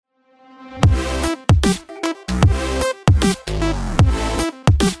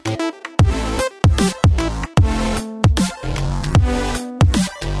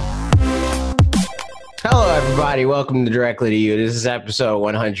welcome to Directly to You. This is episode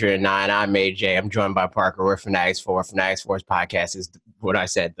 109. I'm AJ. I'm joined by Parker. We're Fanatics 4. Fanatics 4's podcast is what I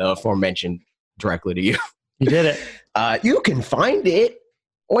said, the aforementioned Directly to You. You did it. You can find it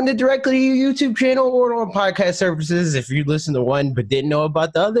on the Directly to You YouTube channel or on podcast services. If you listen to one but didn't know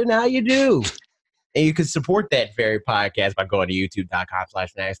about the other, now you do. And you can support that very podcast by going to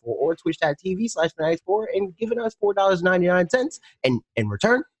youtube.com/Fanatics4 or twitch.tv/Fanatics4 and giving us $4.99. And in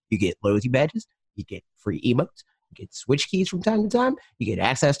return, you get loyalty badges, you get free emotes, you get Switch keys from time to time, you get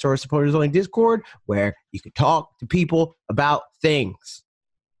access to our supporters only Discord where you can talk to people about things.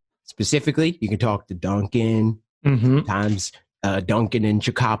 Specifically, you can talk to Duncan, times Duncan and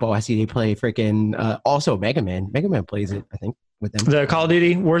Chicapo. I see they play freaking also Mega Man. Mega Man plays it, I think, with them. The Call of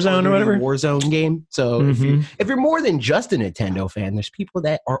Duty Warzone or whatever? Warzone game. So if you're more than just a Nintendo fan, there's people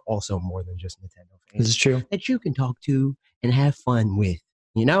that are also more than just Nintendo fans. This is true. That you can talk to and have fun with,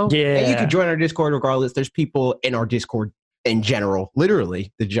 you know? Yeah. And you can join our Discord regardless. There's people in our Discord in general,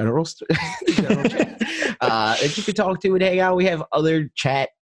 literally the general chat, that you can talk to and hang out. We have other chat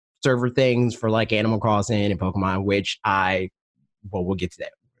server things for like Animal Crossing and Pokemon, which we'll get to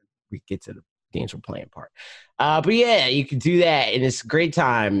that. We get to the games we're playing part. But yeah, you can do that, and it's a great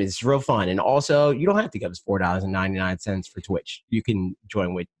time. It's real fun. And also, you don't have to give us $4.99 for Twitch. You can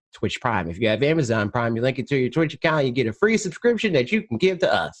join with Twitch Prime. If you have Amazon Prime, you link it to your Twitch account, you get a free subscription that you can give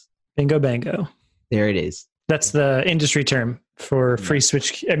to us. Bingo bango. There it is. That's the industry term for free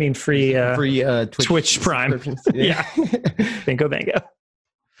Switch. I mean, free Twitch Prime. Yeah. Bingo bango.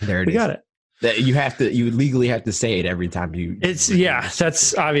 There it is. We got it. You legally have to say it every time you.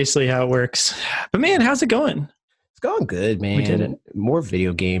 That's obviously how it works. But man, how's it going? It's going good, man. We did it. More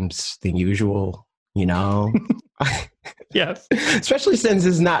video games than usual, you know. Yes. Especially since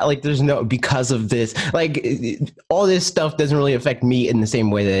it's not like there's no, because of this, like all this stuff doesn't really affect me in the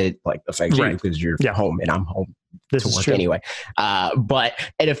same way that it like affects you because you're home and I'm home to work anyway. But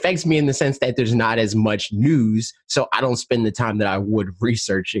it affects me in the sense that there's not as much news, so I don't spend the time that I would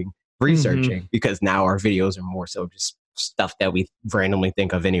researching because now our videos are more so just stuff that we randomly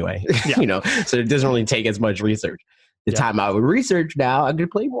think of anyway. You know, so it doesn't really take as much research. The time I would research now, I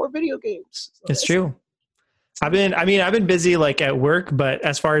could play more video games. So it's true. I've been busy like at work, but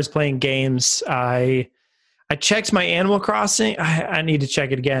as far as playing games, I checked my Animal Crossing. I need to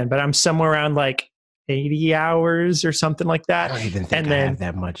check it again, but I'm somewhere around like 80 hours or something like that. I don't even think I have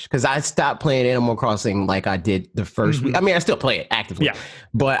that much because I stopped playing Animal Crossing like I did the first week. I mean, I still play it actively,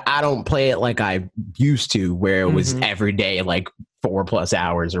 but I don't play it like I used to, where it was every day, like 4+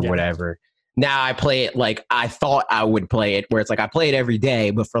 hours or whatever. Now I play it like I thought I would play it, where it's like I play it every day,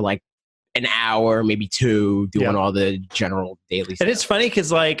 but for like an hour, maybe 2, doing all the general daily stuff. And it's funny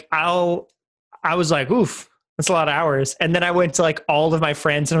because like I was like, oof, that's a lot of hours. And then I went to like all of my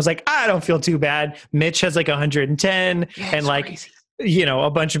friends and I was like, I don't feel too bad. Mitch has like 110 and like, crazy. You know,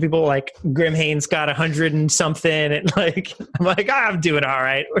 a bunch of people like Grim Haynes got 100 and something. And like, I'm like, I'm doing all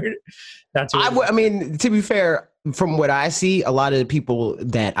right. That's I mean, to be fair, from what I see, a lot of the people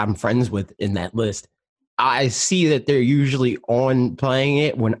that I'm friends with in that list, I see that they're usually on playing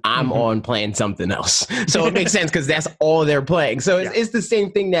it when I'm on playing something else. So it makes sense because that's all they're playing. So it's the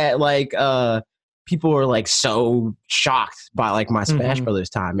same thing that like people are like so shocked by like my Smash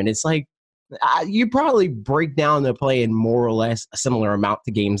Brothers time. And it's like, you probably break down to playing more or less a similar amount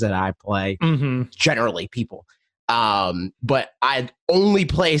to games that I play, generally people. But I only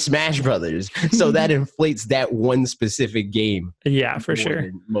play Smash Brothers, so that inflates that one specific game. Yeah, for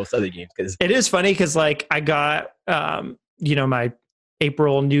sure. Most other games, because it is funny because like I got my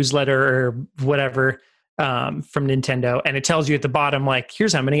April newsletter or whatever from Nintendo, and it tells you at the bottom like,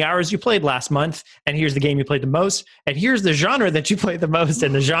 here's how many hours you played last month, and here's the game you played the most, and here's the genre that you played the most,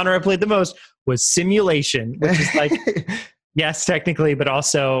 and the genre I played the most was simulation, which is like yes, technically, but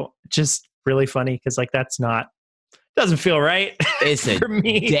also just really funny because like that's not. Doesn't feel right. It's a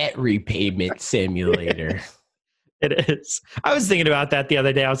debt repayment simulator. It is. I was thinking about that the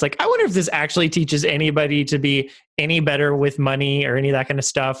other day. I was like, I wonder if this actually teaches anybody to be any better with money or any of that kind of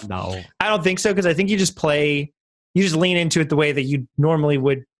stuff. No. I don't think so, because I think you just lean into it the way that you normally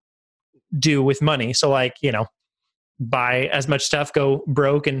would do with money. So like, you know, buy as much stuff, go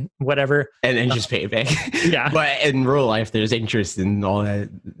broke and whatever. And then just pay it back. Yeah. But in real life, there's interest in all that.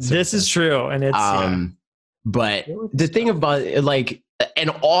 This is true. And it's... But the thing about it, like, and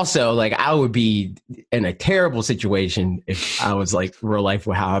also like I would be in a terrible situation if I was like real life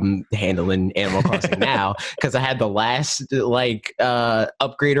with how I'm handling Animal Crossing now, because I had the last like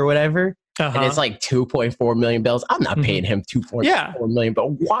upgrade or whatever. And it's like 2.4 million bells. I'm not paying him 2.4 million,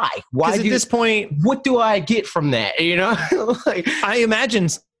 but why? Why at this point, what do I get from that? You know, like I imagine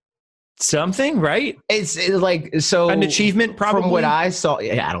something, right? It's like, so An achievement, probably. From what I saw,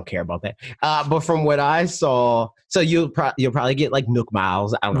 yeah, I don't care about that. But from what I saw, so you'll probably get like Nook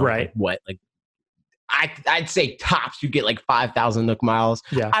miles. I don't know, Right. like what, like I'd say tops you get like 5,000 Nook miles.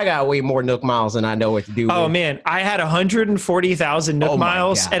 Yeah. I got way more Nook miles than I know what to do. Oh with. Man, I had 140,000 Nook Oh my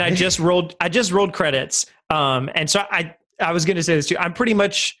miles, God. and I just rolled credits. And so I was gonna say this too. I'm pretty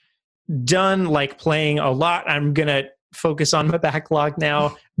much done like playing a lot. I'm gonna focus on my backlog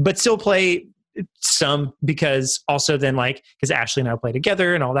now, but still play some, because also then like, because Ashley and I play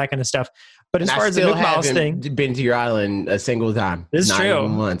together and all that kind of stuff. But as And far I as the still Nook miles haven't thing, been to your island a single time. This is Not true.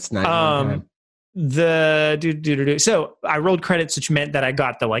 even once. Not even one time. So I rolled credits, which meant that I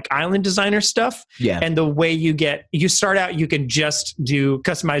got the like island designer stuff. Yeah. And the way you start out, you can just do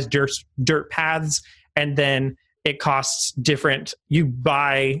customized dirt paths, and then it costs different. You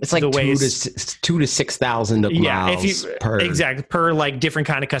buy It's like the ways. 2 to 6,000 Nook miles per like different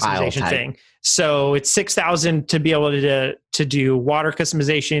kind of customization type. thing. So it's 6,000 to be able to do water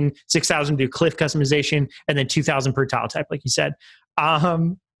customization, 6,000 to do cliff customization, and then 2,000 per tile type, like you said.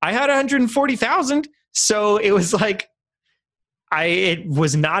 I had 140,000, so it was like it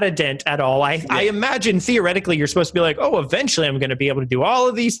was not a dent at all. I imagine theoretically you're supposed to be like, oh, eventually I'm going to be able to do all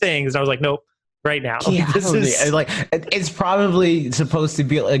of these things. And I was like, nope, right now. Yeah, it's probably supposed to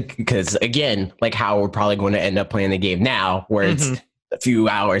be like, because again, like how we're probably going to end up playing the game now, where it's a few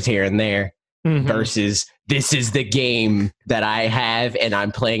hours here and there, versus this is the game that I have and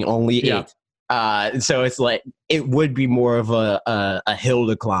I'm playing only it. So it's like it would be more of a hill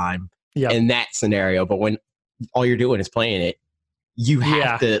to climb in that scenario. But when all you're doing is playing it, you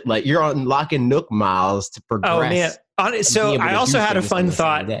have to like you're unlocking Nook miles to progress. Oh man! So I also had a fun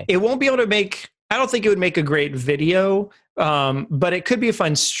thought. It won't be able to make. I don't think it would make a great video, but it could be a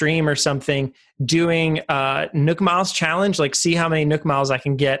fun stream or something. Doing Nook Miles challenge, like see how many Nook Miles I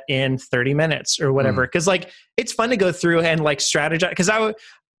can get in 30 minutes or whatever. Because like it's fun to go through and like strategize. Because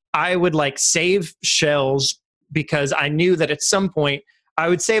I would like save shells, because I knew that at some point I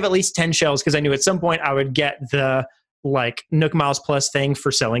would save at least 10 shells, because I knew at some point I would get the like Nook Miles Plus thing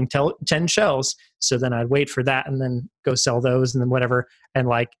for selling 10 shells. So then I'd wait for that and then go sell those and then whatever. And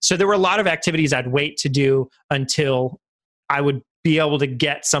like, so there were a lot of activities I'd wait to do until I would be able to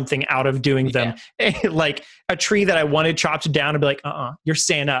get something out of doing them. Like a tree that I wanted chopped down, and be like, you're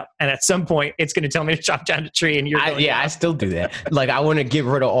staying up. And at some point it's going to tell me to chop down a tree, and you're going I still do that. Like I want to get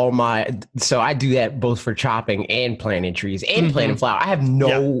rid of all so I do that both for chopping and planting trees and planting flowers. I have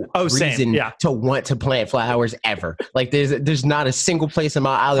no reason to want to plant flowers ever. Like there's not a single place in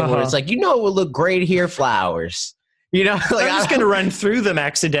my island where it's like, it would look great here, flowers. Like I'm just going to run through them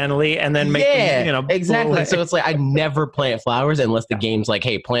accidentally and then make them, exactly. So it's like I never plant flowers unless the game's like,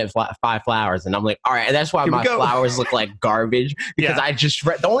 hey, plant 5 flowers, and I'm like, all right. And that's why my flowers look like garbage, because I just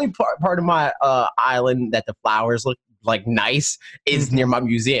the only part of my island that the flowers look like nice is near my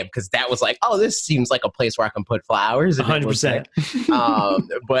museum, because that was like, oh, this seems like a place where I can put flowers. 100%.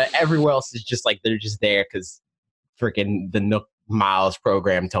 But everywhere else is just like they're just there because freaking the Nook Miles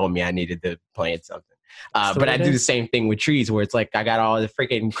program told me I needed to plant something. But I do the same thing with trees, where it's like I got all the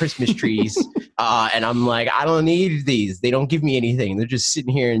freaking Christmas trees, and I'm like, I don't need these. They don't give me anything. They're just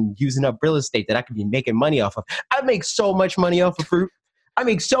sitting here and using up real estate that I could be making money off of. I make so much money off of fruit. I have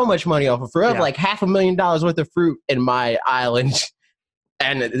like $500,000 worth of fruit in my island,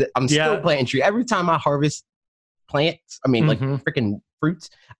 and I'm still planting trees. Every time I harvest plants, like freaking fruits,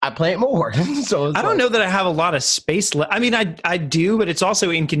 I plant more. So I don't know that I have a lot of space left. I mean, I do, but it's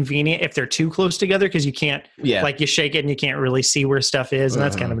also inconvenient if they're too close together, because you can't, like you shake it and you can't really see where stuff is. And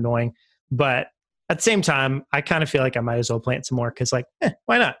that's kind of annoying. But at the same time, I kind of feel like I might as well plant some more, because like,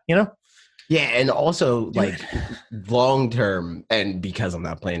 why not? Yeah. And also like long-term, and because I'm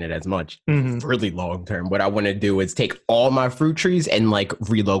not playing it as much, really long-term, what I want to do is take all my fruit trees and like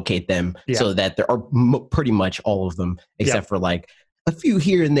relocate them so that there are pretty much all of them, except for like a few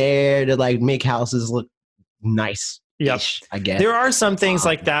here and there to like make houses look nice. I guess there are some things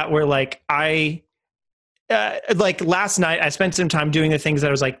like that where like like last night I spent some time doing the things that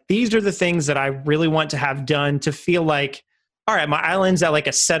I was like, these are the things that I really want to have done to feel like, all right, my island's at like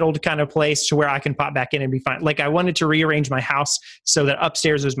a settled kind of place to where I can pop back in and be fine. Like I wanted to rearrange my house so that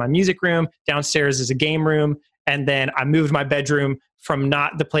upstairs was my music room, downstairs is a game room, and then I moved my bedroom from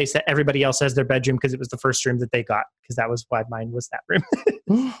not the place that everybody else has their bedroom, because it was the first room that they got, because that was why mine was that room.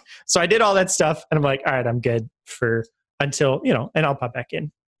 So I did all that stuff, and I'm like, all right, I'm good for until, and I'll pop back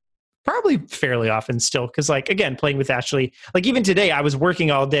in. Probably fairly often still, because like, again, playing with Ashley, like even today I was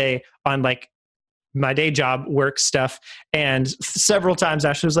working all day on like my day job work stuff, and several times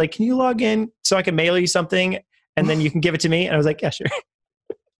Ashley was like, can you log in so I can mail you something and then you can give it to me? And I was like, yeah, sure.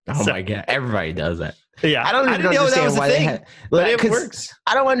 Oh my god, everybody does that. Yeah, I don't even didn't know that was understand a why they thing, have. but it works.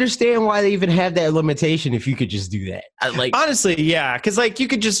 I don't understand why they even have that limitation. If you could just do that, Honestly, yeah, because like you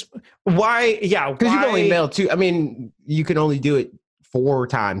could just why yeah because you can only why mail two. I mean, you can only do it 4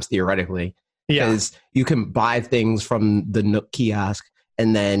 times theoretically. yeah Because you can buy things from the Nook kiosk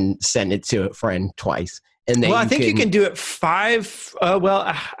and then send it to a friend twice. And then well I think you can do it 5.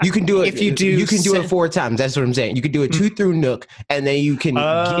 You can do it if you do You can do it 4 times. That's what I'm saying. You can do it 2 through Nook, and then you can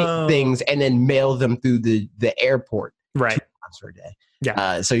get things and then mail them through the airport. right 2 times per day.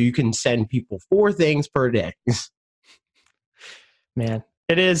 Yeah. So you can send people 4 things per day. Man,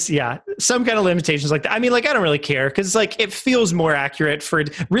 it is, yeah, some kind of limitations like that. I mean, like, I don't really care because, like, it feels more accurate for it.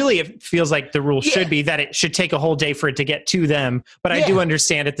 Really, it feels like the rule should be that it should take a whole day for it to get to them. But I do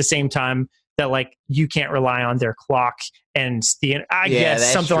understand at the same time that, like, you can't rely on their clock and I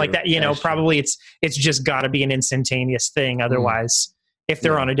guess something like that. You know, probably it's just got to be an instantaneous thing. Otherwise, if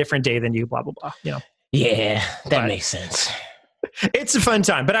they're on a different day than you, blah blah blah. You know. Yeah, that makes sense. It's a fun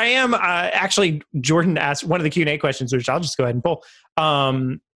time, but I am actually. Jordan asked one of the Q&A questions, which I'll just go ahead and pull.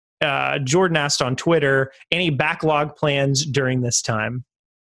 Jordan asked on Twitter, any backlog plans during this time?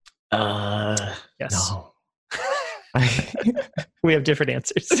 Yes. No. We have different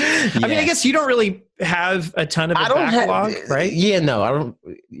answers. Yes. I mean, I guess you don't really have a ton of backlog, right? Yeah, no, I don't.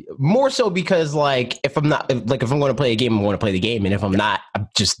 More so because, like, if I'm going to play a game, I want to play the game, and if I'm not, I'm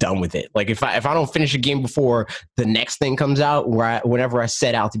just done with it. Like, if I don't finish a game before the next thing comes out, whenever I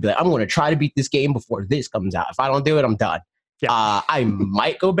set out to be like, I'm going to try to beat this game before this comes out. If I don't do it, I'm done. Yeah. I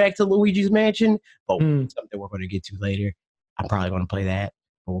might go back to Luigi's Mansion, but something we're going to get to later. I'm probably going to play that,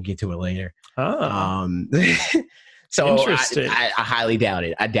 but we'll get to it later. So I highly doubt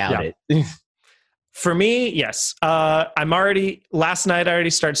it. I doubt it. For me, yes. Last night I already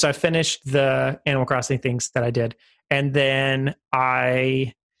started, so I finished the Animal Crossing things that I did. And then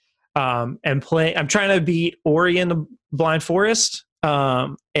I am playing, I'm trying to beat Ori and the Blind Forest.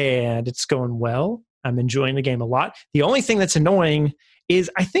 And it's going well. I'm enjoying the game a lot. The only thing that's annoying is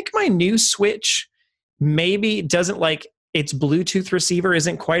I think my new Switch maybe doesn't like its Bluetooth receiver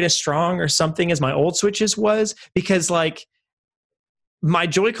isn't quite as strong or something as my old Switch's was, because like my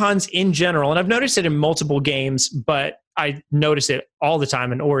Joy-Cons in general, and I've noticed it in multiple games, but I notice it all the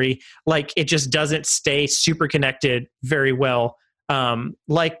time in Ori, like it just doesn't stay super connected very well.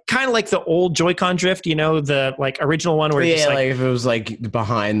 Like kind of like the old Joy-Con drift, you know, the like original one where just like if it was like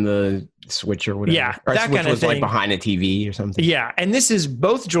behind the Switch or whatever. Yeah, or that Switch kind of was thing. Like behind a TV or something. Yeah, and this is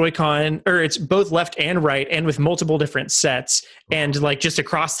both Joy-Con, or it's both left and right, and with multiple different sets, and like just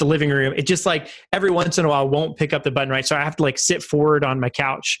across the living room. It just like every once in a while won't pick up the button right, so I have to like sit forward on my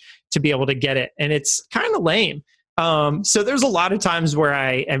couch to be able to get it, and it's kind of lame. So there's a lot of times where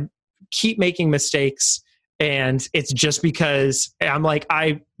I keep making mistakes. And it's just because I'm like,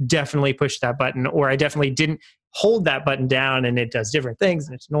 I definitely pushed that button, or I definitely didn't hold that button down, and it does different things,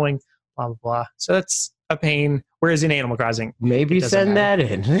 and it's annoying, blah, blah, blah. So that's a pain. Whereas in Animal Crossing, maybe send that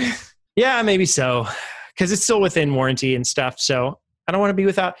in. Yeah, maybe so. Because it's still within warranty and stuff. So I don't want to be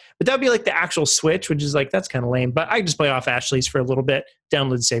without. But that would be like the actual Switch, which is like, that's kind of lame. But I just play off Ashley's for a little bit,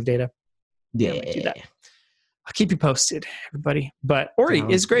 download the save data. Yeah. Do that. I'll keep you posted, everybody. But Ori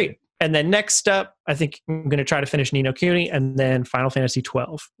is great. And then next up, I think I'm going to try to finish Ni no Kuni, and then Final Fantasy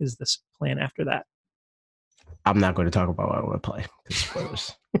 12 is this plan after that. I'm not going to talk about what I want to play.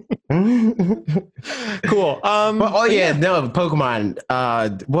 Spoilers. Cool. No, Pokemon.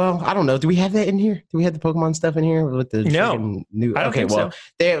 Well, I don't know. Do we have that in here? Do we have the Pokemon stuff in here with the new? I don't think so.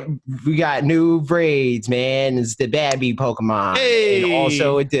 We got new braids, man. It's the Babby Pokemon, and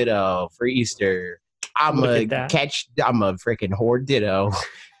also a Ditto for Easter. I'm a freaking horde Ditto.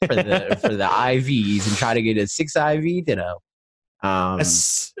 for the IVs and try to get a 6 IV Ditto.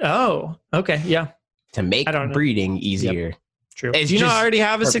 Okay, yeah. To make breeding easier. Yep. True. Do you know I already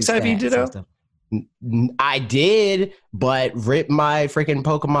have a 6 IV Ditto? I did, but rip my freaking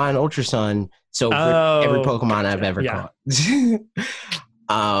Pokemon Ultra Sun. So rip every Pokemon I've ever caught.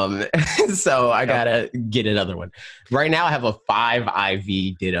 So I gotta get another one. Right now I have a 5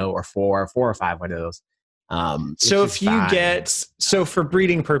 IV Ditto, or 4 or 5, one of those. So if you for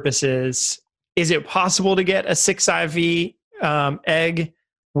breeding purposes, is it possible to get a 6 IV egg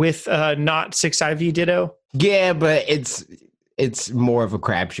with not 6 IV Ditto? Yeah, but it's more of a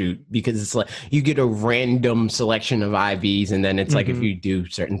crapshoot, because it's like you get a random selection of IVs, and then it's like if you do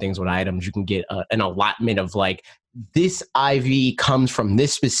certain things with items, you can get an allotment of like, this IV comes from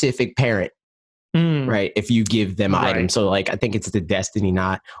this specific parent. Right, if you give them items. So like I think it's the Destiny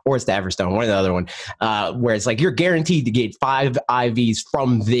Knot, or it's the Everstone, one or the other one, where it's like you're guaranteed to get 5 IVs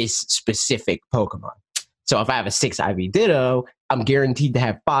from this specific Pokemon. So if I have a 6 IV Ditto, I'm guaranteed to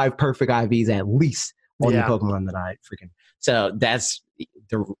have 5 perfect IVs at least on the Pokemon that I freaking. So that's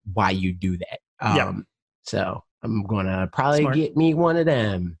why you do that. So I'm gonna probably get me one of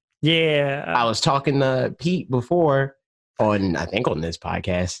them. Yeah. I was talking to Pete before I think on this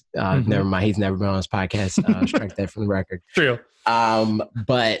podcast. Never mind, he's never been on this podcast. Strike that from the record. True.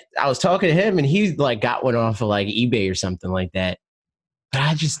 But I was talking to him and he like got one off of like eBay or something like that. But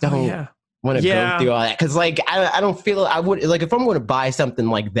I just don't want to go through all that because like I don't feel I would like if I'm going to buy something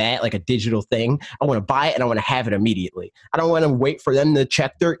like that, like a digital thing, I want to buy it and I want to have it immediately. I don't want to wait for them to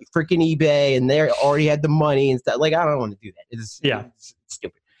check their freaking eBay and they already had the money and stuff. Like I don't want to do that. It's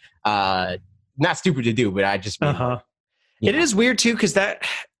stupid. Not stupid to do, but I just it is weird too because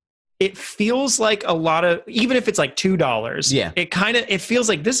it feels like a lot of, even if it's like $2, it feels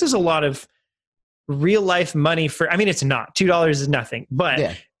like this is a lot of real life money for, I mean, it's not $2 is nothing,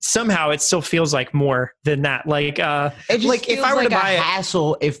 but somehow it still feels like more than that. Like, like if I were to buy a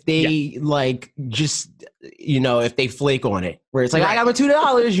hassle, if they like just, if they flake on it, where it's like, I got my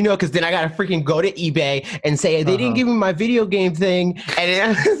 $2, because then I got to freaking go to eBay and say, they didn't give me my video game thing.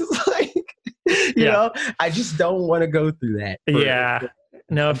 And it's like, I just don't want to go through that.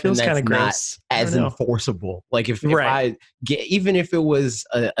 No, it feels kind of gross. As enforceable. Like if I get, even if it was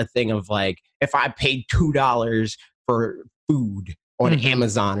a thing of like, if I paid $2 for food on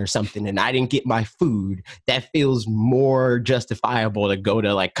Amazon or something and I didn't get my food, that feels more justifiable to go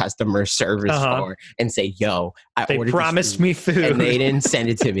to like customer service store and say, yo, they promised me food and they didn't send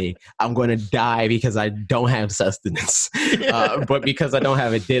it to me. I'm going to die because I don't have sustenance. But because I don't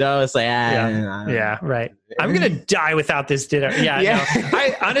have a Ditto, it's like, right. I'm going to die without this Ditto. No.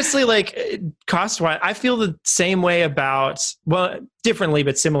 I honestly, like, cost-wise, I feel the same way about, well, differently,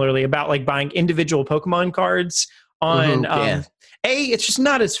 but similarly about like buying individual Pokemon cards on, it's just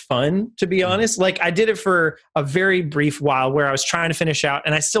not as fun, to be honest. Like I did it for a very brief while where I was trying to finish out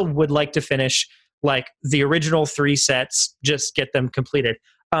and I still would like to finish like the original 3 sets, just get them completed.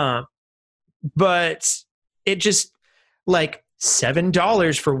 But it just like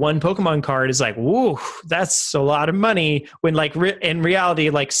 $7 for one Pokemon card is like, woo, that's a lot of money when like in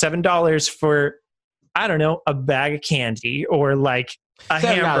reality, like $7 for, I don't know, a bag of candy or like a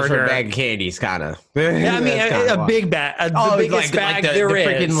hamburger. For a bag of candy is kind of. I mean, a big bag. The biggest bag there is.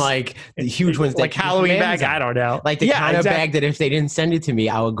 Freaking like the huge ones, like Halloween bag. I don't know. Like the kind of bag that if they didn't send it to me,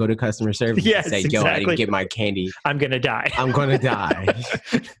 I would go to customer service and say, "Yo, I didn't get my candy. I'm gonna die. I'm gonna die."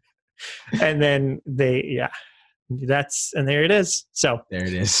 And then and there it is. So there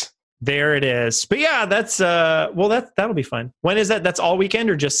it is. There it is. But yeah, that's that'll be fun. When is that? That's all weekend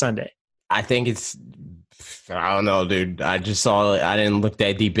or just Sunday? I think it's. I don't know, dude. I just saw it. I didn't look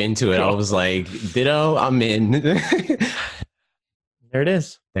that deep into it. I was like, Ditto, I'm in. There it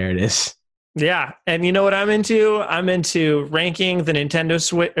is. There it is. Yeah. And you know what I'm into? I'm into ranking the Nintendo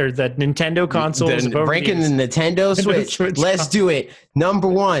Switch or the Nintendo consoles. Ranking the Nintendo Switch. Let's do it. Number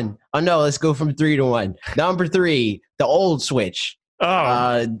 1. Oh, no. Let's go from 3 to 1. Number 3, the old Switch.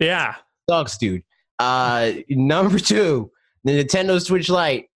 Oh, yeah. Sucks, dude. Number 2, the Nintendo Switch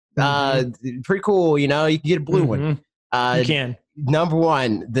Lite. Pretty cool, you can get a blue one. You can. Number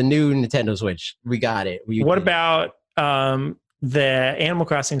 1, the new Nintendo Switch. We got it. What about the Animal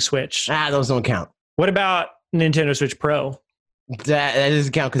Crossing Switch? Those don't count. What about Nintendo Switch Pro? That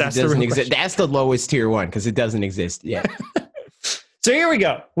doesn't count because it doesn't exist. That's the lowest tier one because it doesn't exist. Yeah. So here we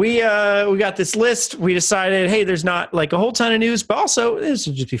go. We got this list. We decided, hey, there's not like a whole ton of news, but also this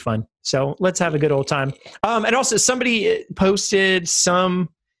would just be fun. So let's have a good old time. And also somebody posted some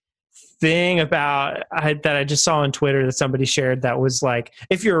thing about that I just saw on Twitter that somebody shared that was like,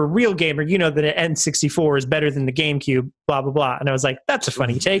 if you're a real gamer, you know that an N64 is better than the GameCube, blah, blah, blah. And I was like, that's a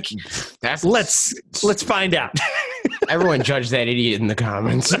funny take. Let's find out. Everyone judge that idiot in the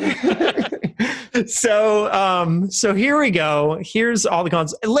comments. So here we go. Here's all the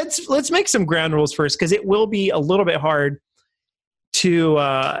cons. Let's make some ground rules first, because it will be a little bit hard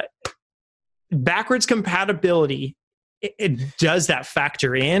to backwards compatibility. Does that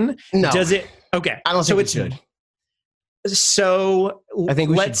factor in? No. Does it? Okay. I don't think it should. So I think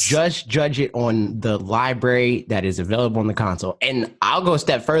we should just judge it on the library that is available on the console. And I'll go a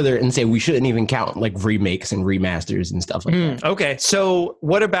step further and say we shouldn't even count like remakes and remasters and stuff like that. Okay. So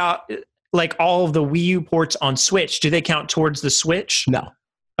what about like all of the Wii U ports on Switch? Do they count towards the Switch? No.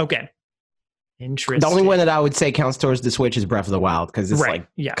 Okay. Interesting. The only one that I would say counts towards the Switch is Breath of the Wild, because it's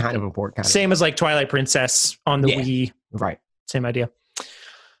kind of important. Same as like Twilight Princess on the Wii. Right. Same idea.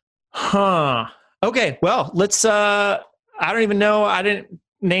 Huh. Okay. Well, let's. I don't even know. I didn't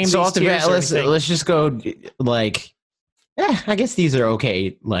name these tiers. Let's just go like. I guess these are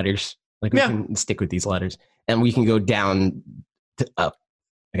okay letters. Like we can stick with these letters, and we can go down to up.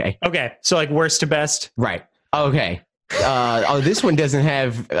 Okay. Okay. So like worst to best. Right. Okay. This one doesn't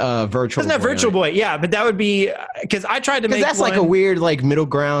have Virtual. Doesn't have Virtual Boy. Yeah, but that would be because I tried to make. That's like a weird like middle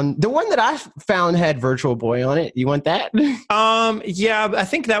ground. The one that I found had Virtual Boy on it. You want that? Yeah, I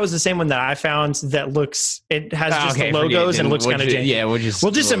think that was the same one that I found. That looks. It has just the logos and it looks kind of janky. Yeah,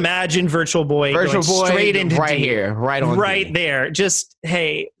 we'll just imagine Virtual Boy. Virtual Boy straight into right D, here, right on, right D. there. Just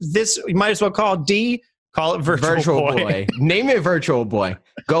hey, this you might as well call D. Call it Virtual Boy. Name it Virtual Boy.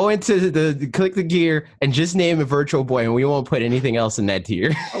 Go into click the gear and just name it Virtual Boy, and we won't put anything else in that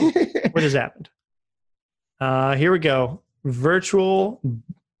tier. What has happened? Here we go. Virtual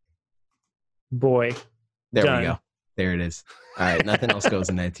Boy. There Done. we go. There it is. All right, nothing else goes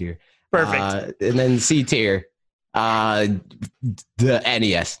in that tier. Perfect. And then C tier, the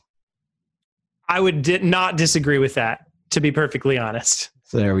NES. I would not disagree with that, to be perfectly honest.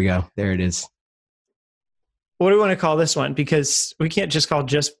 So there we go. There it is. What do we want to call this one? Because we can't just call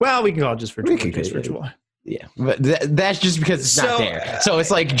we can call it just Virtual Boy. Yeah, but that's just because it's not there. So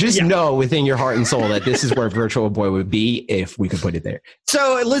it's like, just know within your heart and soul that this is where Virtual Boy would be if we could put it there.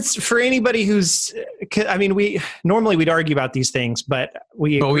 So for anybody who's, I mean, we'd argue about these things, but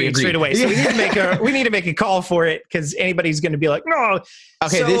we agreed straight away. So we need to make a call for it because anybody's going to be like, no.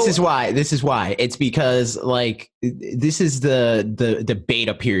 Okay, so, this is why. It's because like this is the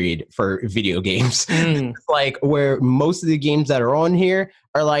beta period for video games. Like where most of the games that are on here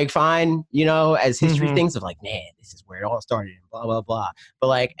are like fine, as history things of like, man, this is where it all started, and blah blah blah. But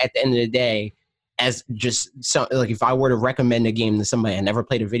like at the end of the day, as just like if I were to recommend a game to somebody I never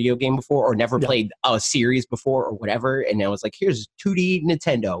played a video game before or never played a series before or whatever, and I was like, here's 2D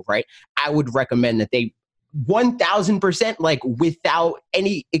Nintendo, right? I would recommend that they 1000%, like without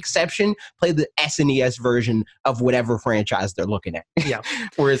any exception, play the SNES version of whatever franchise they're looking at. Yeah.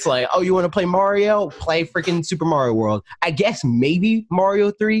 Where it's like, oh, you want to play Mario? Play freaking Super Mario World. I guess maybe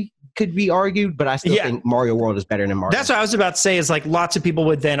Mario 3 could be argued, but I still think Mario World is better than Mario. That's what I was about to say is like lots of people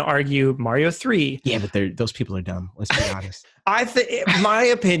would then argue Mario 3. Yeah, but those people are dumb. Let's be honest. My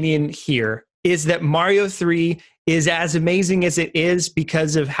opinion here is that Mario 3 is as amazing as it is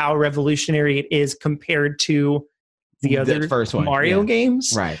because of how revolutionary it is compared to the other first one, Mario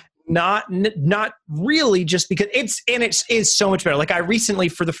games. Right. Not really just because it is so much better. Like I recently,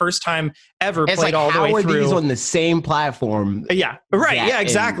 for the first time ever, played all the way through. How are these on the same platform? Yeah, right. Yeah,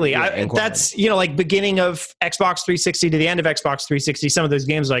 exactly. That's like beginning of Xbox 360 to the end of Xbox 360. Some of those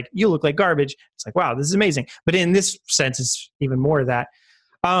games, like you look like garbage. It's like, wow, this is amazing. But in this sense, it's even more of that.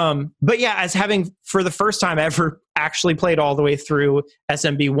 But yeah, as having for the first time ever actually played all the way through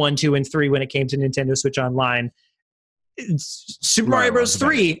SMB 1, 2, and 3 when it came to Nintendo Switch Online, Super Mario Bros.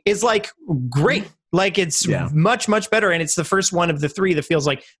 3 is like great. Like it's much, much better. And it's the first one of the 3 that feels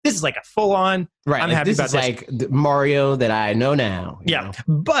like this is like a full on. Right. I'm happy about this. Like the Mario that I know now. Yeah.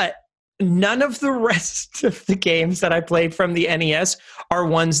 Know? But none of the rest of the games that I played from the NES are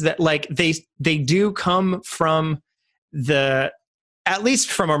ones that like they do come from at least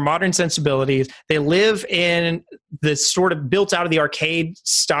from our modern sensibilities, they live in the sort of built out of the arcade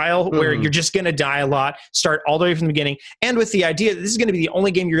style where you're just going to die a lot, start all the way from the beginning. And with the idea that this is going to be the only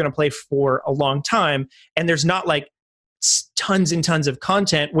game you're going to play for a long time. And there's not like tons and tons of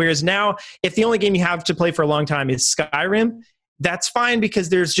content. Whereas now, if the only game you have to play for a long time is Skyrim, that's fine because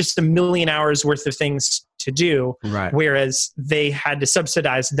there's just a million hours worth of things to do. Right. Whereas they had to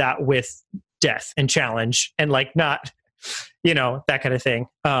subsidize that with death and challenge and like not... that kind of thing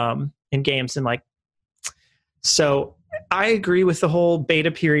in games. And like, so I agree with the whole beta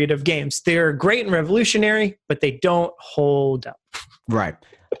period of games. They're great and revolutionary, but they don't hold up. Right.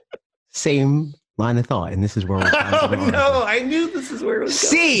 Same line of thought. And this is where we're no, I knew this is where it was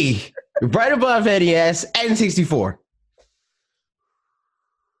going. C, right above NES and 64.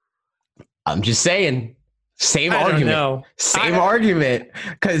 I'm just saying, same argument. Same argument.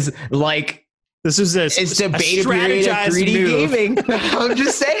 Because like, this is it's a beta period of 3D gaming. I'm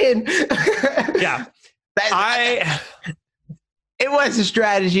just saying. Yeah. It was a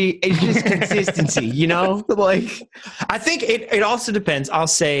strategy. It's just consistency, Like I think it also depends, I'll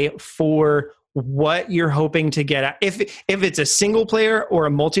say, for what you're hoping to get at. If it's a single player or a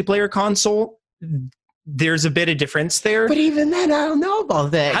multiplayer console, there's a bit of difference there. But even then, I don't know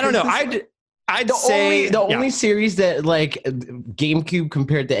about that. I don't know. I'd say the only series that like GameCube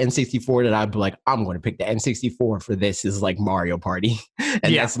compared to N64 that I'd be like, I'm going to pick the N64 for this is like Mario Party.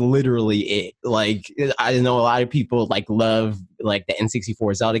 And that's literally it. Like, I know a lot of people like love like the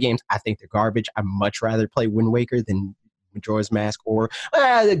N64 Zelda games. I think they're garbage. I'd much rather play Wind Waker than Majora's Mask, or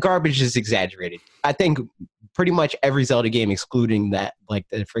the garbage is exaggerated. I think pretty much every Zelda game, excluding that, like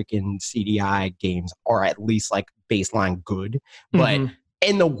the freaking CDI games, are at least like baseline good. But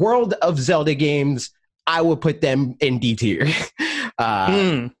in the world of Zelda games, I would put them in D tier.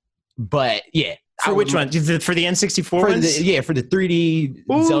 But yeah. For which one? For the N64 ones? For the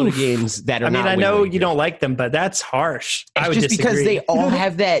 3D Zelda games that are not. I know you don't like them, but that's harsh. It's I would just disagree. because they all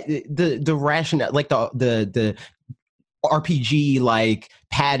have that the rationale, like the RPG like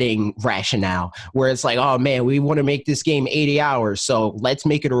padding rationale, where it's like, oh man, we want to make this game 80 hours, so let's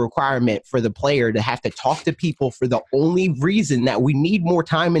make it a requirement for the player to have to talk to people for the only reason that we need more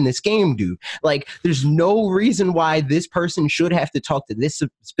time in this game, dude. Like, there's no reason why this person should have to talk to this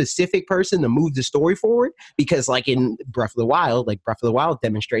specific person to move the story forward, because like in Breath of the Wild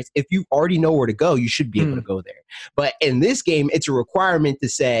demonstrates, if you already know where to go, you should be able to go there. But in this game, it's a requirement to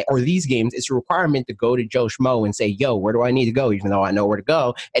say, or these games, it's a requirement to go to Joe Schmo and say, yo, where do I need to go, even though I know where to go.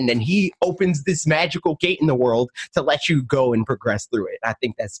 And then he opens this magical gate in the world to let you go and progress through it. I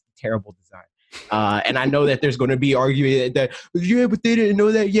think that's terrible design. And I know that there's going to be argument that, yeah, but they didn't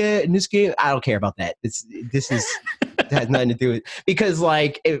know that yet in this game. I don't care about that. This has nothing to do with, because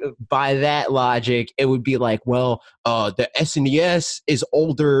like by that logic, it would be like, well, the SNES is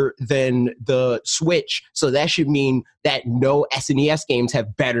older than the Switch, so that should mean that no SNES games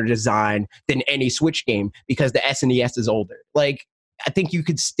have better design than any Switch game because the SNES is older. Like, I think you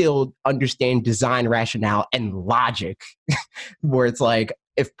could still understand design rationale and logic where it's like,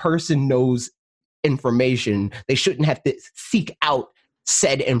 if person knows information, they shouldn't have to seek out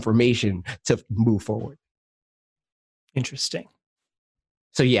said information to move forward. Interesting.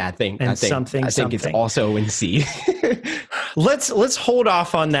 So yeah, I think it's also in C. Let's hold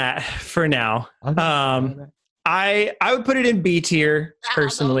off on that for now. I would put it in B tier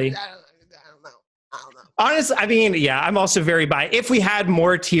personally. Honestly, I mean, yeah, I'm also very biased. If we had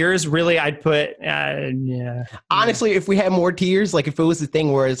more tiers, really, I'd put, yeah. Honestly, if we had more tiers, like if it was the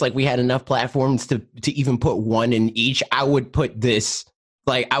thing where it's like we had enough platforms to even put one in each, I would put this.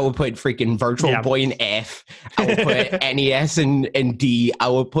 Like, I would put freaking Virtual Boy in F. I would put NES in D. I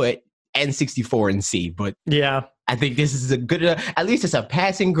would put N64 in C. But yeah, I think this is a good, at least it's a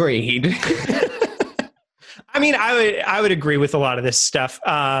passing grade. I mean, I would agree with a lot of this stuff.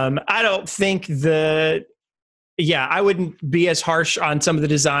 I don't think I wouldn't be as harsh on some of the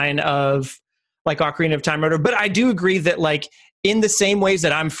design of like Ocarina of Time, but I do agree that like in the same ways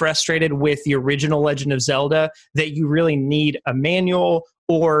that I'm frustrated with the original Legend of Zelda, that you really need a manual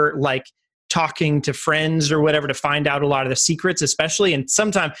or like talking to friends or whatever to find out a lot of the secrets, especially, and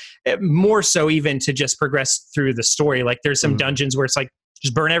sometimes more so even to just progress through the story. Like there's some dungeons where it's like,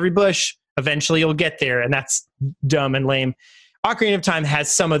 just burn every bush. Eventually you'll get there, and that's dumb and lame. Ocarina of Time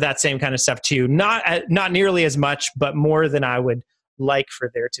has some of that same kind of stuff too. Not nearly as much, but more than I would like for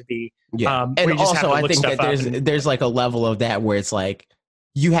there to be. Yeah, and also I think that there's like a level of that where it's like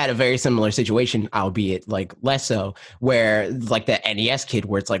you had a very similar situation, albeit like less so, where like the NES kid,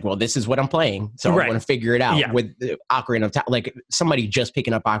 where it's like, well, this is what I'm playing, so I want to figure it out. Yeah. With Ocarina of Time, like somebody just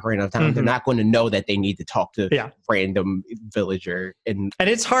picking up Ocarina of Time, they're not going to know that they need to talk to random villager. And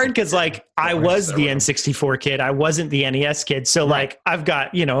it's hard because like I was the N64 kid, I wasn't the NES kid, so like I've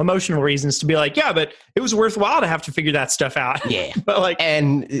got emotional reasons to be like, yeah, but it was worthwhile to have to figure that stuff out. Yeah, but like,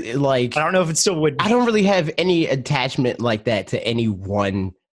 and like I don't know if it still would be. I don't really have any attachment like that to any one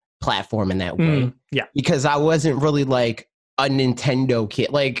platform in that way. Yeah, because I wasn't really like a Nintendo kid.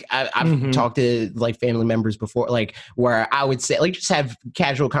 Like I've talked to like family members before, like where I would say, like, just have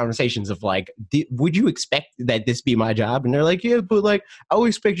casual conversations of like, would you expect that this be my job? And they're like, yeah, but like I would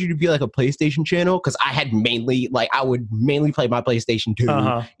expect you to be like a PlayStation channel, because I had I would mainly play my PlayStation 2,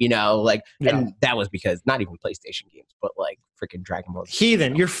 and that was because not even PlayStation games, but like freaking Dragon Ball.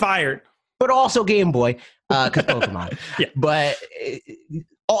 Heathen, you're fired. But also Game Boy, because Pokemon. Yeah. But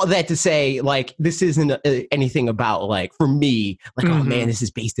all that to say, like, this isn't anything about, like, for me, like, oh man, this is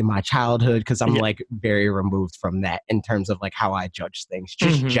based in my childhood, because I'm like very removed from that in terms of like how I judge things,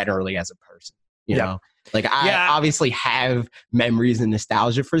 just generally as a person, you know? Like, I obviously have memories and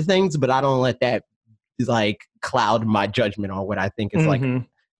nostalgia for things, but I don't let that like cloud my judgment on what I think is like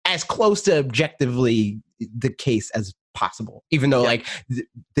as close to objectively the case as possible, even though like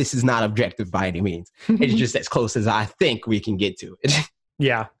this is not objective by any means. It's just as close as I think we can get to it.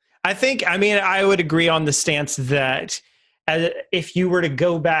 Yeah, I would agree on the stance that if you were to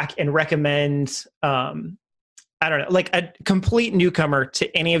go back and recommend I don't know, like a complete newcomer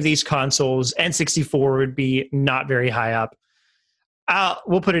to any of these consoles, N64 would be not very high up.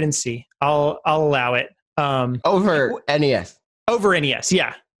 We'll put it in C. I'll allow it. Over NES. Over NES,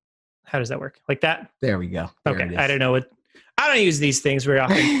 yeah. How does that work? Like that? There we go. Okay. I don't know I don't use these things very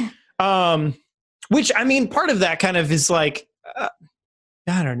often. Which, I mean, part of that kind of is like,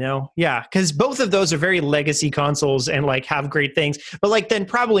 I don't know. Yeah. Cause both of those are very legacy consoles and like have great things. But like then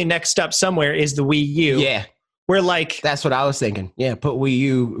probably next up somewhere is the Wii U. Yeah. Where like. That's what I was thinking. Yeah. Put Wii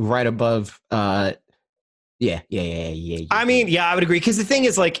U right above. Yeah. I mean, yeah, I would agree. Because the thing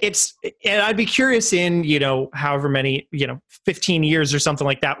is, like, and I'd be curious in, however many, 15 years or something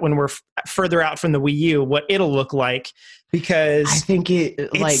like that, when we're further out from the Wii U, what it'll look like. Because I think it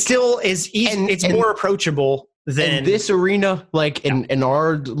still is easy. It's more approachable than this arena, like in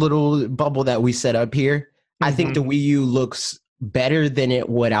our little bubble that we set up here. Mm-hmm. I think the Wii U looks better than it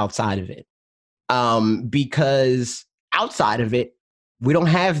would outside of it. Because outside of it, we don't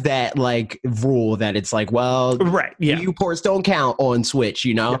have that like rule that it's like, well, right, yeah. Wii U ports don't count on Switch,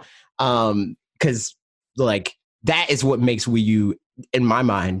 because like that is what makes Wii U, in my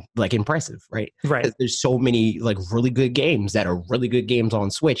mind, like impressive, right? Right. Because there's so many like really good games that are really good games on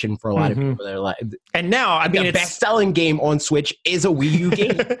Switch, and for a lot of people, they're like, and now I mean, the best-selling game on Switch is a Wii U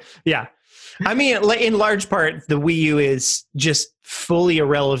game. Yeah. I mean, in large part, the Wii U is just fully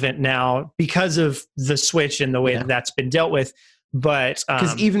irrelevant now because of the Switch and the way that's been dealt with. But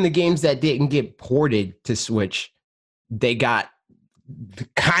because even the games that didn't get ported to Switch, they got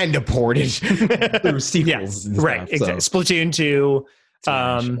kind of ported through sequels. Yeah, right, exactly. So. Splatoon 2,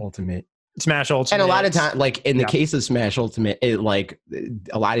 Smash Ultimate. And a lot of time, like in the case of Smash Ultimate, it like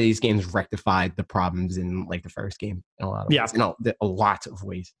a lot of these games rectified the problems in like the first game in a lot of ways. In a lot of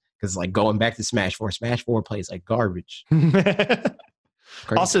ways. Because like going back to Smash 4 plays like garbage.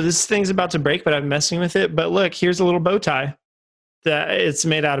 Also, this thing's about to break, but I'm messing with it. But look, here's a little bow tie. That it's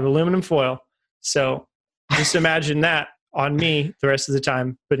made out of aluminum foil. So just imagine that on me the rest of the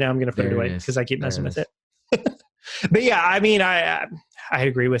time. But now I'm going to put it away because I keep messing with it. But yeah, I mean, I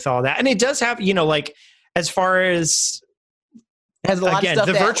agree with all that. And it does have, like as far as it has a lot of stuff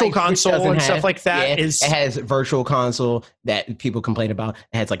the virtual console and stuff like that it has virtual console that people complain about.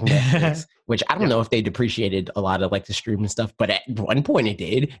 It has like Netflix, which I don't know if they depreciated a lot of like the streaming stuff, but at one point it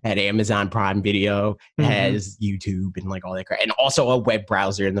did. It had Amazon Prime Video, it has YouTube and like all that crap, and also a web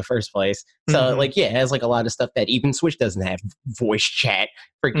browser in the first place. So like, it has like a lot of stuff that even Switch doesn't have. Voice chat,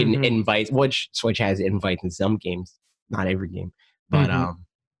 freaking invites, which Switch has invites in some games, not every game, but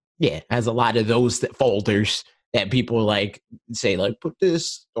it has a lot of those folders that people like say, like, put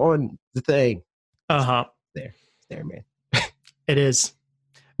this on the thing. There, man. It is.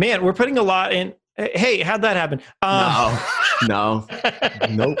 Man, we're putting a lot in. Hey, how'd that happen? No.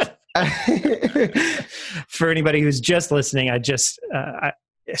 Nope. For anybody who's just listening,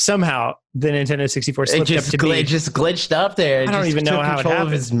 somehow the Nintendo 64 slipped up to me. It just glitched up there. I don't even know how it happened.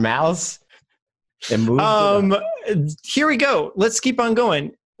 Of his mouse and moved. Here we go. Let's keep on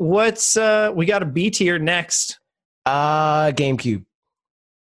going. What's we got a B tier next. GameCube.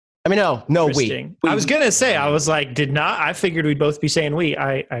 I mean, no, Wii. I was gonna say, I was like, I figured we'd both be saying Wii.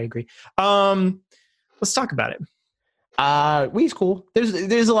 I agree. Let's talk about it. Wii's cool.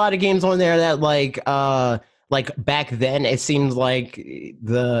 There's a lot of games on there that like back then it seemed like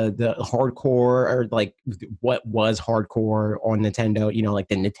the hardcore, or like what was hardcore on Nintendo, like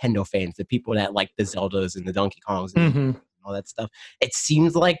the Nintendo fans, the people that like the Zeldas and the Donkey Kongs and all that stuff. It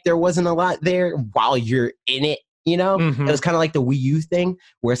seems like there wasn't a lot there while you're in it. It was kind of like the Wii U thing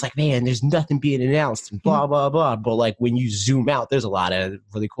where it's like, man, there's nothing being announced and blah, blah, blah. But like when you zoom out, there's a lot of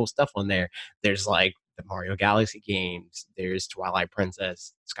really cool stuff on there. There's like the Mario Galaxy games. There's Twilight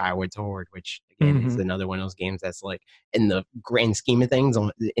Princess, Skyward Sword, which again is another one of those games that's like in the grand scheme of things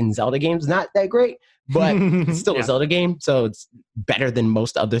in Zelda games, not that great, but it's still a Zelda game. So it's better than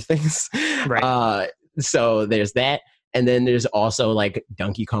most other things. Right. So there's that. And then there's also like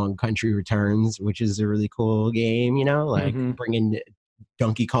Donkey Kong Country Returns, which is a really cool game, like bringing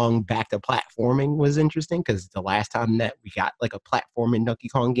Donkey Kong back to platforming was interesting because the last time that we got like a platforming Donkey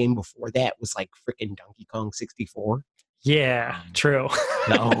Kong game before that was like freaking Donkey Kong 64. Yeah, true.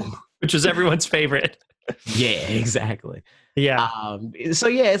 No. Which was everyone's favorite. Yeah, exactly. Yeah. So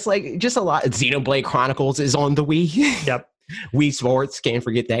yeah, it's like just a lot. Xenoblade Chronicles is on the Wii. Yep. Wii Sports, can't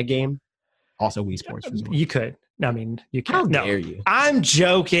forget that game. Also Wii Sports. You could. I mean, you can't. How dare you? I'm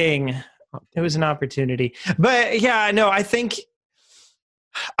joking. It was an opportunity. But yeah, no, I think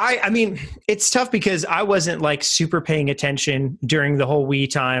I mean, it's tough because I wasn't like super paying attention during the whole Wii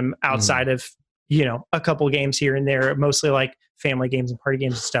time outside of, a couple games here and there, mostly like family games and party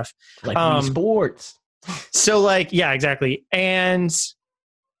games and stuff. Like Wii Sports. So like, yeah, exactly. And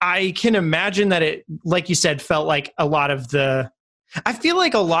I can imagine that it, like you said, felt like I feel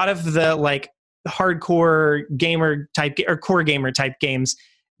like a lot of the like hardcore gamer type or core gamer type games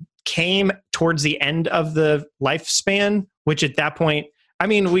came towards the end of the lifespan, which at that point, I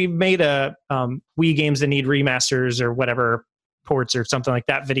mean, we made a Wii games that need remasters or whatever ports or something like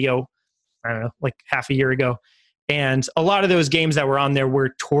that video, I don't know, like half a year ago. And a lot of those games that were on there were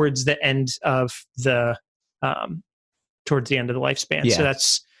towards the end of the lifespan. Yeah. So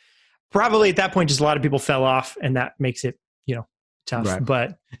that's probably at that point, just a lot of people fell off, and that makes it, tough. Right.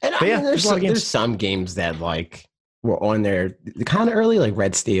 But And yeah, there's some games that like were on there kind of early, like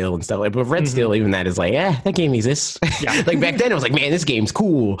Red Steel and stuff. Like, but Red Steel, even that is like, that game exists. Yeah. Like back then, it was like, man, this game's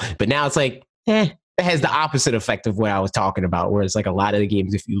cool. But now it's like, it has the opposite effect of what I was talking about. Whereas like a lot of the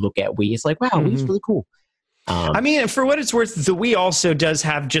games, if you look at Wii, it's like, wow, Wii's really cool. I mean, for what it's worth, the Wii also does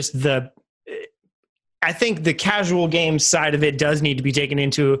have just I think the casual game side of it does need to be taken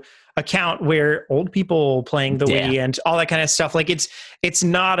into account, where old people playing the Wii and all that kind of stuff. Like it's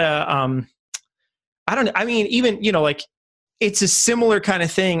not a, I don't know. I mean, even, like it's a similar kind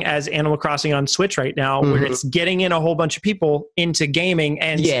of thing as Animal Crossing on Switch right now, where it's getting in a whole bunch of people into gaming.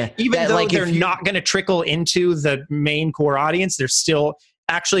 And even though they're not going to trickle into the main core audience, they're still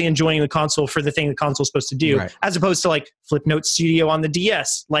actually enjoying the console for the thing the console's supposed to do, as opposed to like Flipnote Studio on the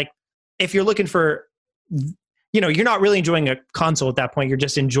DS. Like if you're looking for, you're not really enjoying a console at that point. You're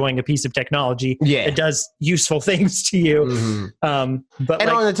just enjoying a piece of technology that does useful things to you. But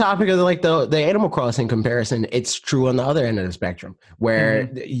on the topic of the Animal Crossing comparison, it's true on the other end of the spectrum, where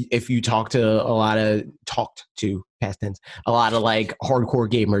if you talk to a lot of like hardcore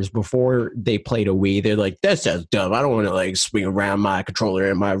gamers before they played a Wii, they're like, that sounds dumb. I don't want to like swing around my controller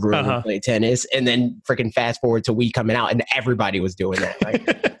in my room and play tennis. And then freaking fast forward to Wii coming out, and everybody was doing that.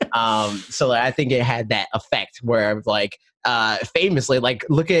 Right? So I think it had that effect where like famously, like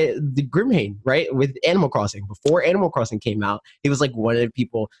look at the Grimhain, right, with Animal Crossing. Before Animal Crossing came out, he was like one of the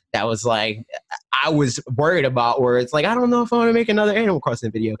people that was like, I was worried about, where it's like, I don't know if I want to make another Animal Crossing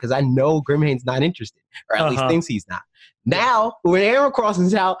video because I know Grimhain's not interested, or at least thinks he's not. Now, when Animal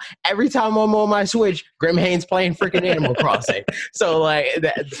Crossing's out, every time I'm on my Switch, Grimhain's playing freaking Animal Crossing. So like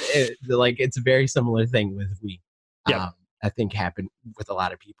it's a very similar thing with Wii. I think happened with a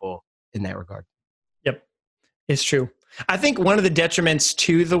lot of people in that regard. Yep, it's true. I think one of the detriments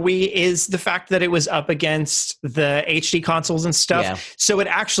to the Wii is the fact that it was up against the HD consoles and stuff. Yeah. So it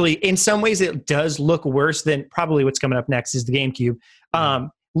actually, in some ways, it does look worse than probably what's coming up next is the GameCube.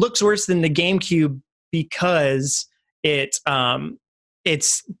 Looks worse than the GameCube because it's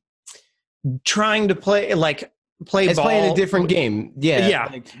trying to play it's ball. Playing a different game.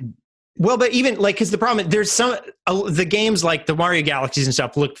 Yeah. Well, but even like, because the problem, there's the games like the Mario Galaxies and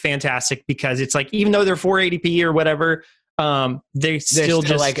stuff look fantastic because it's like, even though they're 480p or whatever, they're still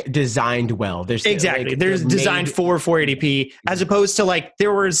just like designed well. They're designed for 480p, as opposed to like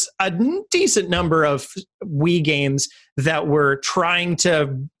there was a decent number of Wii games that were trying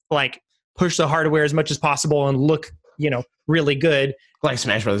to like push the hardware as much as possible and look, really good, like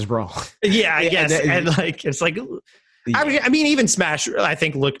Smash Brothers Brawl. Yeah, I guess, and like it's like. I mean, even Smash, I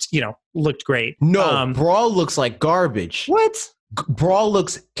think looked great. No, Brawl looks like garbage. What? Brawl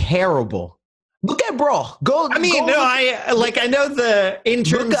looks terrible. Look at Brawl. I know in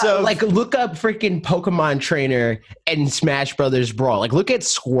terms of look up freaking Pokemon Trainer and Smash Brothers Brawl. Like, look at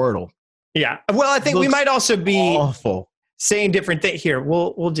Squirtle. Yeah. Well, I think we might also be awful saying different things here.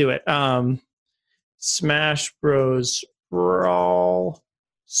 We'll do it. Smash Bros. Brawl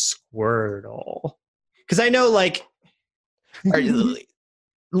Squirtle. Because I know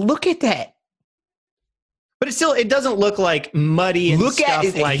look at that, but it doesn't look like muddy. And look at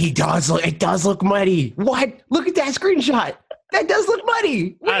it. It does look muddy. What? Look at that screenshot. That does look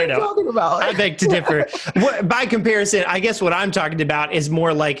muddy. What are you talking about? I beg to differ. By comparison, I guess what I'm talking about is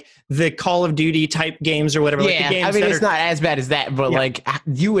more like the Call of Duty type games or whatever. Yeah, like the games it's not as bad as that, but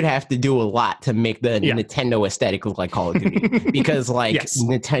you would have to do a lot to make the Nintendo aesthetic look like Call of Duty because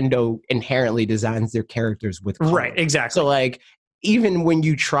Nintendo inherently designs their characters with color. Right, exactly. So even when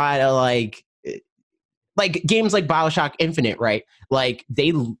you try to like games like BioShock Infinite, right? Like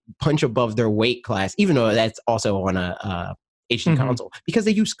they punch above their weight class, even though that's also on a HD console, because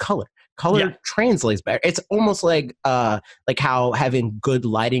they use color. Color translates better. It's almost like how having good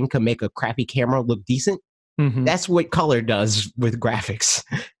lighting can make a crappy camera look decent. That's what color does with graphics.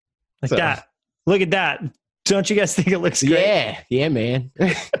 That. Look at that. Don't you guys think it looks great? Yeah, man.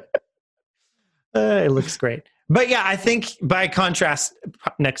 It looks great. But yeah, I think by contrast,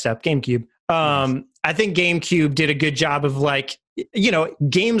 next up, GameCube. I think GameCube did a good job of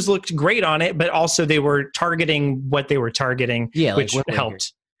games looked great on it, but also they were targeting what they were targeting, which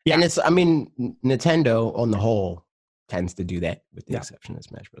helped. Yeah. And Nintendo on the whole tends to do that with the exception of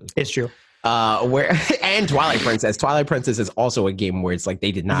Smash Brothers. It's true. And Twilight Princess. Twilight Princess is also a game where it's like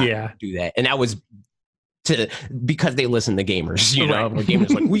they did not do that. And that was, because they listen to gamers, you know, Right. where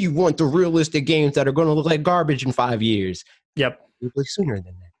gamers like, we want the realistic games that are going to look like garbage in 5 years. Yep. Probably sooner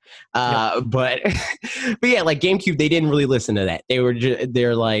than that. But yeah, like GameCube, they didn't really listen to that.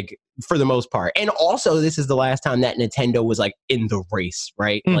 They're like, for the most part. And also, this is the last time that Nintendo was like in the race,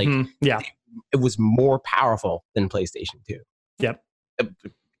 right? Like, it was more powerful than PlayStation 2. Yep.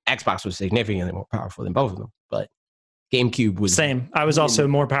 Xbox was significantly more powerful than both of them, but GameCube was same. I was also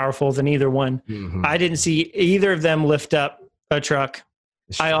more powerful than either one. Mhm. I didn't see either of them lift up a truck.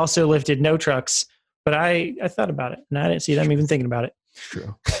 I also lifted no trucks, but I thought about it and I didn't see them even thinking about it.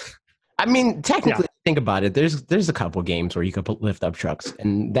 True. I mean, technically, think about it. There's a couple games where you could lift up trucks,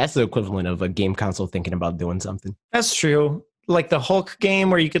 and that's the equivalent of a game console thinking about doing something. That's true. Like the Hulk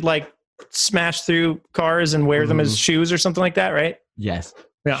game where you could like smash through cars and wear them as shoes or something like that, right? Yes.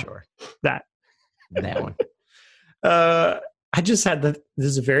 Yeah. Sure. That one. I just had this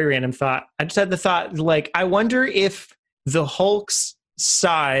is a very random thought. I just had the thought, like, I wonder if the Hulk's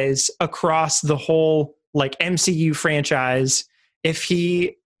size across the whole like MCU franchise, if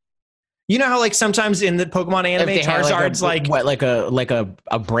he, you know how like sometimes in the Pokemon anime, Charizard's like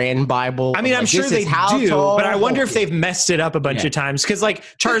a brand Bible. I mean, I'm sure they do, but I wonder if they've messed it up a bunch of times. Because like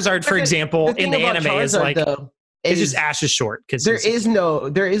Charizard, for example, in the anime Charizard, is like it's just Ash is short because there is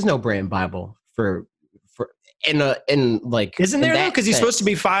no brand Bible for in like isn't there though? Because he's supposed to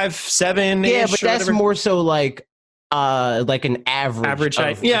be 5'7". Yeah, but that's more so like an average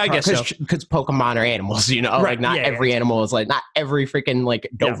height. Yeah, I guess so. Because Pokemon are animals, you know, right. Like not every animal is like not every freaking like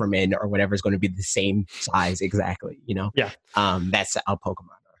Doberman or whatever is going to be the same size exactly, you know. Yeah, that's how Pokemon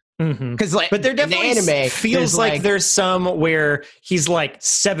are. Because like, but there definitely the anime feels like there's some where he's like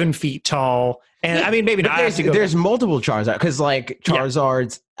 7 feet tall, and I mean maybe not. There's multiple Charizard because like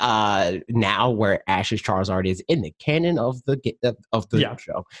Charizard's now where Ash's Charizard is in the canon of the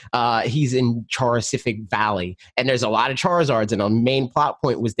show. He's in Characific Valley, and there's a lot of Charizards, and the main plot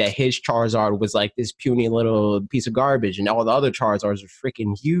point was that his Charizard was like this puny little piece of garbage, and all the other Charizards are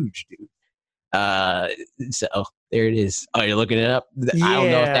freaking huge, dude. So there it is. Oh, you're looking it up? Yeah. I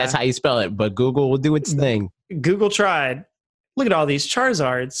don't know if that's how you spell it, but Google will do its thing. Google tried. Look at all these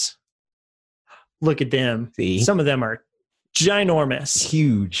Charizards. Look at them. See? Some of them are ginormous.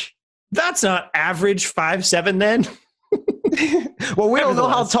 Huge. That's not average 5'7" then. Well, we don't know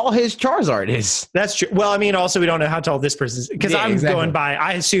how tall his Charizard is. That's true. Well, I mean, also we don't know how tall this person is because going by.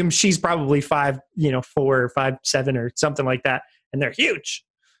 I assume she's probably 4 or 5'7" or something like that, and they're huge.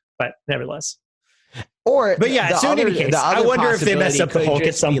 But nevertheless. But yeah, so in any case, I wonder if they mess up the Hulk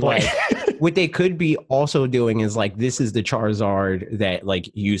at some point. Like, what they could be also doing is like, this is the Charizard that like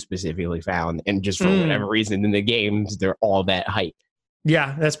you specifically found, and just for whatever reason in the games, they're all that height.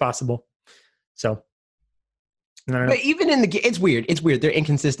 Yeah, that's possible. So, but even in it's weird. It's weird. They're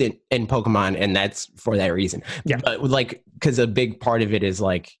inconsistent in Pokemon, and that's for that reason. Yeah, but like because a big part of it is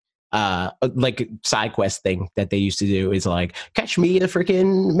like side quest thing that they used to do is like, catch me a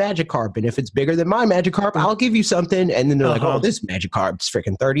freaking Magikarp, and if it's bigger than my Magikarp, I'll give you something. And then they're like, oh, this Magikarp's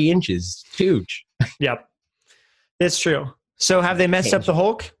freaking 30 inches. It's huge. Yep, it's true. So have they messed up the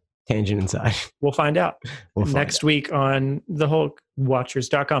Hulk? Tangent inside. We'll find out next week on the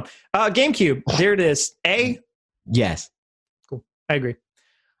HulkWatchers.com. GameCube, there it is. Yes. Cool. I agree.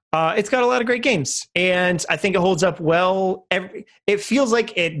 It's got a lot of great games, and I think it holds up well. It feels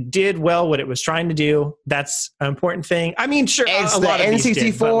like it did well what it was trying to do. That's an important thing. I mean, sure, it's a lot of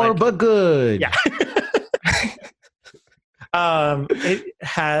N64, but good. Yeah. It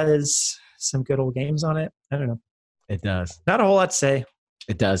has some good old games on it. I don't know. It does. Not a whole lot to say.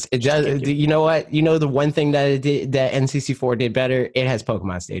 It does. It does. You know what? You know the one thing that it did, that N64 did better? It has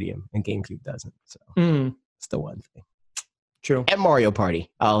Pokemon Stadium, and GameCube doesn't. So it's the one thing. True. And Mario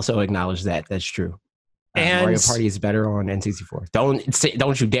Party. I also acknowledge that. That's true. And Mario Party is better on N64.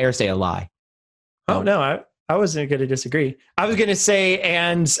 Don't you dare say a lie. Oh, no. I wasn't going to disagree. I was going to say,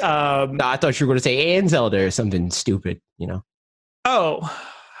 and... no, I thought you were going to say and Zelda or something stupid, you know? Oh,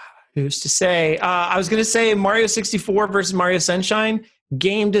 who's to say? I was going to say Mario 64 versus Mario Sunshine.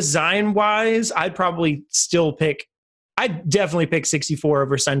 Game design-wise, I'd definitely pick 64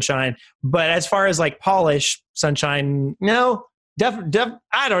 over Sunshine. But as far as like polish, Sunshine, no.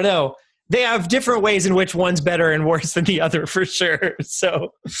 I don't know. They have different ways in which one's better and worse than the other for sure.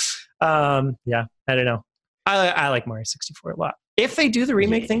 So, yeah, I don't know. I like Mario 64 a lot. If they do the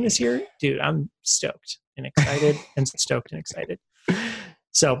remake thing this year, dude, I'm stoked and excited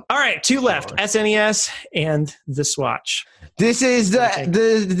So, all right, 2 left, SNES and the Swatch. This is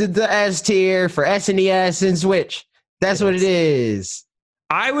the S tier for SNES and Switch. That's what it is.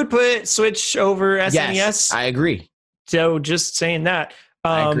 I would put Switch over SNES. Yes, I agree. So just saying that.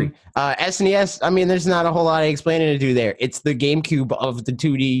 I agree. SNES, I mean, there's not a whole lot of explaining to do there. It's the GameCube of the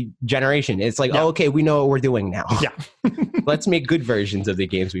 2D generation. It's like, oh, okay, we know what we're doing now. Yeah. Let's make good versions of the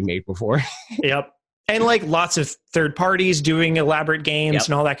games we made before. Yep. And like lots of third parties doing elaborate games Yep.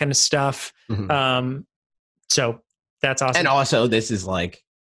 and all that kind of stuff. Mhm. So that's awesome. And also, this is like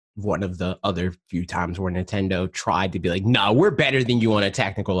one of the other few times where Nintendo tried to be like, no, we're better than you on a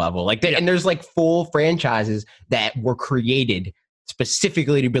technical level. Like, and there's like full franchises that were created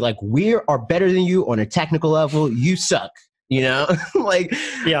specifically to be like, we are better than you on a technical level. You suck, you know? Like,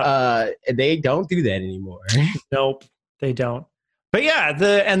 they don't do that anymore. Nope, they don't. But yeah,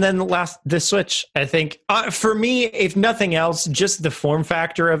 the Switch, I think for me, if nothing else, just the form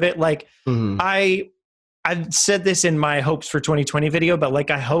factor of it. Like I've said this in my hopes for 2020 video, but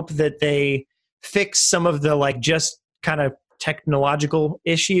like I hope that they fix some of the like just kind of technological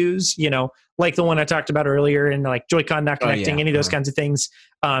issues, you know, like the one I talked about earlier, and like Joy-Con not connecting, any of those kinds of things,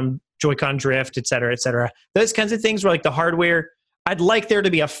 Joy-Con drift, et cetera, et cetera. Those kinds of things where like the hardware, I'd like there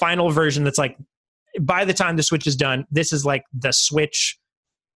to be a final version that's like, by the time the Switch is done, this is like the Switch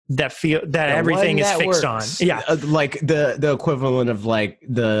that everything is fixed works. on. Yeah. Like the equivalent of like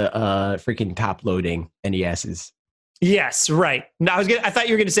the freaking top loading NESs. Yes, right. No, I thought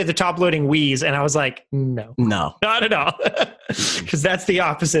you were going to say the top loading Wii's, and I was like, no, not at all, because that's the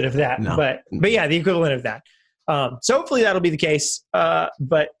opposite of that. No. But yeah, the equivalent of that. So hopefully that'll be the case.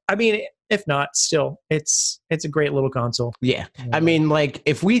 But I mean, if not, still, it's a great little console. Yeah, I mean, like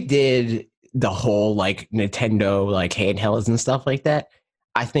if we did the whole like Nintendo like handhelds and stuff like that,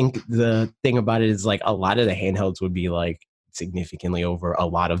 I think the thing about it is like a lot of the handhelds would be like significantly over a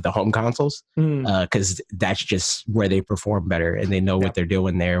lot of the home consoles, because that's just where they perform better and they know what they're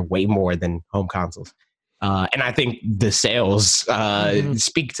doing there way more than home consoles. And I think the sales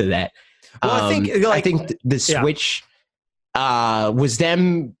speak to that. Well, I think the Switch was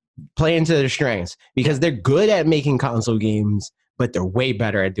them playing to their strengths, because they're good at making console games, but they're way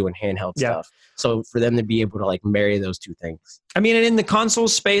better at doing handheld stuff. So for them to be able to like marry those two things. I mean, and in the console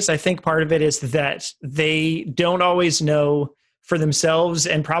space, I think part of it is that they don't always know for themselves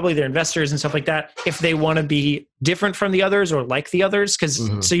and probably their investors and stuff like that if they want to be different from the others or like the others. Because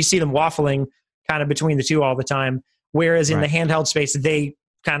so you see them waffling kind of between the two all the time. Whereas in the handheld space, they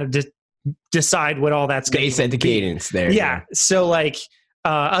kind of decide what all that's going to be. They set the cadence there. Yeah. So like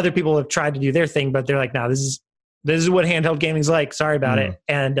other people have tried to do their thing, but they're like, no, this is what handheld gaming's like. Sorry about it.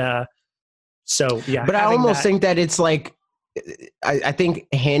 And so, yeah. But I almost think that it's like, I think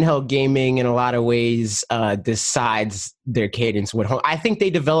handheld gaming in a lot of ways decides their cadence with home. I think they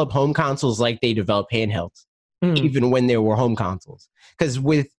develop home consoles like they develop handhelds, even when there were home consoles. Because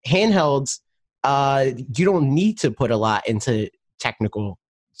with handhelds, you don't need to put a lot into technical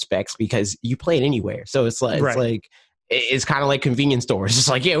specs because you play it anywhere. So it's like, it's kind of like convenience stores. It's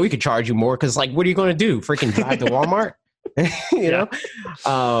like, yeah, we could charge you more because, like, what are you going to do? Freaking drive to Walmart? you know?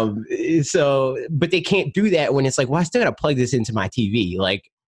 So, but they can't do that when it's like, well, I still got to plug this into my TV.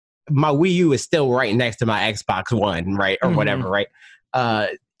 Like, my Wii U is still right next to my Xbox One, right? Or whatever, right?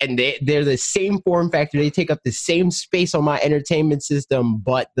 And they're the same form factor. They take up the same space on my entertainment system,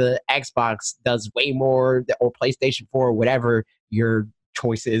 but the Xbox does way more, or PlayStation 4, whatever your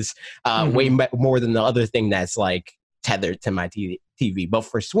choice is, way more than the other thing that's like tethered to my TV. But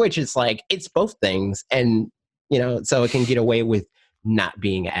for Switch, it's like, it's both things. And, you know, so it can get away with not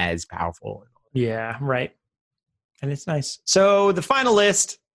being as powerful. Yeah, right. And it's nice. So the final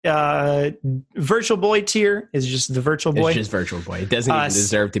list, Virtual Boy tier is just the Virtual Boy. It's just Virtual Boy. It doesn't even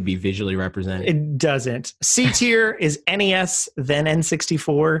deserve to be visually represented. It doesn't. C tier is NES, then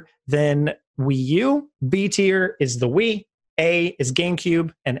N64, then Wii U. B tier is the Wii. A is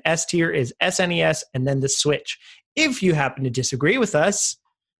GameCube, and S tier is SNES, and then the Switch. If you happen to disagree with us,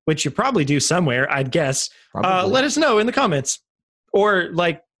 which you probably do somewhere, I'd guess, let us know in the comments, or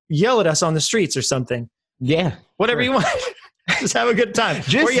like yell at us on the streets or something. Yeah, whatever you want. Just have a good time.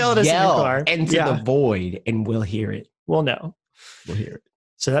 Just or yell at us in your car into the void, and we'll hear it. We'll know. We'll hear it.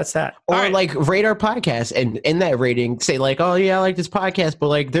 So that's that. Or like rate our podcast, and in that rating say like, oh yeah, I like this podcast, but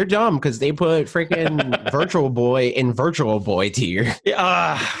like they're dumb because they put freaking Virtual Boy in Virtual Boy tier.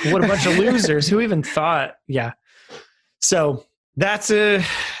 What a bunch of losers. Who even thought? Yeah. So that's a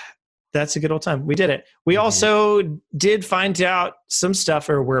good old time. We did it. We also did find out some stuff,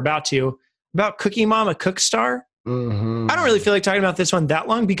 or we're about to, about Cookie Mama Cookstar. I don't really feel like talking about this one that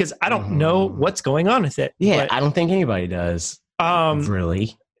long because I don't know what's going on with it. Yeah, but I don't think anybody does.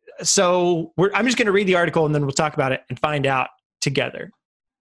 Really? So I'm just going to read the article and then we'll talk about it and find out together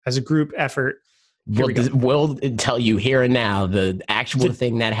as a group effort. We'll tell you here and now the actual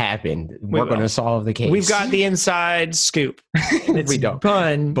thing that happened. We're going to solve the case. We've got the inside scoop. We don't.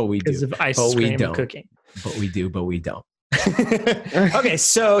 Bun but we do. Because of ice cream cooking. But we do, but we don't. Okay,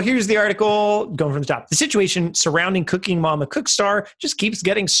 so here's the article going from the top. The situation surrounding Cooking Mama Cookstar just keeps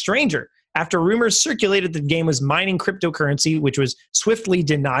getting stranger. After rumors circulated that the game was mining cryptocurrency, which was swiftly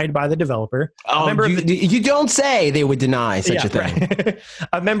denied by the developer. You don't say they would deny such a thing. Right.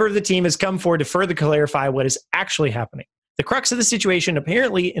 A member of the team has come forward to further clarify what is actually happening. The crux of the situation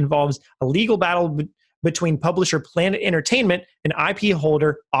apparently involves a legal battle between publisher Planet Entertainment and IP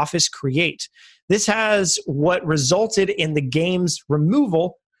holder Office Create. This has what resulted in the game's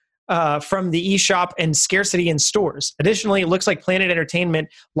removal from the eShop and scarcity in stores. Additionally, it looks like Planet Entertainment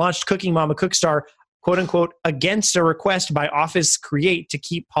launched Cooking Mama Cookstar, quote unquote, against a request by Office Create to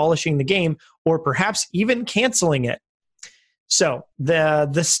keep polishing the game or perhaps even canceling it. So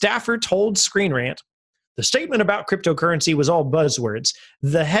the staffer told Screen Rant, the statement about cryptocurrency was all buzzwords.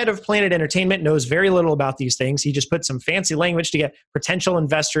 The head of Planet Entertainment knows very little about these things. He just put some fancy language to get potential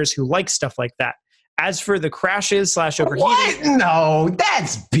investors who like stuff like that. As for the crashes / overheating... What? No,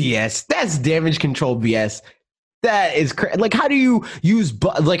 that's BS. That's damage control BS. That is like, how do you use,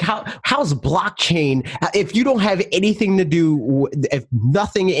 like, how's blockchain, if you don't have anything to do, if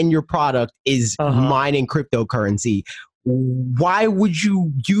nothing in your product is mining cryptocurrency, why would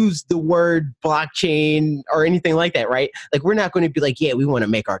you use the word blockchain or anything like that, right? Like, we're not going to be like, yeah, we want to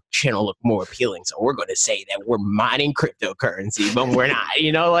make our channel look more appealing, so we're going to say that we're mining cryptocurrency, but we're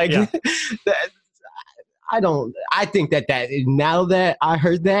not, like, yeah. I think that now that I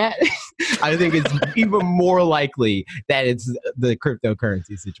heard that, I think it's even more likely that it's the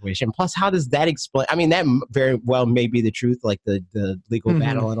cryptocurrency situation. Plus, how does that explain? I mean, that very well may be the truth, like the legal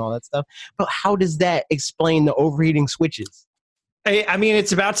battle and all that stuff. But how does that explain the overheating switches? I mean,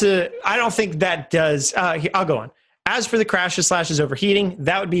 it's about to, I don't think that does. I'll go on. As for the crashes / overheating,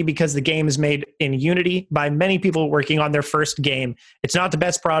 that would be because the game is made in Unity by many people working on their first game. It's not the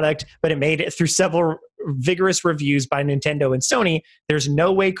best product, but it made it through several vigorous reviews by Nintendo and Sony. There's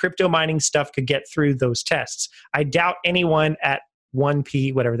no way crypto mining stuff could get through those tests. I doubt anyone at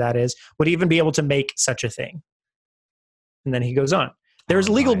 1P, whatever that is, would even be able to make such a thing. And then he goes on. There's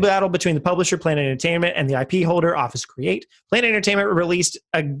a legal battle between the publisher, Planet Entertainment, and the IP holder, Office Create. Planet Entertainment released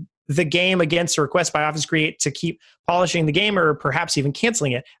the game against a request by Office Create to keep polishing the game or perhaps even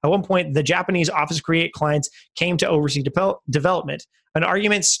canceling it. At one point, the Japanese Office Create clients came to oversee development. An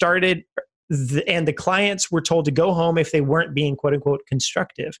argument started and the clients were told to go home if they weren't being quote-unquote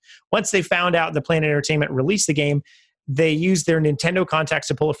constructive. Once they found out that Planet Entertainment released the game, they used their Nintendo contacts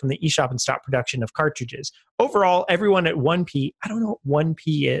to pull it from the eShop and stop production of cartridges. Overall, everyone at 1P, I don't know what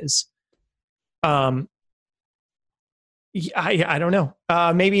 1P is. I don't know.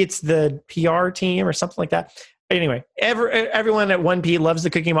 Maybe it's the PR team or something like that. Anyway, everyone at 1P loves the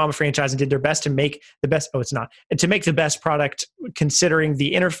Cooking Mama franchise and did their best to make the best. Oh, it's not. To make the best product considering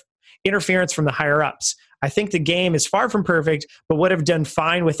the interference from the higher ups. I think the game is far from perfect, but would have done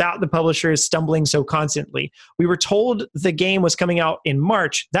fine without the publishers stumbling so constantly. We were told the game was coming out in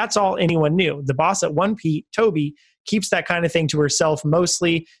March. That's all anyone knew. The boss at 1P, Toby, keeps that kind of thing to herself,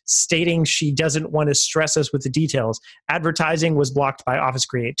 mostly stating she doesn't want to stress us with the details. Advertising was blocked by Office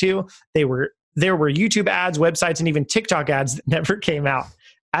Create too. There were YouTube ads, websites, and even TikTok ads that never came out.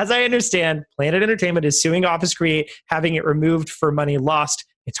 As I understand, Planet Entertainment is suing Office Create, having it removed for money lost.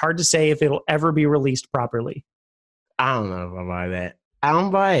 It's hard to say if it'll ever be released properly. I don't know if I buy that. I don't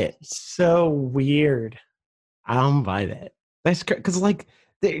buy it. So weird. I don't buy that. That's because, like,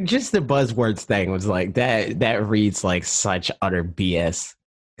 just the buzzwords thing was like that reads like such utter BS.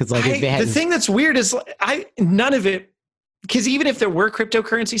 Because, like, if they had the thing that's weird is none of it. Because even if there were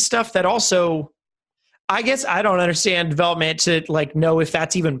cryptocurrency stuff, that also, I guess I don't understand development to like know if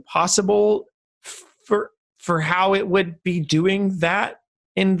that's even possible for how it would be doing that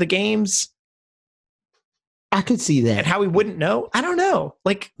in the games. I could see that. And how we wouldn't know. I don't know.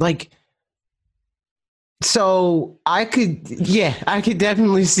 Like so I could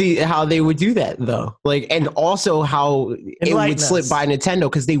definitely see how they would do that though. Like, and also how it would slip by Nintendo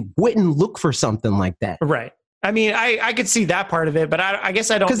because they wouldn't look for something like that. Right. I mean, I could see that part of it, but I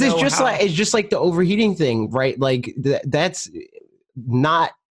guess I don't know. Because it's just like the overheating thing, right? Like that's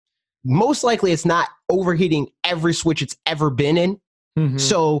not, most likely it's not overheating every Switch it's ever been in. Mm-hmm.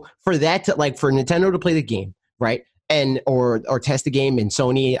 So for that to, like, for Nintendo to play the game, right, and or test the game, and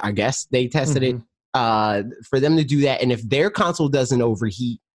Sony, I guess they tested it, for them to do that, and if their console doesn't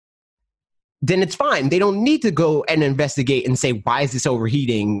overheat, then it's fine. They don't need to go and investigate and say, why is this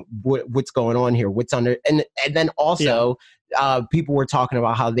overheating? What's going on here? What's under? And then also, people were talking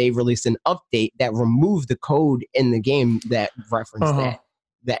about how they released an update that removed the code in the game that referenced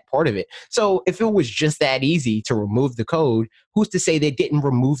that part of it. So if it was just that easy to remove the code, who's to say they didn't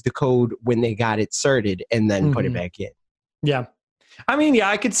remove the code when they got it certed and then put it back in? Yeah. I mean, yeah,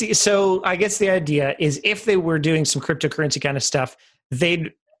 I could see. So I guess the idea is if they were doing some cryptocurrency kind of stuff,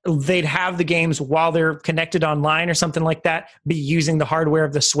 they'd have the games while they're connected online or something like that, be using the hardware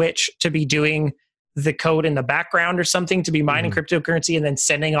of the Switch to be doing the code in the background or something, to be mining cryptocurrency and then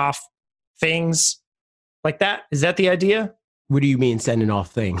sending off things like that. Is that the idea? What do you mean sending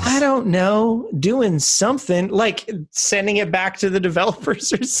off things? I don't know. Doing something like sending it back to the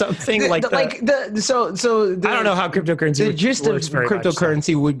developers or something like that. I don't know how cryptocurrency the gist of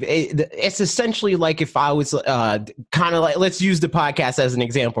cryptocurrency would be, it's essentially like if I was kind of like, let's use the podcast as an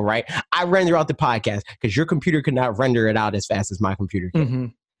example, right? I render out the podcast because your computer could not render it out as fast as my computer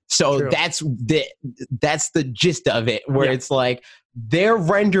can. So true. That's the gist of it, where it's like they're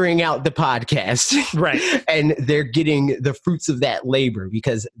rendering out the podcast, right? And they're getting the fruits of that labor,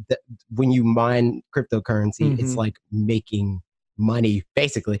 because when you mine cryptocurrency, it's like making money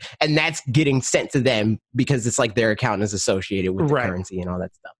basically, and that's getting sent to them because it's like their account is associated with the currency and all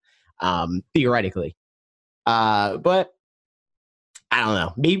that stuff, theoretically. But I don't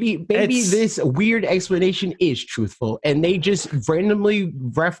know. Maybe this weird explanation is truthful, and they just randomly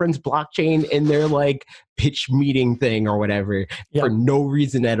reference blockchain in their like pitch meeting thing or whatever for no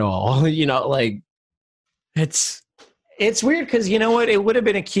reason at all. You know, like it's weird because you know what? It would have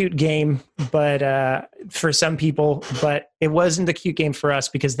been a cute game, but for some people, but it wasn't a cute game for us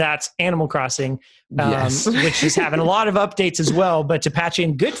because that's Animal Crossing, which is having a lot of updates as well. But to patch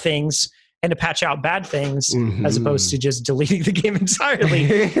in good things and to patch out bad things as opposed to just deleting the game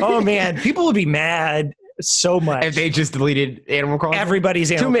entirely. Oh man, people would be mad so much if they just deleted Animal Crossing. Everybody's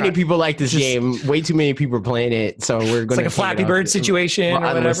Too many people like this game. Way too many people are playing it, so we're going to like a Flappy Bird situation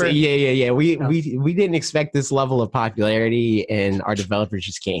or whatever. Yeah. We didn't expect this level of popularity, and our developers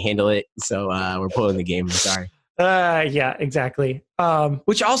just can't handle it. So we're pulling the game. I'm sorry. Yeah, exactly.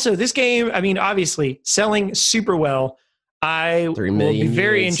 Which also, this game, I mean, obviously selling super well. I 3 million will be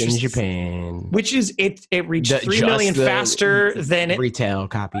very interested in Japan, which is it reached 3 million faster than retail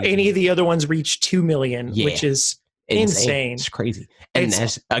copies. Any of the other ones reached 2 million, which is insane. It's crazy. And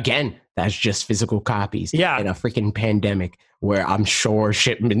that's just physical copies. Yeah. In a freaking pandemic where I'm sure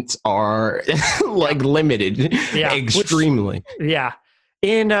shipments are like limited. Yeah. Extremely.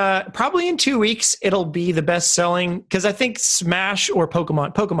 In probably in 2 weeks, it'll be the best selling, because I think Smash or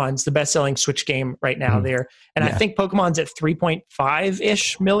Pokemon's the best selling Switch game right now there. And I think Pokemon's at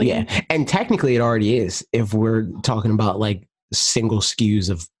 3.5-ish million. Yeah. And technically it already is if we're talking about like single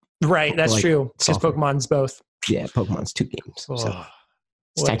SKUs of. Right. That's like, true. Because Pokemon's both. Yeah. Pokemon's 2 games. So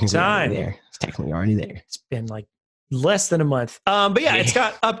it's technically already there. It's technically already there. It's been like less than a month. But yeah, it's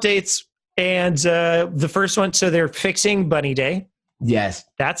got updates, and the first one. So they're fixing Bunny Day. Yes.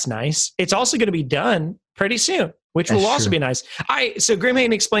 That's nice. It's also going to be done pretty soon, which will also be nice. So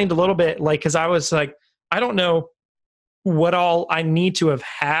Grimhain explained a little bit, like, because I was like, I don't know what all I need to have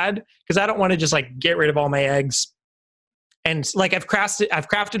had, because I don't want to just like get rid of all my eggs. And like I've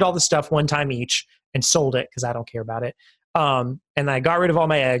crafted all the stuff one time each and sold it because I don't care about it. And I got rid of all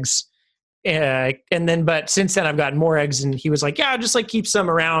my eggs. But since then I've gotten more eggs, and he was like, yeah, just like keep some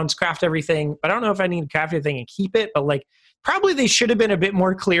around, craft everything. But I don't know if I need to craft everything and keep it, but like, probably they should have been a bit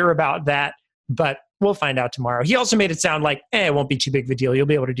more clear about that, but we'll find out tomorrow. He also made it sound like, it won't be too big of a deal. You'll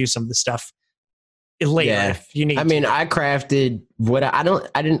be able to do some of the stuff later if you need to. I mean, I crafted what I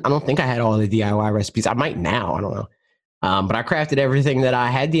don't think I had all the DIY recipes. I might now, I don't know. But I crafted everything that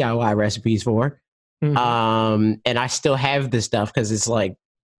I had DIY recipes for. And I still have this stuff because it's like,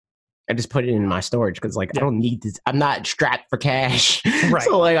 I just put it in my storage because like I don't need this. I'm not strapped for cash, right?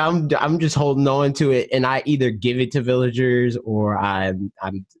 So like I'm just holding on to it, and I either give it to villagers or I'm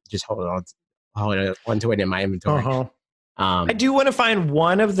just holding on to it in my inventory. I do want to find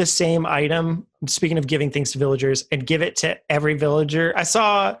one of the same item. Speaking of giving things to villagers, and give it to every villager. I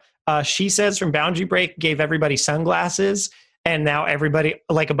saw She Says from Boundary Break gave everybody sunglasses, and now everybody,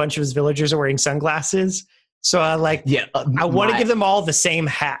 like a bunch of his villagers, are wearing sunglasses. So I want to give them all the same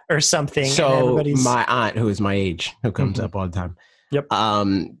hat or something. So my aunt, who is my age, who comes up all the time. Yep.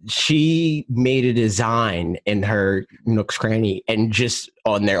 She made a design in her Nook's Cranny, and just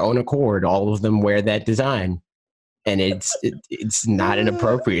on their own accord, all of them wear that design. And it's not an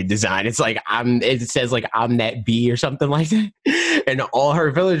appropriate design. It's like it says like I'm that bee or something like that. And all her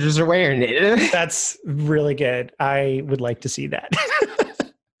villagers are wearing it. That's really good. I would like to see that.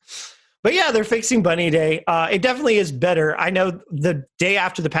 But yeah, they're fixing Bunny Day. It definitely is better. I know the day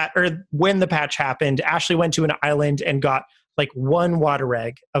after the patch, or when the patch happened, Ashley went to an island and got like one water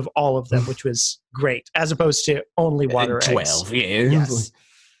egg of all of them, which was great, as opposed to only water eggs. 12, yeah. Yes.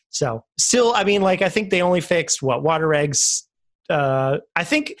 So still, I mean, like, I think they only fixed water eggs. I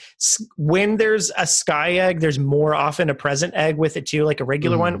think when there's a sky egg, there's more often a present egg with it too, like a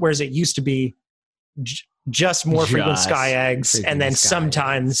regular one, whereas it used to be just more frequent sky eggs, and then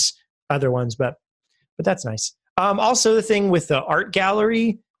sometimes other ones, but that's nice. Also the thing with the art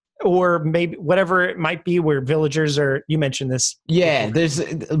gallery, or maybe whatever it might be, where villagers are, you mentioned this. Yeah, there's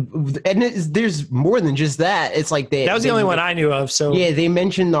more than just that. It's like that was the only one I knew of. So yeah, they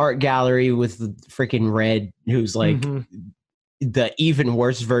mentioned the art gallery with the freaking Red, who's like the even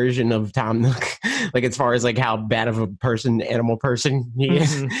worse version of Tom Nook, like as far as like how bad of a animal person he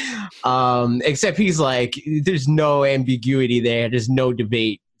is. Except he's like, there's no ambiguity there. There's no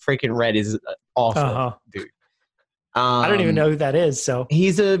debate. Freaking Red is awful, dude. I don't even know who that is. So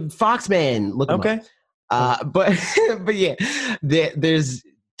he's a Foxman. Look him okay. up. But yeah, there's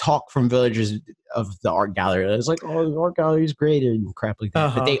talk from villagers of the art gallery. It's like, oh, the art gallery is great and crap like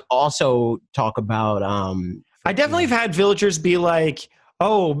that. But they also talk about I definitely have had villagers be like,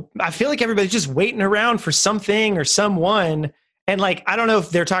 oh, I feel like everybody's just waiting around for something or someone. And like, I don't know if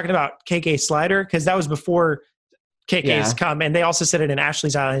they're talking about KK Slider, because that was before KK's come. And they also said it in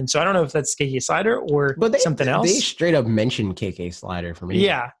Ashley's Island. So I don't know if that's KK Slider or something else. They straight up mentioned KK Slider for me.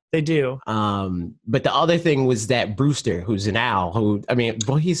 Yeah, they do. But the other thing was that Brewster, who's an owl, who, I mean,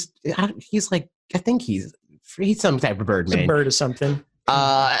 well, he's like, I think he's some type of bird, man. Some bird or something.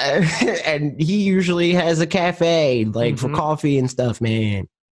 And he usually has a cafe, like for coffee and stuff, man.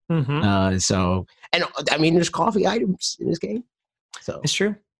 So, and I mean, there's coffee items in this game, so it's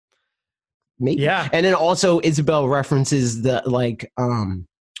true. Maybe. Yeah. And then also Isabel references the like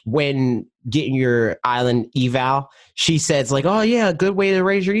when getting your island eval, she says like, oh yeah, a good way to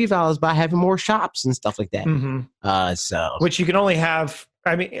raise your eval is by having more shops and stuff like that. So which you can only have,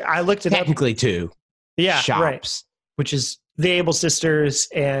 I mean, I looked it technically up. Two. Yeah. Shops. Right. Which is the Able Sisters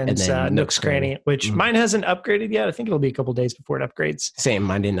and Nook's Cranny, which mine hasn't upgraded yet. I think it'll be a couple days before it upgrades. Same,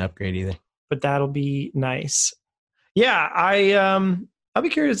 mine didn't upgrade either. But that'll be nice. Yeah, I'll be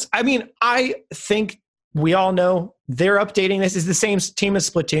curious. I mean, I think we all know they're updating this. Is the same team as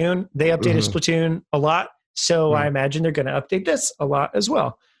Splatoon. They updated Splatoon a lot. So I imagine they're going to update this a lot as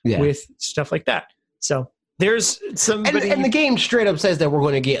well with stuff like that. So there's somebody... And the game straight up says that we're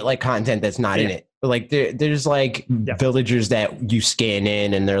going to get like content that's not in it. Like there's like villagers that you scan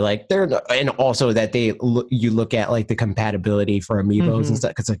in, and they're like and also that you look at like the compatibility for amiibos and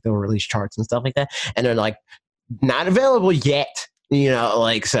stuff, because like they'll release charts and stuff like that, and they're like not available yet, you know,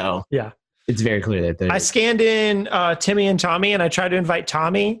 like so. Yeah, it's very clear that I scanned in Timmy and Tommy, and I tried to invite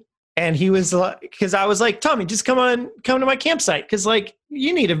Tommy, and he was like, because I was like, Tommy, just come to my campsite, because like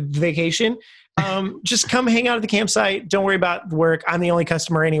you need a vacation. Just come hang out at the campsite. Don't worry about work. I'm the only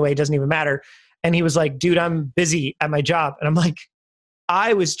customer anyway. It doesn't even matter. And he was like, dude, I'm busy at my job. And I'm like,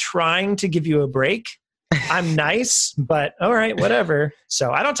 I was trying to give you a break. I'm nice, but all right, whatever.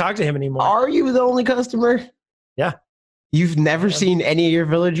 So I don't talk to him anymore. Are you the only customer? Yeah. You've never seen any of your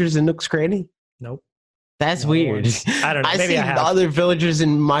villagers in Nook's Cranny? Nope. That's weird. I don't know. Maybe I see other villagers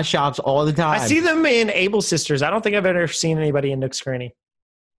in my shops all the time. I see them in Able Sisters. I don't think I've ever seen anybody in Nook's Cranny.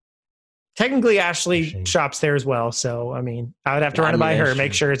 Technically, Ashley shops there as well. So, I mean, I would have to run it by her,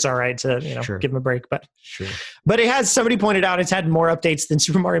 make sure it's all right to, give him a break. But but it has, somebody pointed out, it's had more updates than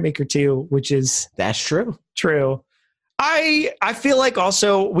Super Mario Maker 2, which is... That's true. True. I feel like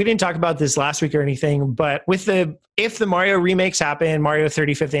also, we didn't talk about this last week or anything, but if the Mario remakes happen, Mario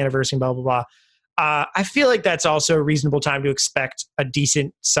 35th anniversary, blah, blah, blah, I feel like that's also a reasonable time to expect a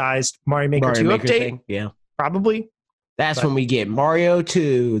decent-sized Mario Maker 2 update. Thing. Yeah. Probably. That's when we get Mario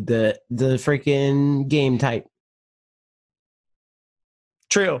 2, the freaking game type.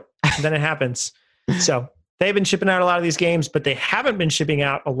 True. Then it happens. So they've been shipping out a lot of these games, but they haven't been shipping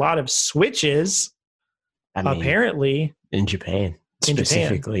out a lot of Switches, apparently. In Japan.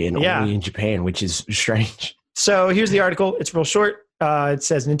 Specifically, and only in Japan, which is strange. So here's the article. It's real short. It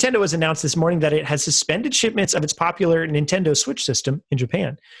says, Nintendo has announced this morning that it has suspended shipments of its popular Nintendo Switch system in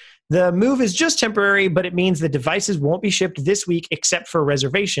Japan. The move is just temporary, but it means the devices won't be shipped this week except for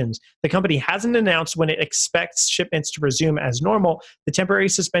reservations. The company hasn't announced when it expects shipments to resume as normal. The temporary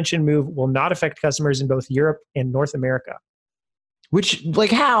suspension move will not affect customers in both Europe and North America. Which,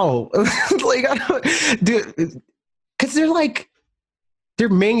 like, how? Like, I don't... Because they're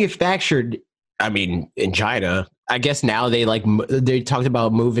manufactured, I mean, in China. I guess now they talked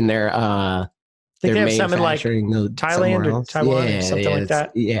about moving their... I think they have some in like Thailand or Taiwan or something like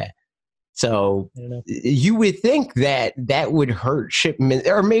that. Yeah. So you would think that that would hurt shipment,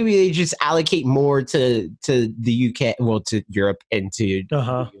 or maybe they just allocate more to the UK, well, to Europe and to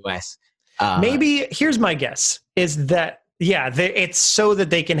the US. Maybe here's my guess is that, it's so that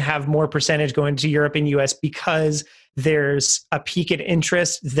they can have more percentage going to Europe and US because there's a peak in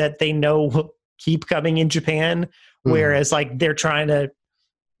interest that they know will keep coming in Japan. Whereas like they're trying to,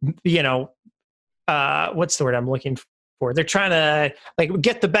 what's the word I'm looking for? They're trying to like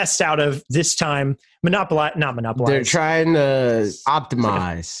get the best out of this time, not monopolize. They're trying to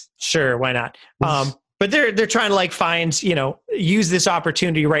optimize. Sure, why not? But they're trying to like find, use this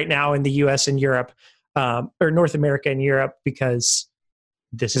opportunity right now in the US and Europe, or North America and Europe, because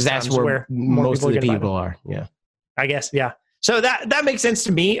that's where most of the people are. Yeah. I guess, yeah. So that makes sense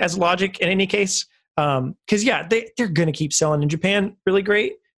to me as logic in any case. Because they're gonna keep selling in Japan really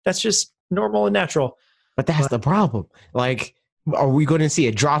great. That's just normal and natural. But that's the problem. Like, are we going to see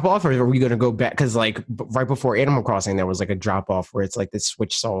a drop off, or are we going to go back? Because like right before Animal Crossing, there was like a drop off where it's like the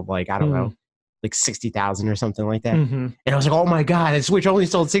Switch sold like, I don't know, like 60,000 or something like that. And I was like, oh my God, the Switch only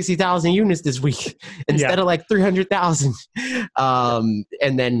sold 60,000 units this week instead of like 300,000. And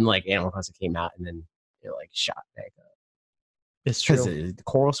then like Animal Crossing came out, and then it like shot back up. It's true. Because the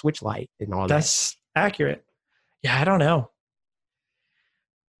Coral Switch Lite and all that's accurate. Yeah, I don't know.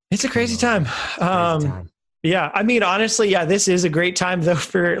 It's a crazy time. Yeah, I mean, honestly, this is a great time though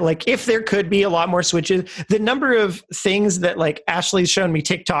for like, if there could be a lot more Switches. The number of things that like Ashley's shown me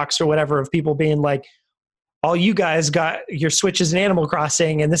TikToks or whatever of people being like, all you guys got your Switches in Animal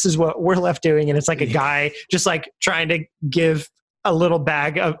Crossing, and this is what we're left doing. And it's like a guy just like trying to give a little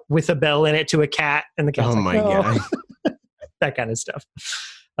bag with a bell in it to a cat, and the cat's God. That kind of stuff.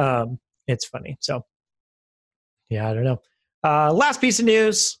 It's funny. So yeah, I don't know. Last piece of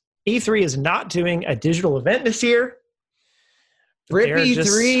news. E3 is not doing a digital event this year. Rip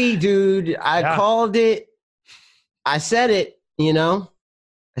E3, dude. I called it. I said it, I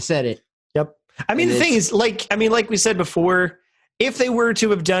said it. Yep. I mean, the thing is, like we said before, if they were to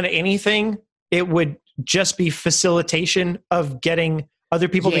have done anything, it would just be facilitation of getting other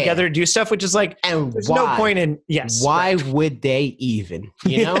people together to do stuff, which is like, and there's no point in, why would they even,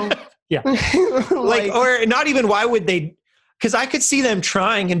 Yeah. like, or not even why would they, because I could see them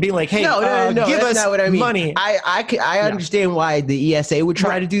trying and being like, "Hey, give us not what I mean. Money." I understand why the ESA would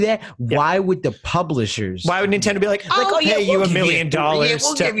try to do that. Yeah. Why would the publishers? Why would Nintendo be like, "I'll pay you $1 million"?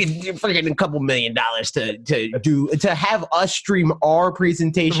 We'll give you freaking a couple $1 million to have us stream our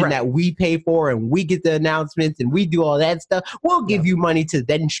presentation that we pay for, and we get the announcements and we do all that stuff. We'll give you money to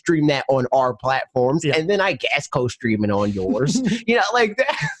then stream that on our platforms, and then I guess co-stream it on yours. Like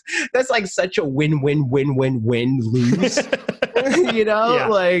that. That's like such a win-win-win-win-win lose. Like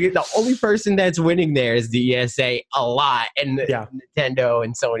the only person that's winning there is the ESA a lot, and Nintendo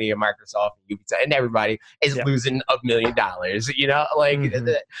and Sony and Microsoft and Ubisoft and everybody is losing $1 million. Like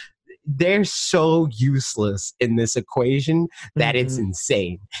they're so useless in this equation that it's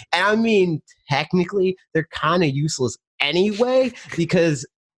insane. And I mean, technically, they're kind of useless anyway, because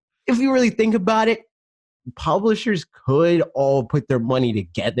if you really think about it, publishers could all put their money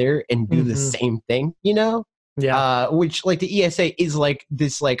together and do the same thing, Yeah. Which like the ESA is like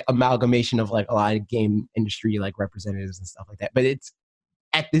this like amalgamation of like a lot of game industry like representatives and stuff like that. But it's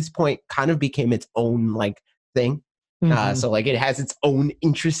at this point kind of became its own like thing. So like it has its own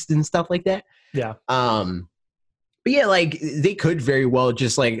interests and stuff like that. Yeah. But yeah, like they could very well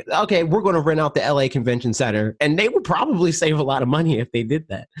just like, okay, we're going to rent out the LA Convention Center, and they would probably save a lot of money if they did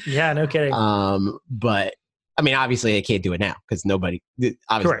that. Yeah, no kidding. But I mean, obviously they can't do it now because nobody,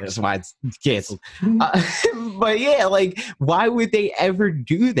 obviously that's why it's canceled. But yeah, like why would they ever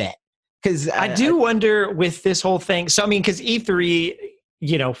do that? Because I do wonder with this whole thing. So I mean, because E3,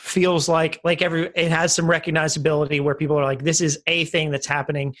 feels like it has some recognizability where people are like, this is a thing that's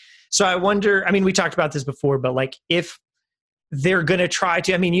happening. So I wonder, I mean, we talked about this before, but like if they're going to try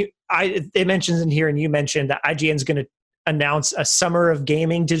to, I mean, it mentions in here, and you mentioned that IGN's going to announce a Summer of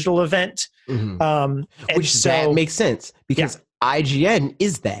Gaming digital event. That makes sense because IGN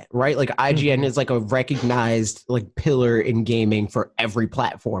is that, right? Like IGN is like a recognized like pillar in gaming for every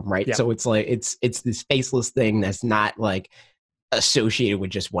platform, right? Yeah. So it's like it's this faceless thing that's not like associated with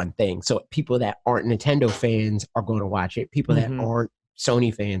just one thing. So people that aren't Nintendo fans are going to watch it. People that aren't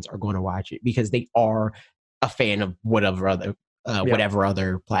Sony fans are going to watch it because they are a fan of whatever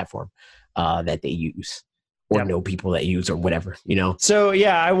other platform that they use. Or know people that use or whatever, So,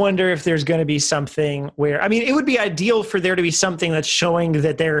 yeah, I wonder if there's going to be something where, I mean, it would be ideal for there to be something that's showing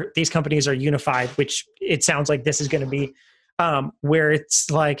that these companies are unified, which it sounds like this is going to be, where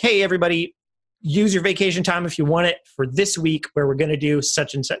it's like, hey, everybody, use your vacation time if you want it for this week where we're going to do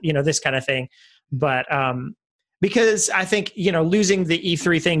such and such, this kind of thing. But because I think, losing the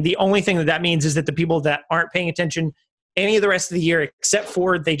E3 thing, the only thing that means is that the people that aren't paying attention any of the rest of the year, except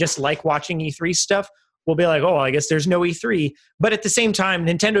for they just like watching E3 stuff, will be like, oh, I guess there's no E3. But at the same time,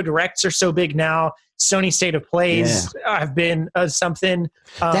 Nintendo Directs are so big now. Sony State of Plays have been something.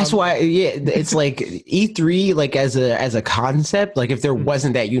 That's why, it's like E3, like as a concept, like if there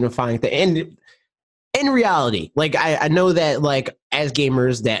wasn't that unifying thing. And in reality, like I know that like as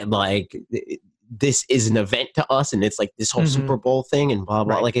gamers that like this is an event to us and it's like this whole Super Bowl thing and blah,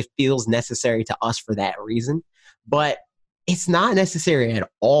 blah. Right. Like it feels necessary to us for that reason. But it's not necessary at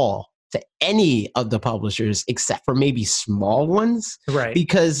all to any of the publishers except for maybe small ones. Right.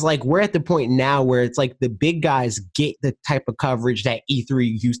 Because like we're at the point now where it's like the big guys get the type of coverage that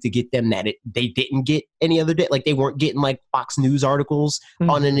E3 used to get them that they didn't get any other day. Like they weren't getting like Fox News articles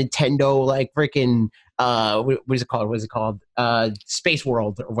on a Nintendo like freaking what is it called? Space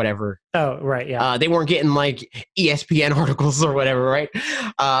World or whatever. Oh, right, yeah. They weren't getting like ESPN articles or whatever, right?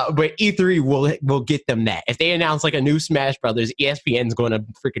 But E3 will get them that. If they announce like a new Smash Brothers, ESPN's going to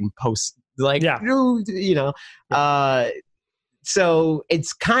freaking post like, so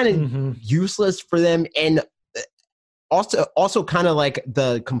it's kind of useless for them. And also kind of like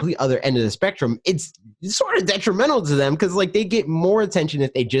the complete other end of the spectrum, it's sort of detrimental to them because like they get more attention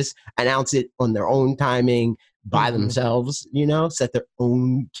if they just announce it on their own timing by themselves, set their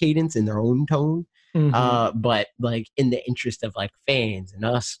own cadence and their own tone. But like in the interest of like fans and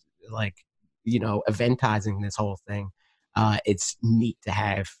us, like, eventizing this whole thing, it's neat to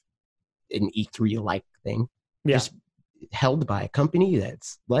have an E3 like thing just held by a company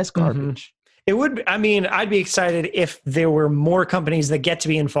that's less garbage. It would, I'd be excited if there were more companies that get to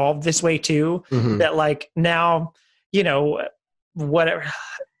be involved this way too. That like now, whatever,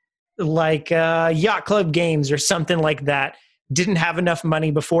 like Yacht Club Games or something like that didn't have enough money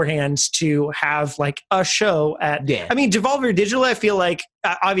beforehand to have like a show at, Devolver Digital, I feel like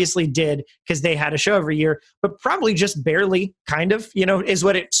obviously did because they had a show every year, but probably just barely kind of, is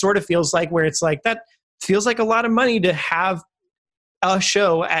what it sort of feels like, where it's like, that feels like a lot of money to have a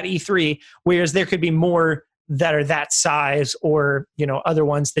show at E3, whereas there could be more that are that size or, other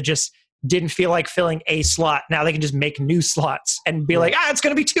ones that just didn't feel like filling a slot. Now they can just make new slots and be like, it's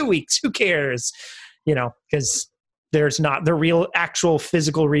going to be 2 weeks. Who cares? Because there's not the real actual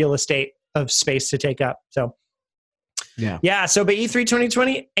physical real estate of space to take up. So so but E3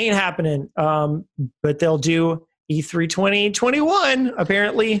 2020 ain't happening. But they'll do E3 2021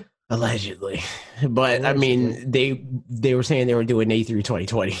 apparently. Allegedly. But they were saying they were doing A3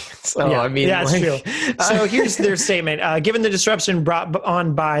 2020. So that's true. So here's their statement. Given the disruption brought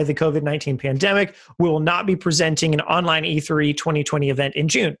on by the COVID-19 pandemic, we will not be presenting an online E3 2020 event in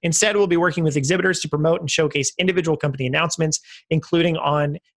June. Instead, we'll be working with exhibitors to promote and showcase individual company announcements, including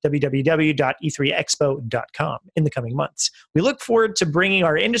on www.e3expo.com in the coming months. We look forward to bringing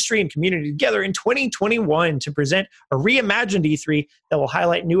our industry and community together in 2021 to present a reimagined E3 that will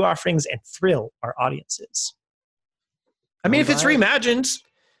highlight new offerings and thrill our audiences. If it's reimagined,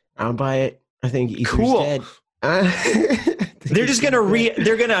 I'll buy it. I think E3's dead. They're just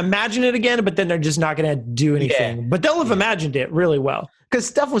they're gonna imagine it again, but then they're just not gonna do anything. But they'll have imagined it really well. Because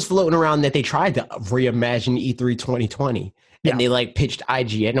stuff was floating around that they tried to reimagine E3 2020, and they like pitched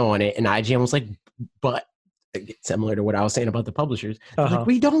IGN on it, and IGN was like, "But." Similar to what I was saying about the publishers, like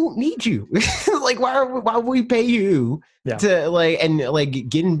we don't need you. Like why would we pay you to like and like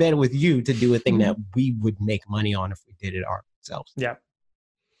get in bed with you to do a thing that we would make money on if we did it ourselves? Yeah.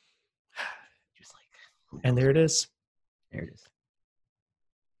 Just like, and there it is. There it is.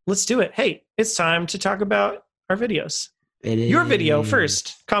 Let's do it. Hey, it's time to talk about our videos. Your video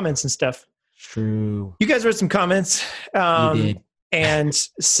first. Comments and stuff. True. You guys wrote some comments. You did. And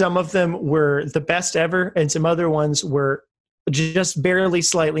some of them were the best ever, and some other ones were just barely,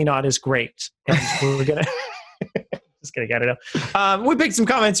 slightly not as great. And we're gonna just kidding. I don't know. We picked some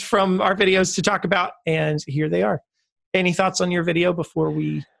comments from our videos to talk about, and here they are. Any thoughts on your video before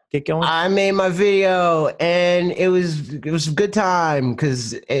we get going? I made my video, and it was a good time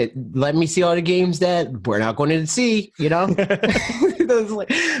because it let me see all the games that we're not going to see.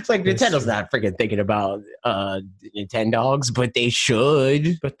 It's like Nintendo's not freaking thinking about Nintendogs, but they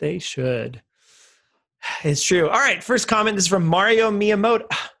should. It's true. All right, first comment is from Mario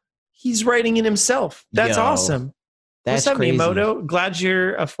Miyamoto. He's writing it himself. That's awesome. That's What's up, crazy. Miyamoto? Glad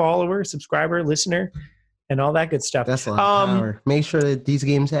you're a follower, subscriber, listener, and all that good stuff. That's a lot of power. Make sure that these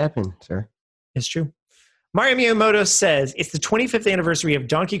games happen, sir. It's true. Mario Miyamoto says it's the 25th anniversary of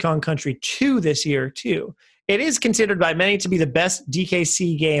Donkey Kong Country 2 this year, too. it is considered by many to be the best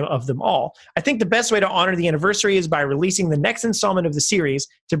DKC game of them all. I think the best way to honor the anniversary is by releasing the next installment of the series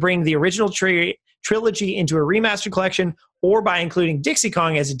to bring the original trilogy into a remastered collection, or by including Dixie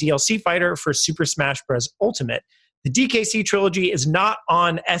Kong as a DLC fighter for Super Smash Bros. Ultimate. The DKC trilogy is not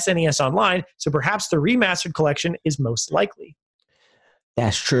on SNES Online, so perhaps the remastered collection is most likely.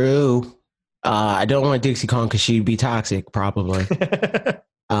 That's true. I don't want Dixie Kong because she'd be toxic, probably.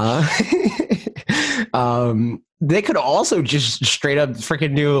 They could also just straight up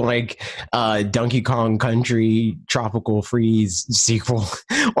freaking do like Donkey Kong Country Tropical Freeze sequel,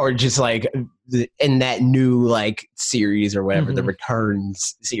 or just like in that new like series or whatever, the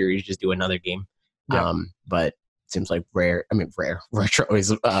Returns series, just do another game. Yeah. But it seems like Retro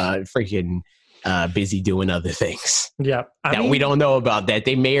is freaking busy doing other things. Yeah, we don't know about that.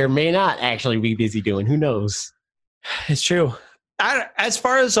 They may or may not actually be busy doing. Who knows? It's true. As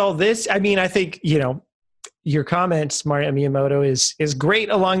far as all this, I mean, I think, your comments, Mario Miyamoto, is great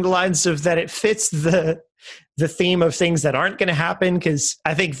along the lines of that it fits the theme of things that aren't going to happen, because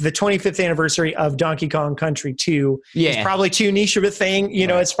I think the 25th anniversary of Donkey Kong Country 2 is probably too niche of a thing,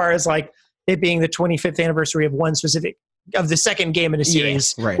 as far as like it being the 25th anniversary of one specific of the second game in a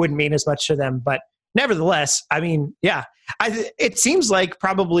series wouldn't mean as much to them. But nevertheless, I mean, it seems like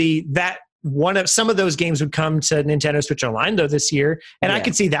probably that some of those games would come to Nintendo Switch Online though this year, and I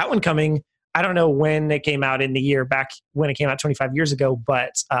could see that one coming. I don't know when it came out in the year back when it came out 25 years ago,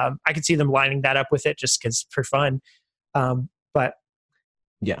 but I could see them lining that up with it just because for fun. But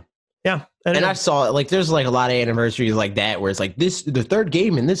yeah. And I saw like there's like a lot of anniversaries like that where it's like the third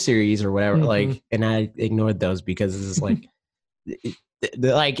game in this series or whatever. Like, and I ignored those because it's like.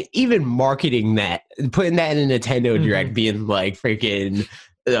 Like even marketing that, putting that in a Nintendo Direct, being like freaking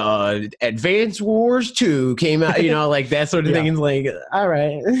Advance Wars 2 came out, like that sort of thing. It's like, all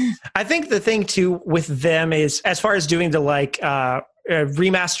right. I think the thing too with them is, as far as doing the like a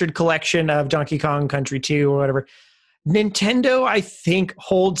remastered collection of Donkey Kong Country 2 or whatever, Nintendo, I think,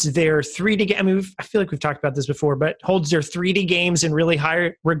 holds their 3D game. I mean, I feel like we've talked about this before, but holds their 3D games in really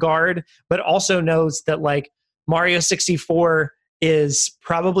high regard, but also knows that like Mario 64 is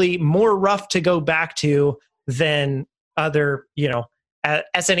probably more rough to go back to than other,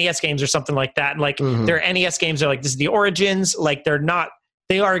 SNES games or something like that. Like their NES games are like, this is the origins. Like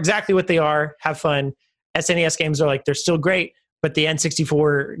they are exactly what they are. Have fun. SNES games are like, they're still great, but the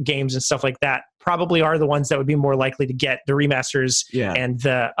N64 games and stuff like that probably are the ones that would be more likely to get the remasters and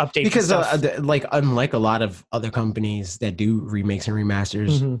the updates. Because like unlike a lot of other companies that do remakes and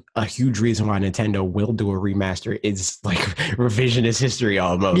remasters, a huge reason why Nintendo will do a remaster is like revisionist history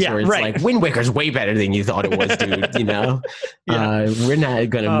almost, where it's like Wind Waker's way better than you thought it was, dude. We're not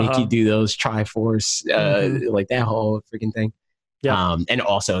gonna make you do those Triforce, like that whole freaking thing. And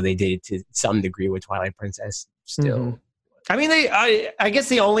also they did it to some degree with Twilight Princess still. I mean, I guess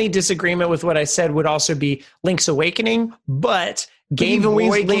the only disagreement with what I said would also be Link's Awakening, but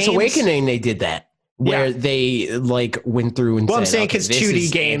Link's Awakening, they did that where they like went through and. Well, I'm saying because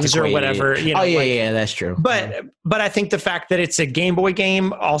 2D games or whatever. That's true. But I think the fact that it's a Game Boy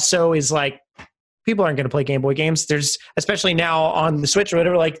game also is like, people aren't going to play Game Boy games. There's, especially now on the Switch or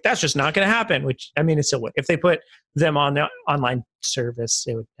whatever, like that's just not going to happen. Which I mean, it still would. If they put them on the online service,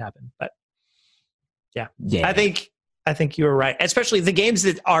 it would happen. But I think you were right. Especially the games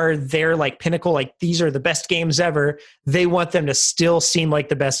that are their like pinnacle, like these are the best games ever. They want them to still seem like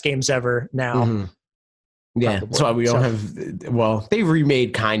the best games ever now. Yeah, that's why we don't have. Well, they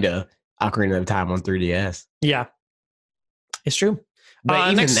remade kinda Ocarina of Time on 3DS. Yeah, it's true.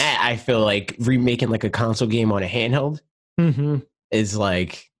 But even that, I feel like remaking like a console game on a handheld is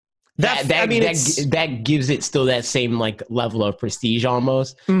like. That gives it still that same like level of prestige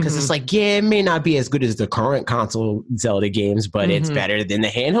almost, because it's like, it may not be as good as the current console Zelda games, but it's better than the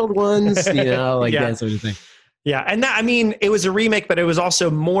handheld ones, that sort of thing. Yeah, and that, I mean, it was a remake, but it was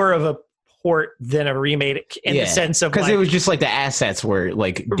also more of a port than a remake in the sense of, because it was just like the assets were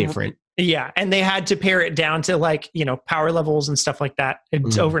like different. Yeah, and they had to pare it down to like power levels and stuff like that.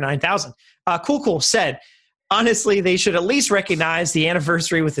 It's over 9,000. Cool said. Honestly, they should at least recognize the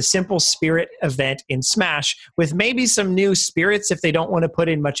anniversary with a simple spirit event in Smash, with maybe some new spirits if they don't want to put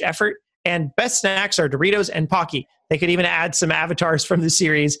in much effort. And best snacks are Doritos and Pocky. They could even add some avatars from the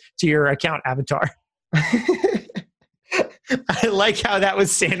series to your account avatar. I like how that was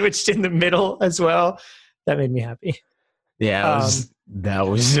sandwiched in the middle as well. That made me happy. Yeah, That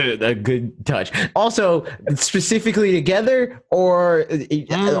was a good touch. Also, specifically together or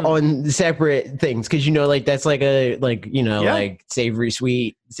on separate things, because like that's like a like savory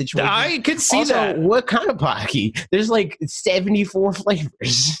sweet situation. I could see also, that. What kind of Pocky? There's like 74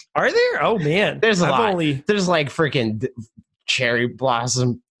 flavors. Are there? Oh man, there's a lot. There's like freaking cherry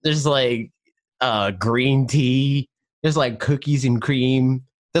blossom. There's like green tea. There's like cookies and cream.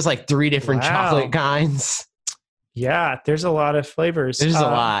 There's like 3 different chocolate kinds. Yeah, there's a lot of flavors. There's a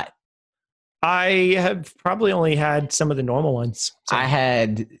lot. I have probably only had some of the normal ones. So. I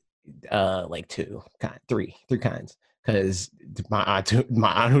had like three kinds, because my aunt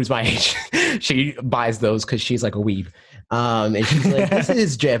who's my age, she buys those because she's like a weeb. And she's like, this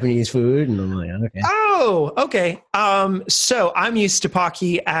is Japanese food, and I'm like, okay. Oh, okay. So I'm used to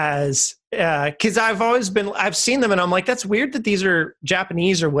Pocky as because I've seen them and I'm like, that's weird that these are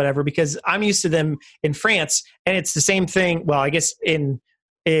Japanese or whatever, because I'm used to them in France and it's the same thing. Well, I guess in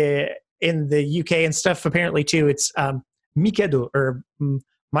the UK and stuff apparently too. It's Mikedo or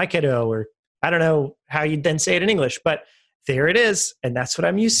Mikedo, or I don't know how you'd then say it in English, but there it is, and that's what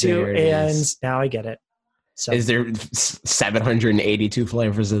I'm used to, and now I get it. So, is there 782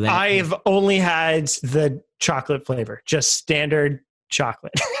 flavors of that? I've only had the chocolate flavor, just standard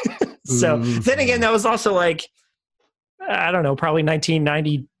chocolate. So then again, that was also like, I don't know, probably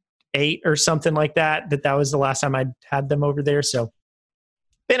 1998 or something like that. That was the last time I had them over there. So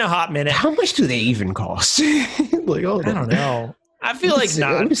been a hot minute. How much do they even cost? Like, I don't know. I feel like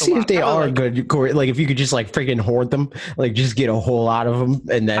not. Let me see if they are good. Like if you could just like freaking hoard them, like just get a whole lot of them,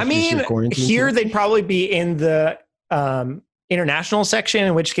 and that's just your quarantine. Here they'd probably be in the international section,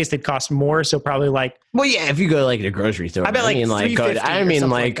 in which case they'd cost more. So probably like, well, yeah, if you go to like the grocery store, I bet go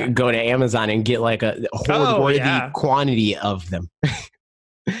to Amazon and get like a hoard-worthy quantity of them.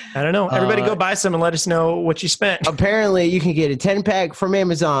 I don't know. Everybody go buy some and let us know what you spent. Apparently, you can get a 10-pack from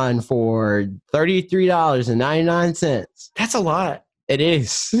Amazon for $33.99. That's a lot. It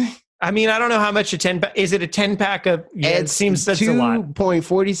is. I mean, I don't know how much a 10-pack... Is it a 10-pack of... Yeah, it seems that's a lot.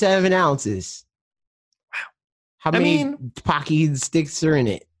 2.47 ounces. Wow. How many Pocky sticks are in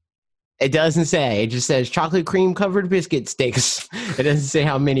it? It doesn't say. It just says chocolate cream covered biscuit sticks. It doesn't say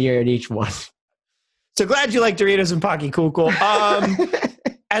how many are in each one. So glad you like Doritos and Pocky. Cool.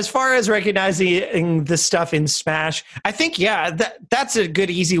 As far as recognizing the stuff in Smash, I think, that's a good,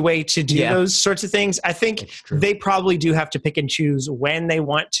 easy way to do those sorts of things. I think they probably do have to pick and choose when they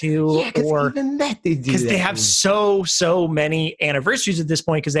want to, or even that they do, because they have so many anniversaries at this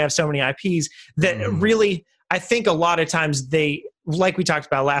point, because they have so many IPs that really, I think a lot of times they, like we talked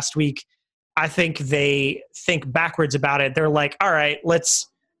about last week, I think they think backwards about it. They're like, all right, let's,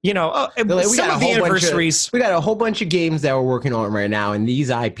 we got a whole bunch of games that we're working on right now, and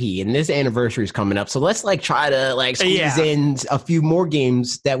these IP, and this anniversary is coming up. So let's try to squeeze in a few more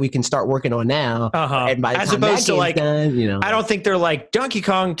games that we can start working on now. And by the time that game's done, I don't think they're like Donkey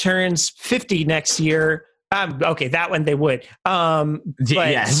Kong turns 50 next year. Okay, that one they would.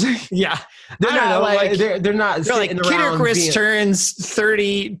 Yes. Yeah. They're not. They're like Kid Chris turns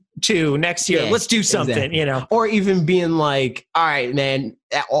 32 next year. Let's do something, Or even being like, all right, man,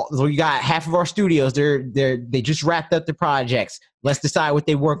 we got half of our studios. They just wrapped up the projects. Let's decide what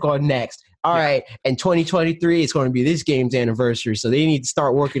they work on next. All right, and 2023 is going to be this game's anniversary, so they need to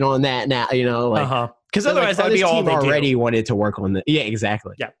start working on that now. Because otherwise that'd be all they already wanted to work on. Yeah,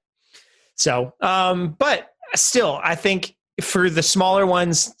 exactly. Yeah. So, but still, I think for the smaller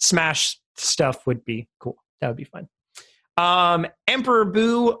ones, Smash stuff would be cool. That would be fun. Emperor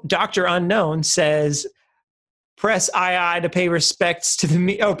Boo, Dr. Unknown says, press II to pay respects to the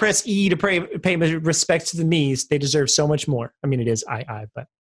me. Oh, press E to pay respects to the Miis. They deserve so much more. I mean, it is II, but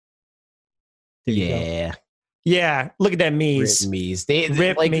yeah. Look at that Miis.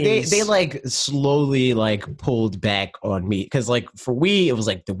 They like slowly pulled back on me, because for Wii it was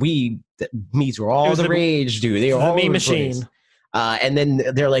like the Miis were all the rage, dude. They were all the Mii machine. And then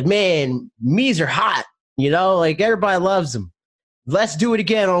they're like, man, Miis are hot. Everybody loves them. Let's do it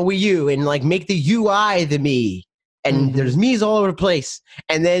again on Wii U and make the UI the Mii. And there's Miis all over the place.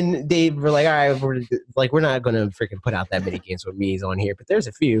 And then they were like, all right, we're not going to freaking put out that many games with Miis on here, but there's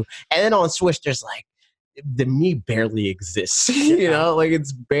a few. And then on Switch, there's the Mii barely exists.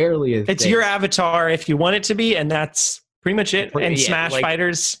 It's barely a It's thing. your avatar if you want it to be, and that's pretty much it. And Smash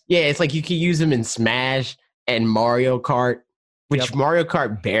Fighters. Yeah, it's like you can use them in Smash and Mario Kart. Which Mario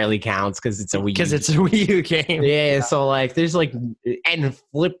Kart barely counts because it's a Wii U. Because it's a Wii U game. Yeah, so there's and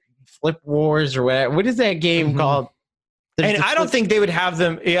Flip Wars or whatever. What is that game called? And I don't think they would have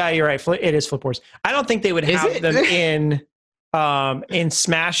them. Yeah, you're right. It is Flip Wars. I don't think they would have them in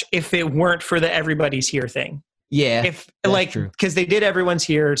Smash if it weren't for the Everybody's Here thing. Yeah, If that's like true. because they did everyone's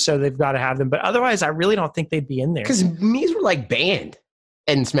here, so they've got to have them. But otherwise, I really don't think they'd be in there. Because Mii's were like banned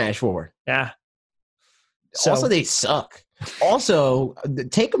in Smash 4. Yeah. So Also, they suck. Also,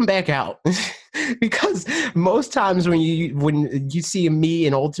 take them back out because most times when you see a Mii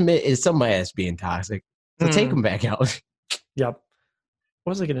in Ultimate, is somebody else being toxic. So take them back out. Yep. What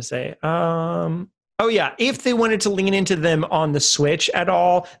was I going to say? Oh yeah, if they wanted to lean into them on the Switch at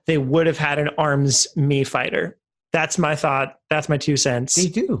all, they would have had an ARMS Mii fighter. That's my thought. That's my 2 cents. They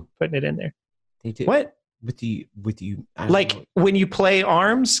do. Putting it in there. They do. What? With you? Like when you play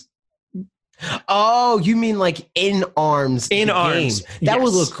ARMS? Oh, you mean like in ARMS? In ARMS. Game. That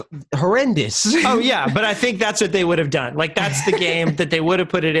would look horrendous. Oh yeah, but I think that's what they would have done. Like that's the game that they would have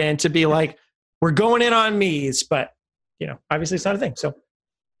put it in to be like, we're going in on Mii's, but you know, obviously it's not a thing. So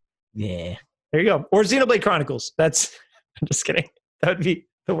yeah. There you go. Or Xenoblade Chronicles. I'm just kidding. That would be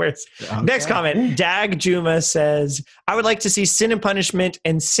the worst. Okay. Next comment. Dag Juma says, I would like to see Sin and Punishment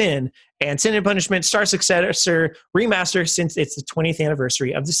and Sin and Punishment Star Successor remaster since it's the 20th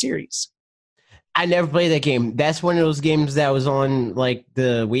anniversary of the series. I never played that game. That's one of those games that was on like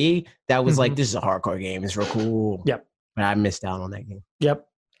the Wii. That was like, this is a hardcore game. It's real cool. Yep. But I missed out on that game. Yep.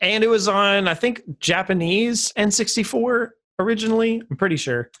 And it was on, I think, Japanese N64 originally. I'm pretty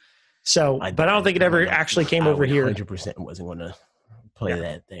sure. So, but I don't think it ever actually came over here. 100% wasn't going to play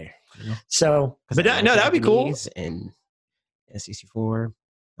that there. You know? So, but no, that would be cool. And N64,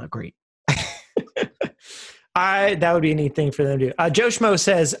 not great. That would be a neat thing for them to do. Joe Schmo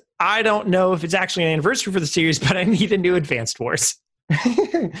says, I don't know if it's actually an anniversary for the series, but I need a new Advanced Wars.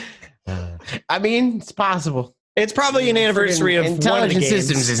 I mean, it's possible. It's probably an anniversary of Intelligent one of the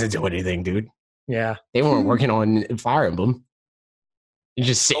Systems isn't doing anything, dude. Yeah. They weren't working on Fire Emblem. You're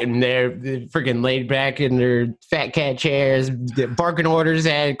just sitting there, freaking laid back in their fat cat chairs, barking orders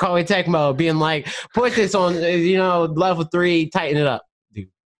at Koei Tecmo, being like, put this on, level 3, tighten it up. Dude.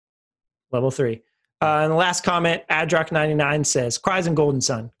 Level 3. And the last comment, Adrock99 says, Cryzen Golden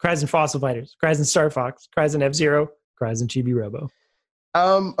Sun, Cryzen Fossil Fighters, Cryzen Star Fox, Cryzen F-Zero, Cryzen Chibi Robo.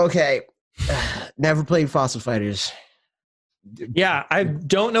 Okay. Never played Fossil Fighters. Yeah, I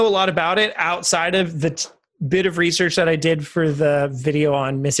don't know a lot about it outside of the bit of research that I did for the video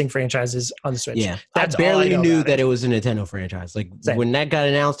on missing franchises on the Switch. Yeah, that's I barely knew that it was a Nintendo franchise. Like Same. When that got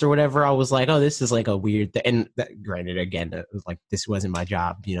announced or whatever, I was like, "Oh, this is like a weird." And granted, again, it was like this wasn't my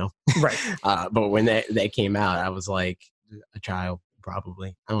job, Right. But when that came out, I was like a child,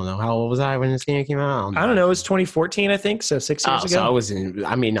 probably. I don't know how old was I when this game came out. I don't know. It was 2014, I think. So 6 years ago. So I wasn't.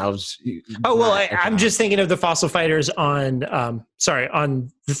 I mean, I was. Oh well, I'm just thinking of the Fossil Fighters on the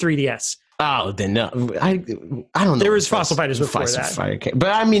 3DS. Oh, then no, I don't know. There was Fossil Fighters before that.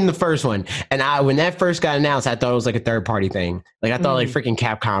 But I mean the first one. And when that first got announced, I thought it was like a third party thing. Like I thought like freaking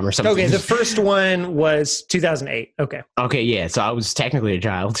Capcom or something. Okay, the first one was 2008. Okay. Okay, yeah. So I was technically a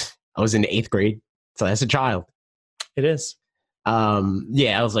child. I was in 8th grade. So that's a child. It is.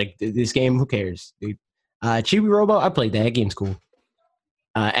 Yeah, I was like, this game, who cares, dude? Chibi Robo, I played that. That game's cool.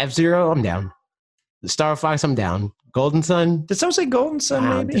 F-Zero, I'm down. Star Fox, I'm down. Golden Sun. Did someone say Golden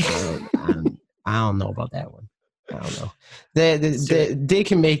Sun, maybe? I don't know about that one. I don't know. They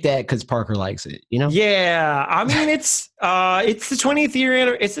can make that because Parker likes it, Yeah, I mean it's the 20th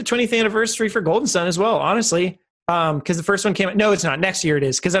year. It's the 20th anniversary for Golden Sun as well. Honestly, because the first one came out. No, it's not. Next year it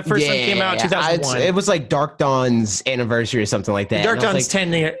is because that first one came out in 2001. It was like Dark Dawn's anniversary or something like that. Dark Dawn's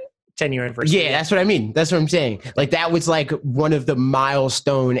 10-year anniversary. Yeah, that's what I mean. That's what I'm saying. Like that was like one of the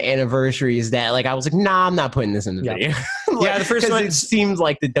milestone anniversaries that like I was like, nah, I'm not putting this in the video. Like, yeah, the first one it seems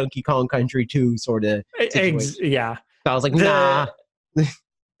like the Donkey Kong Country 2 sort of situation. Yeah. So I was like, nah.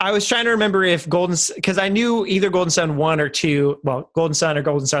 I was trying to remember if because I knew either Golden Sun 1 or 2, well, Golden Sun or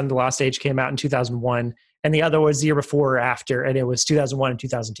Golden Sun The Lost Age came out in 2001, and the other was the year before or after, and it was 2001 and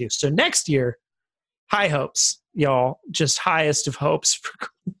 2002. So next year, high hopes, y'all. Just highest of hopes for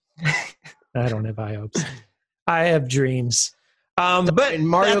I don't have high hopes. I have dreams. But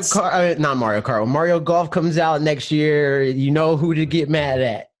Mario Kart, not Mario Kart. When Mario Golf comes out next year, you know who to get mad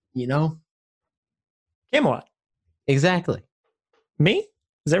at, Camelot. Exactly. Me?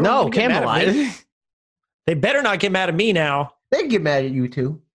 Is no, Camelot. They better not get mad at me now. They can get mad at you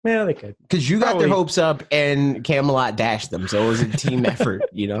too. Yeah, they could. Because you got their hopes up and Camelot dashed them. So it was a team effort,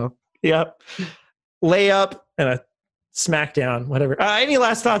 Yep. Layup and a smackdown, whatever. Any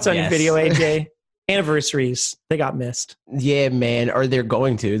last thoughts on your video, AJ? Anniversaries, they got missed. Yeah, man. Or they're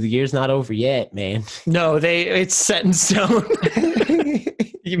going to. The year's not over yet, man. No, it's set in stone.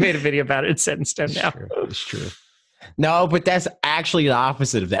 You made a video about it. It's set in stone now. It's true. No, but that's actually the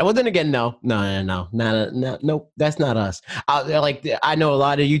opposite of that. Well, then again, no, nope, that's not us. I know a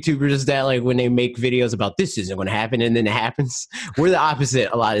lot of YouTubers that like when they make videos about this isn't going to happen, and then it happens. We're the opposite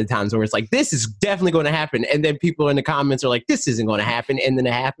a lot of the times, where it's like this is definitely going to happen, and then people in the comments are like, this isn't going to happen, and then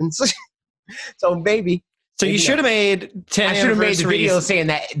it happens. So maybe. So you should have made 10 I should have made the video anniversaries.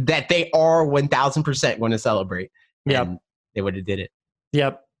 saying that they are 1,000% going to celebrate. Yep. And they would have did it.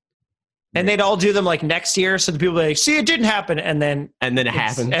 Yep. And they'd all do them like next year, so the people are like, see, it didn't happen, and then it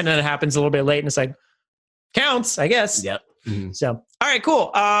happens, and then it happens a little bit late, and it's like counts, I guess. Yep. Mm-hmm. So, all right,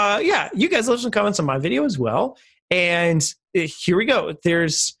 cool. Yeah, you guys left some comments on my video as well, and here we go.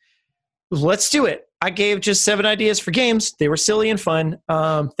 Let's do it. I gave just 7 ideas for games. They were silly and fun.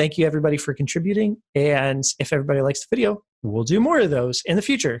 Thank you everybody for contributing, and if everybody likes the video, we'll do more of those in the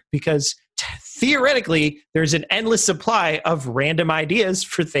future because theoretically there's an endless supply of random ideas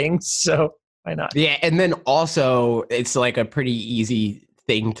for things, so why not? Yeah, and then also it's like a pretty easy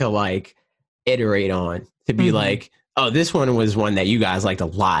thing to like iterate on, to be like, oh, this one was one that you guys liked a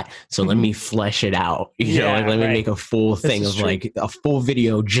lot, so let me flesh it out, you know, like let me make a full thing of like a full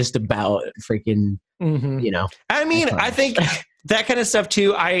video just about freaking you know. I mean, I think that kind of stuff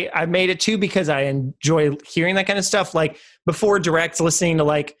too, I made it too because I enjoy hearing that kind of stuff, like before directs, listening to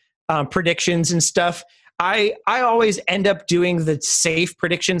like predictions and stuff. I always end up doing the safe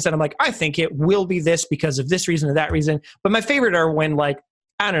predictions that I'm like, I think it will be this because of this reason or that reason. But my favorite are when, like,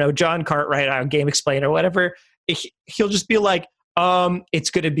 I don't know, John Cartwright on Game Explain or whatever, he'll just be like,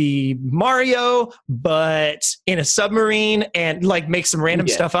 it's going to be Mario, but in a submarine, and like make some random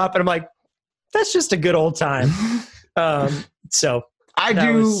stuff up. And I'm like, that's just a good old time. So I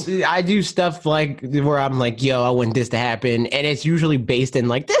do stuff like where I'm like, yo, I want this to happen, and it's usually based in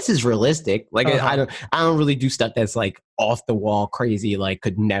like this is realistic. Like I don't really do stuff that's like off the wall crazy, like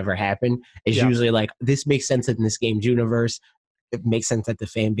could never happen. It's usually like this makes sense in this game's universe. It makes sense that the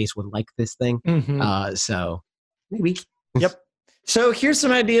fan base would like this thing. So maybe. Yep. So here's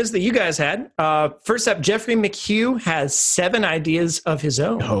some ideas that you guys had. First up, Jeffrey McHugh has 7 ideas of his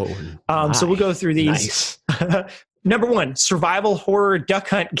own. So we'll go through these. Nice. Number 1, survival horror duck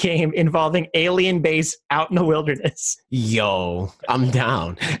hunt game involving alien base out in the wilderness. Yo, I'm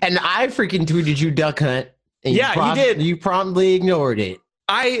down. And I freaking tweeted you duck hunt. And you did. You promptly ignored it.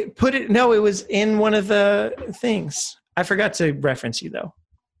 I put it, no, it was in one of the things. I forgot to reference you though.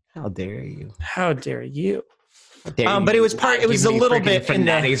 How dare you? How dare you? But it was it was a little bit in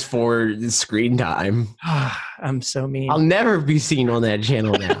that for screen time. I'm so mean. I'll never be seen on that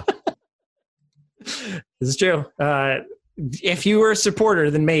channel now. This is true. If you were a supporter,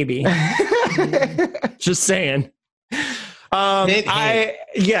 then maybe. Just saying.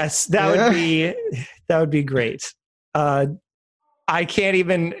 Yes, that would be great. I can't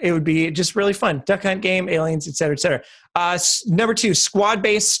even. It would be just really fun. Duck hunt game, aliens, etc., etc. Number 2,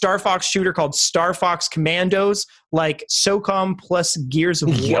 squad-based Star Fox shooter called Star Fox Commandos, like SOCOM plus Gears of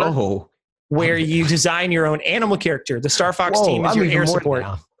War, where you design your own animal character. The Star Fox team is your air support.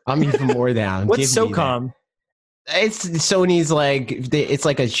 I'm even more down. What's SOCOM? It's Sony's like it's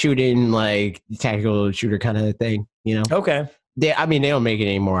like a shooting like tactical shooter kind of thing, you know. Okay. They don't make it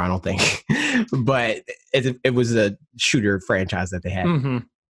anymore, I don't think, but it was a shooter franchise that they had.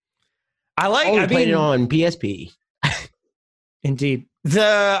 I played it on PSP. Indeed.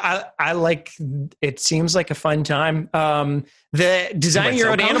 I like. It seems like a fun time. The designing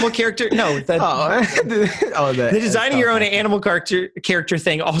your own animal character. No, the designing your own animal character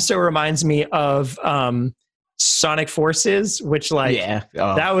thing also reminds me of Sonic Forces, which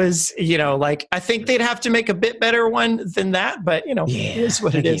that was, like I think they'd have to make a bit better one than that, but it is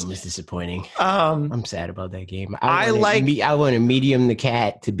what it is. That game was disappointing. I'm sad about that game. I want a Medium the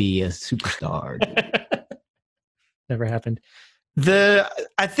Cat to be a superstar. Never happened.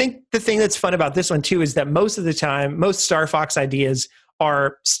 I think the thing that's fun about this one too is that most of the time, most Star Fox ideas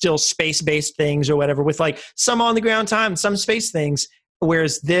are still space-based things or whatever, with like some on the ground time, some space things.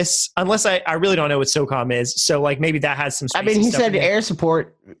 Whereas this, unless I really don't know what SOCOM is, so like maybe that has some. I mean, he said air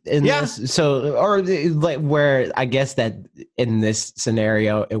support in this, so or like where I guess that in this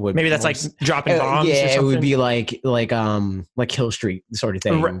scenario it would maybe that's like dropping bombs. Yeah, or something. It would be like Kill Streak sort of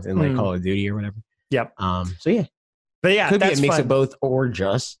thing in like Call of Duty or whatever. Yep. So yeah. But yeah, could that's be a mix fun. of both, or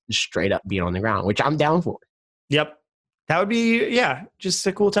just straight up being on the ground, which I'm down for. Yep, that would be just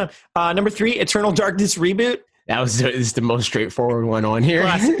a cool time. Number 3, Eternal Darkness reboot. It's the most straightforward one on here.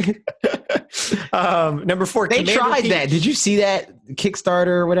 Number 4, they Commander tried Peach. that. Did you see that Kickstarter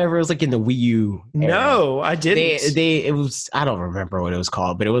or whatever? It was like in the Wii U era. No, I didn't. It was, I don't remember what it was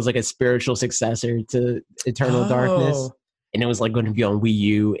called, but it was like a spiritual successor to Eternal Darkness, and it was like going to be on Wii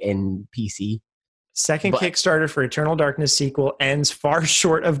U and PC. Second But- Kickstarter for Eternal Darkness sequel ends far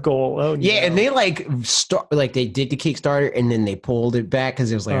short of goal. Oh, no. Yeah, and they they did the Kickstarter and then they pulled it back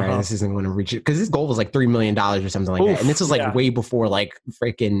because it was like, all right, this isn't going to reach it because this goal was like $3 million or something like that, and this was like way before like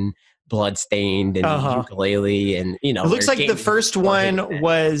freaking Bloodstained and Yooka-Laylee, and you know, it looks like the first one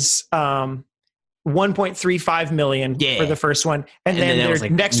was 1.35 million for the first one, and then their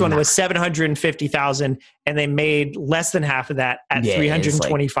like, next one was 750,000, and they made less than half of that at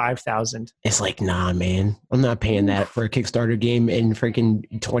 325,000. It's like, nah, man, I'm not paying that for a Kickstarter game in freaking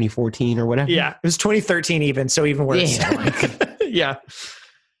 2014 or whatever. Yeah, it was 2013 even, so even worse. Yeah, like, yeah.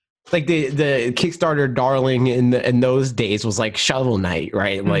 Like the Kickstarter darling in those days was like Shovel Knight,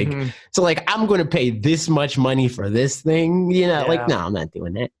 right? Like, so like I'm going to pay this much money for this thing, you know? Like, no, I'm not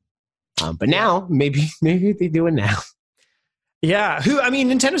doing that. But now maybe they do it now. Yeah.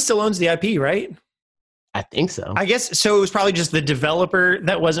 Nintendo still owns the IP, right? I think so. I guess so. It was probably just the developer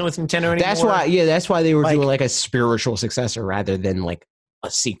that wasn't with Nintendo anymore. That's why they were doing like a spiritual successor rather than like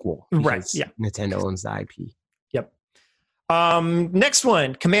a sequel. Right. Yeah. Nintendo owns the IP. Yep. Next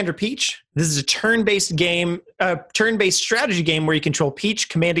one, Commander Peach. This is a turn-based game, turn-based strategy game where you control Peach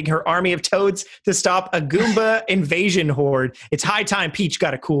commanding her army of toads to stop a Goomba invasion horde. It's high time Peach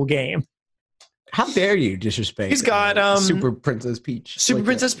got a cool game. How dare you disrespect? He's got Super Princess Peach. Super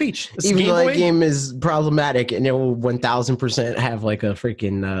Princess Peach. This even though that game is problematic and it will 1000% have like a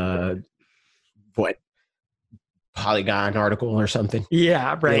freaking Polygon article or something.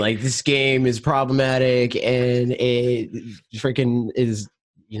 Yeah, right. Like this game is problematic and it freaking is,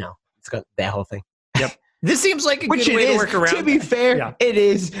 you know, it's got that whole thing. Yep. This seems like a good way to work around. To be fair, it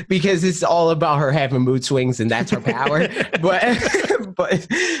is because it's all about her having mood swings and that's her power. but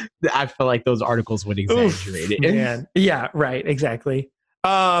I feel like those articles would exaggerate it. Man. Yeah, right. Exactly.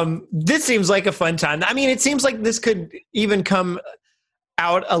 This seems like a fun time. I mean, it seems like this could even come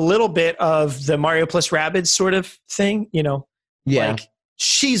out a little bit of the Mario plus Rabbids sort of thing, you know? Yeah. Like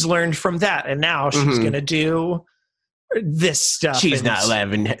she's learned from that and now she's going to do this stuff. She's not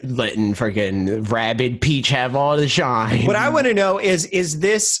letting freaking Rabid Peach have all the shine. What I want to know is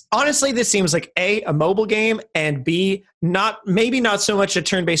this, honestly, this seems like a mobile game, and B, maybe not so much a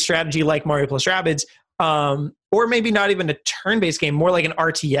turn-based strategy like Mario plus Rabbids, or maybe not even a turn-based game, more like an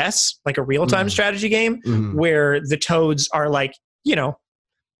RTS, like a real-time strategy game, where the toads are like, you know,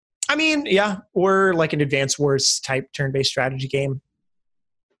 or like an Advance Wars type turn-based strategy game.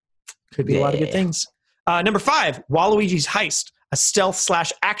 Could be a lot of good things. Number 5, Waluigi's Heist, a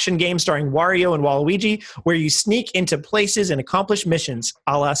stealth/action game starring Wario and Waluigi, where you sneak into places and accomplish missions,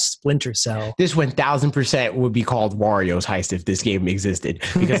 a la Splinter Cell. This 1000% would be called Wario's Heist if this game existed,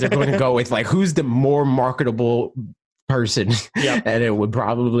 because they're going to go with like who's the more marketable person, and it would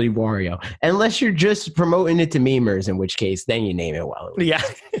probably Wario, unless you're just promoting it to memers, in which case then you name it Waluigi. Yeah.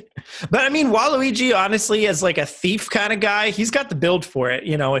 But I mean, Waluigi, honestly, as like a thief kind of guy, he's got the build for it.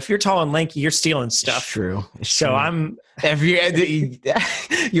 You know, if you're tall and lanky, you're stealing stuff. It's true.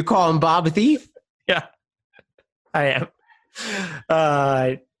 If you call him Bob a thief? Yeah, I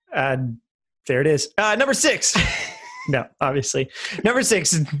am. There it is. Number 6. No, obviously. Number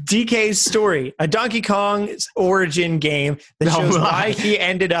 6, DK's Story, a Donkey Kong's origin game that shows why he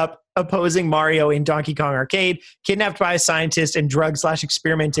ended up opposing Mario in Donkey Kong Arcade, kidnapped by a scientist and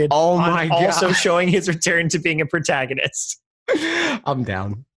drugged/experimented on, also showing his return to being a protagonist. I'm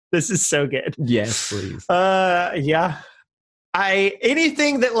down. This is so good. Yes, please. Yeah.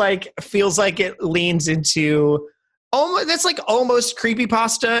 Anything that like feels like it leans into that's like almost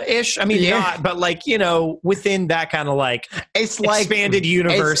creepypasta-ish. I mean, not, but like, you know, within that kind of like it's like expanded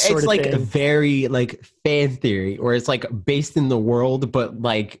universe. It's like thing. Very like fan theory, or it's like based in the world, but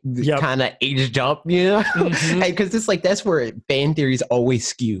like kind of aged up, you know? Because it's like that's where fan theories always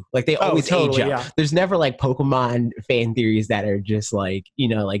skew. Like they always age up. Yeah. There's never like Pokemon fan theories that are just like, you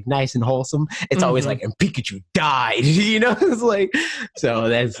know, like nice and wholesome. It's always like, and Pikachu died, you know? It's like, so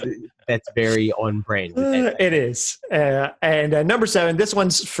that's very on brand. It is. And number 7, this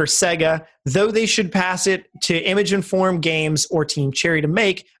one's for Sega. Though they should pass it to Image Informed Games or Team Cherry to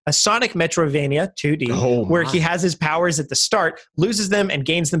make, a Sonic Metroidvania 2D, where he has his powers at the start, loses them and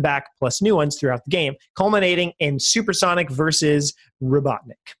gains them back, plus new ones throughout the game, culminating in Supersonic versus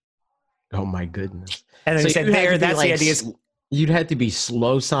Robotnik. Oh my goodness. And then he said that's like, the idea. You'd have to be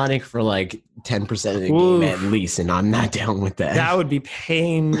slow Sonic for like 10% of the game at least, and I'm not down with that. That would be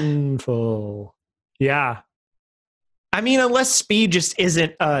painful. Yeah. I mean, unless speed just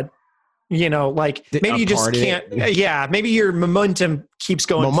isn't, you know, like maybe you just can't. Maybe your momentum keeps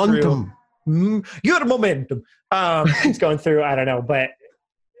going through. Your momentum keeps going through. I don't know, but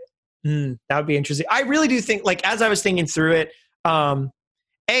that would be interesting. I really do think, like, as I was thinking through it,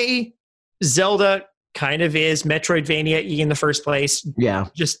 Zelda kind of is Metroidvania in the first place. Yeah.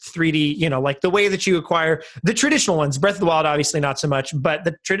 Just 3D, like the way that you acquire the traditional ones. Breath of the Wild, obviously not so much, but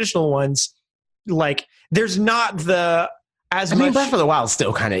the traditional ones, like there's not much. Breath of the Wild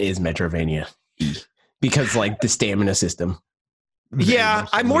still kind of is Metroidvania because like the stamina system. Yeah,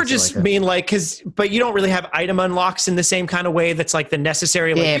 I'm more just mean but you don't really have item unlocks in the same kind of way that's like the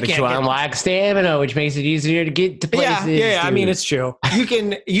necessary. Like, but you unlock stamina, which makes it easier to get to places. Yeah. I mean, it's true.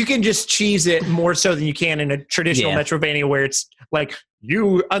 You can just cheese it more so than you can in a traditional Metroidvania where it's like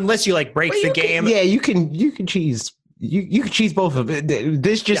unless you like break the game. You can cheese. You can cheese both of it.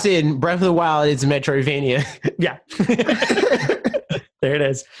 This just in Breath of the Wild is Metroidvania. Yeah. There it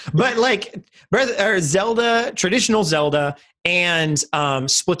is. But like Zelda, traditional Zelda, and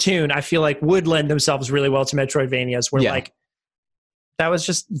Splatoon, I feel like would lend themselves really well to Metroidvanias. Where like that was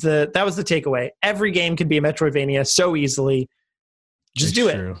the takeaway. Every game can be a Metroidvania so easily. Just do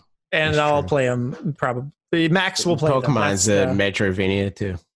it, and I'll play them. Probably Max will play. Pokemon's a Metroidvania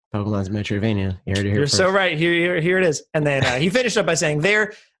too. Pokemon's Metroidvania. You're so right. Here it is. And then he finished up by saying,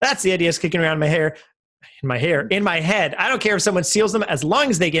 that's the ideas kicking around in my head. I don't care if someone steals them as long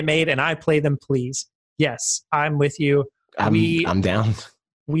as they get made and I play them, please. Yes, I'm with you. I'm down.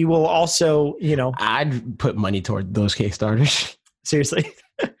 We will also, I'd put money toward those Kickstarters. Seriously.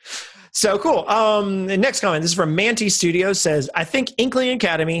 So cool. The next comment, this is from Manti Studios, says, I think Inkling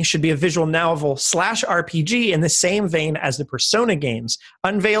Academy should be a visual novel / RPG in the same vein as the Persona games,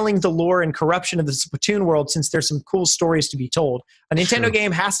 unveiling the lore and corruption of the Splatoon world since there's some cool stories to be told. A Nintendo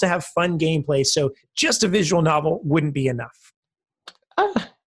game has to have fun gameplay, so just a visual novel wouldn't be enough. I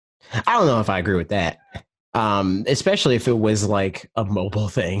don't know if I agree with that. Especially if it was like a mobile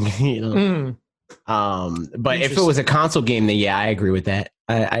thing, But if it was a console game, then I agree with that.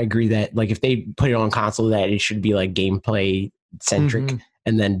 I agree that like if they put it on console, that it should be like gameplay centric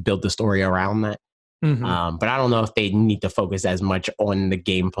and then build the story around that. But I don't know if they need to focus as much on the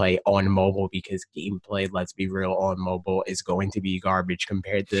gameplay on mobile because gameplay, let's be real, on mobile is going to be garbage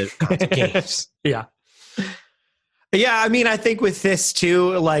compared to console games. Yeah. Yeah, I mean, I think with this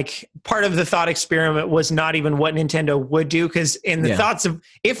too, like part of the thought experiment was not even what Nintendo would do, because in the thoughts of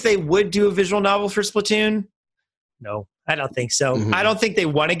if they would do a visual novel for Splatoon, no, I don't think so. I don't think they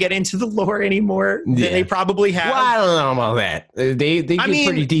want to get into the lore anymore than they probably have. Well, I don't know about that. They get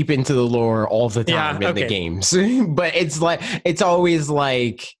pretty deep into the lore all the time in the games, but it's always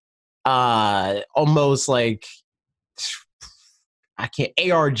like almost like. I can't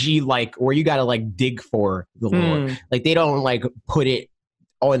ARG like where you gotta like dig for the lore. Like they don't like put it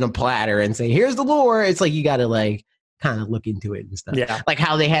on a platter and say, here's the lore. It's like you gotta like kind of look into it and stuff. Yeah. Like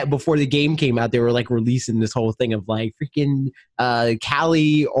how they had before the game came out, they were like releasing this whole thing of like freaking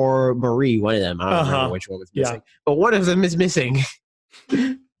Callie or Marie, one of them. I don't remember which one was missing. But one of them is missing.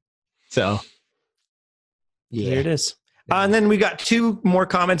 So there it is. And then we got two more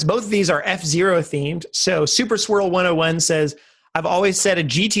comments. Both of these are F-Zero themed. So Super Swirl 101 says, I've always said a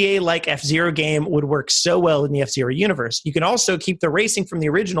GTA-like F-Zero game would work so well in the F-Zero universe. You can also keep the racing from the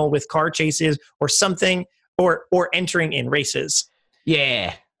original with car chases or something, or entering in races.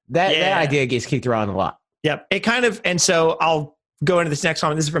 Yeah. That idea gets kicked around a lot. Yep. It kind of, and so I'll go into this next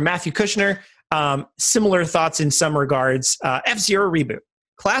comment. This is from Matthew Kushner. Similar thoughts in some regards. F-Zero reboot.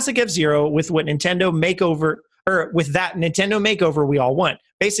 Classic F-Zero with what Nintendo makeover, or with that Nintendo makeover we all want.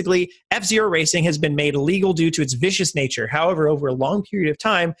 Basically, F-Zero racing has been made illegal due to its vicious nature. However, over a long period of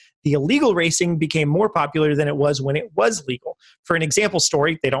time, the illegal racing became more popular than it was when it was legal. For an example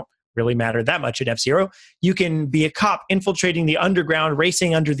story, they don't really matter that much at F-Zero. You can be a cop infiltrating the underground,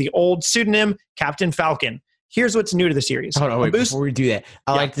 racing under the old pseudonym Captain Falcon. Here's what's new to the series. Hold on, wait, before we do that,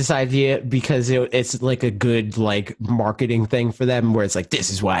 I like this idea because it's like a good like marketing thing for them where it's like, this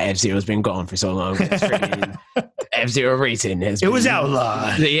is why F-Zero's been gone for so long. F-Zero racing was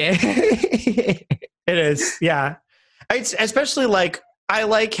outlawed. Yeah. It is, yeah. It's especially like, I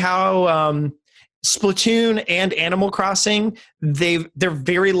like how Splatoon and Animal Crossing, they're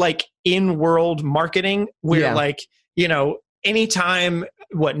very like in-world marketing where like, anytime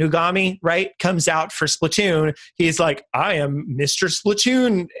Nugami, right, comes out for Splatoon, he's like, I am Mr.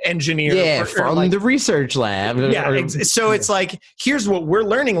 Splatoon engineer. Yeah, from the research lab. Yeah, so it's like, here's what we're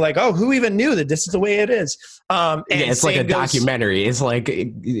learning. Like, oh, who even knew that this is the way it is? And it's like a documentary. It's like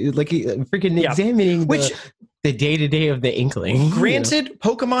freaking examining the day-to-day of the Inkling. Granted,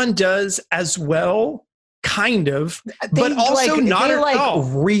 Pokemon does as well. Kind of, but also not at all.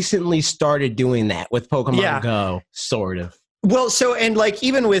 Recently started doing that with Pokemon Go, sort of. Well, so and like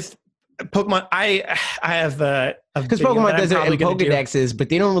even with Pokemon, I have because Pokemon does it in Pokedexes, but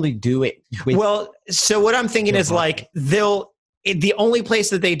they don't really do it. So what I'm thinking is like they'll the only place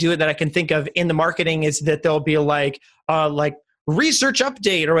that they do it that I can think of in the marketing is that they'll be like research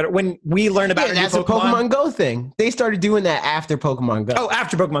update or whatever. When we learn about that's a Pokemon Go thing. They started doing that after Pokemon Go. Oh,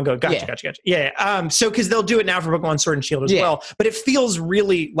 after Pokemon Go. Gotcha. Yeah. So because they'll do it now for Pokemon Sword and Shield as well. But it feels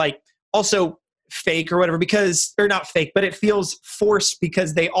really like also fake or whatever or not fake, but it feels forced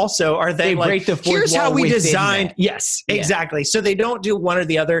because they also are then like, here's how we designed. Yes, exactly. So they don't do one or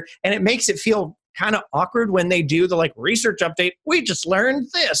the other. And it makes it feel kind of awkward when they do the like research update. We just learned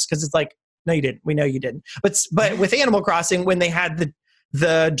this because it's like, no, you didn't. We know you didn't. But with Animal Crossing, when they had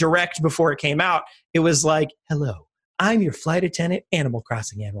the direct before it came out, it was like, hello, I'm your flight attendant, Animal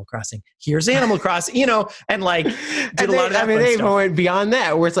Crossing. Here's Animal Crossing, and like did a lot of that. I mean, they went beyond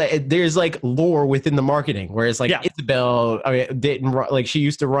that, where it's like there's like lore within the marketing, where it's like Isabelle, didn't like she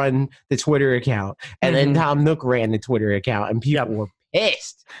used to run the Twitter account, and then Tom Nook ran the Twitter account, and people were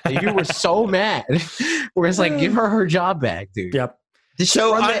pissed. You were so mad. Where it's like, give her job back, dude. Yep.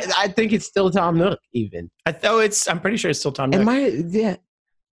 So I think it's still Tom Nook, even. I'm pretty sure it's still Tom Nook.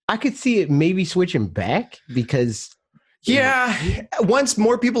 I could see it maybe switching back because. Yeah, once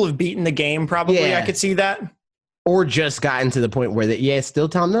more people have beaten the game, probably I could see that. Or just gotten to the point where it's still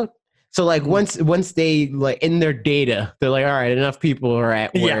Tom Nook. So like once they like in their data, they're like, all right, enough people are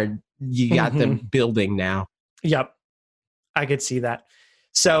at where you got them building now. Yep, I could see that.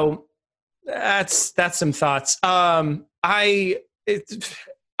 So that's some thoughts.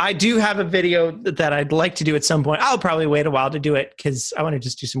 I do have a video that I'd like to do at some point. I'll probably wait a while to do it because I want to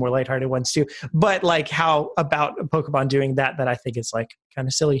just do some more lighthearted ones too. But like how about Pokemon doing that I think it's like kind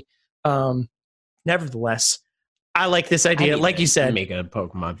of silly. Nevertheless, I like this idea. Like you said, make a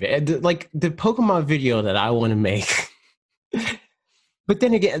Pokemon video. Like the Pokemon video that I want to make. But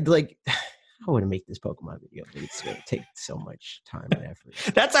then again, like I want to make this Pokemon video, but it's going to take so much time and effort.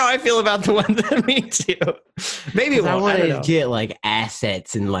 That's how I feel about the one that me too. Maybe it won't. I want to get like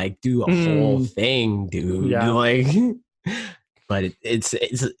assets and like do a whole thing, dude. Yeah. Like, but it's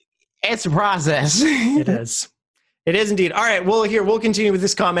a process. It is. It is indeed. All right. Well, we'll continue with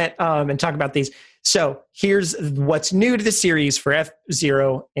this comment and talk about these. So here's what's new to the series for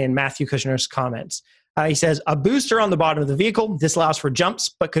F-Zero in Matthew Kushner's comments. He says, a booster on the bottom of the vehicle. This allows for jumps,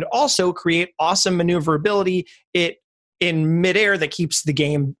 but could also create awesome maneuverability in midair that keeps the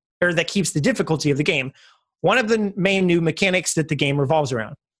game, or that keeps the difficulty of the game. One of the main new mechanics that the game revolves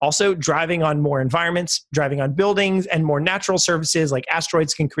around. Also, driving on more environments, driving on buildings, and more natural surfaces like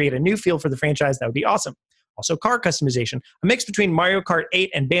asteroids can create a new feel for the franchise. That would be awesome. Also, car customization. A mix between Mario Kart 8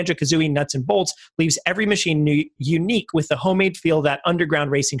 and Banjo-Kazooie nuts and bolts leaves every machine unique with the homemade feel that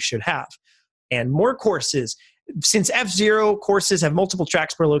underground racing should have. And more courses. Since F-Zero courses have multiple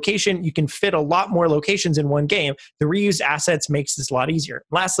tracks per location, you can fit a lot more locations in one game. The reused assets makes this a lot easier.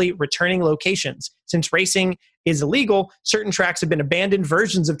 Lastly, returning locations. Since racing is illegal, certain tracks have been abandoned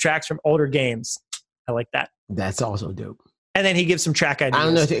versions of tracks from older games. I like that. That's also dope. And then he gives some track ideas. I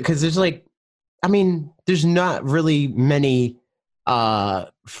don't know, because there's like, I mean, there's not really many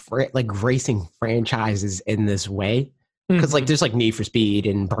like racing franchises in this way. Because like there's like Need for Speed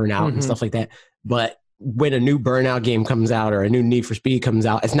and Burnout and stuff like that. But when a new Burnout game comes out or a new Need for Speed comes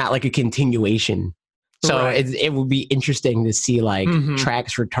out, it's not like a continuation. So it would be interesting to see like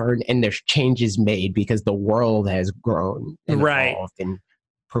tracks return and there's changes made because the world has grown and evolved and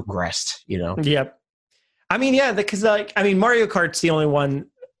progressed, Yep. I mean, yeah, because like, I mean, Mario Kart's the only one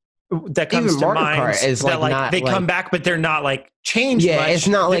that comes to mind. Kart is that like they come back, but they're not like changed. Yeah, much. It's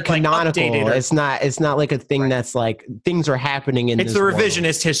not like canonical. Updated It's not like a thing that's like things are happening in. It's the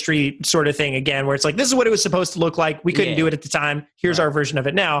revisionist history sort of thing again, where it's like this is what it was supposed to look like. We couldn't do it at the time. Here's our version of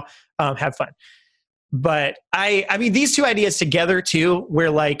it now. Have fun. But I mean, these two ideas together too, where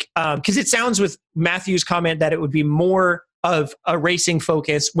like because it sounds with Matthew's comment that it would be more of a racing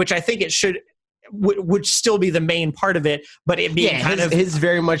focus, which I think it would still be the main part of it, but it being his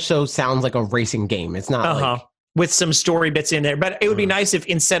very much so sounds like a racing game. It's not like with some story bits in there, but it would be nice if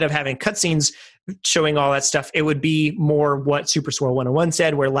instead of having cutscenes showing all that stuff, it would be more what Super Swirl 101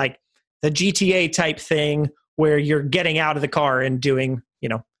 said, where like the GTA type thing where you're getting out of the car and doing,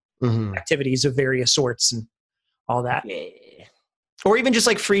 activities of various sorts and all that. Yeah. Or even just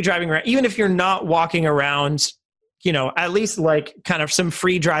like free driving around, even if you're not walking around, at least like kind of some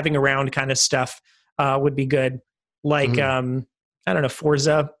free driving around kind of stuff would be good. Like, I don't know,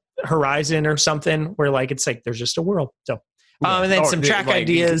 Forza Horizon or something where like, it's like, there's just a world. So, and then some track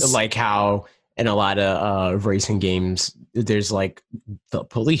ideas. Like how in a lot of racing games, there's like the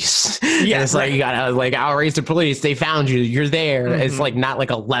police. Yeah. And it's like, you gotta like outrace the police. They found you. You're there. It's like not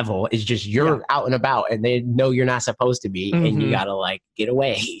like a level. It's just you're out and about and they know you're not supposed to be and you gotta like get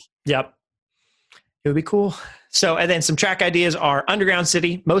away. Yep. It would be cool. So, and then some track ideas are Underground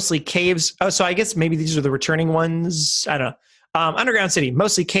City, mostly caves. Oh, so I guess maybe these are the returning ones. I don't know. Underground City,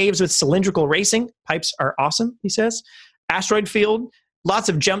 mostly caves with cylindrical racing. Pipes are awesome, he says. Asteroid Field, lots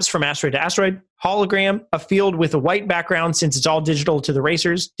of jumps from asteroid to asteroid. Hologram, a field with a white background since it's all digital to the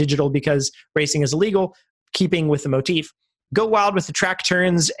racers. Digital because racing is illegal, keeping with the motif. Go wild with the track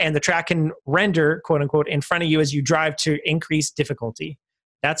turns, and the track can render, quote unquote, in front of you as you drive to increase difficulty.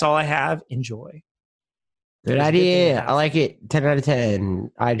 That's all I have. Enjoy. Good idea. I like it. 10 out of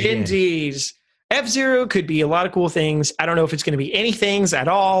 10. Indeed. F-Zero could be a lot of cool things. I don't know if it's going to be any things at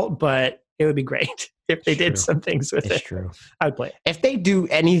all, but it would be great if they did some things with it. It's true. I would play it. If they do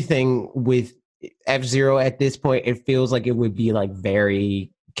anything with F-Zero at this point, it feels like it would be like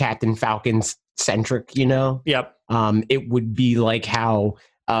very Captain Falcon centric, you know? Yep. It would be like how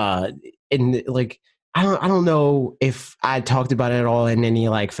in like I don't know if I talked about it at all in any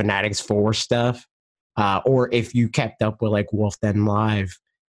like Fanatics 4 stuff, or if you kept up with like Wolf Den Live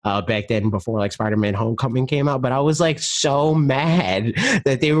back then before like Spider-Man Homecoming came out, but I was like so mad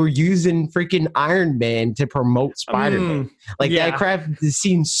that they were using freaking Iron Man to promote Spider-Man. That crap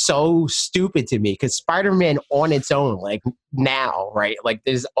seems so stupid to me, because Spider-Man on its own, like now, right? Like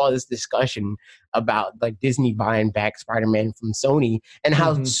there's all this discussion about like Disney buying back Spider-Man from Sony, and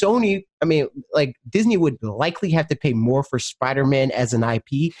how Sony, I mean, like Disney would likely have to pay more for Spider-Man as an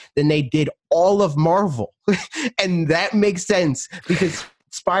IP than they did all of Marvel. And that makes sense because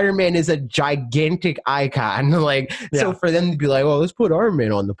Spider-Man is a gigantic icon. Like, so for them to be like, "Oh, let's put Iron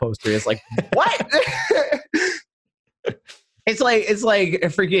Man on the poster," it's like, what? It's like a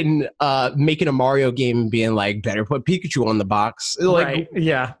freaking making a Mario game and being like, "Better put Pikachu on the box." Like, right?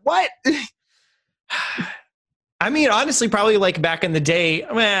 Yeah. What? I mean, honestly, probably like back in the day,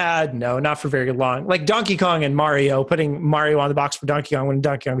 no, not for very long. Like Donkey Kong and Mario, putting Mario on the box for Donkey Kong when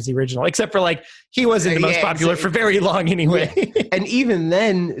Donkey Kong was the original, except for like he wasn't the most popular for very long anyway. Yeah. And even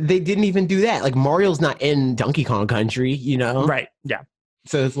then, they didn't even do that. Like Mario's not in Donkey Kong Country, you know? Right. Yeah.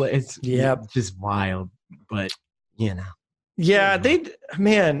 So it's like it's just wild, but you know. Yeah,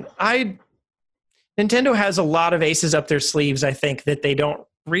 Nintendo has a lot of aces up their sleeves, I think, that they don't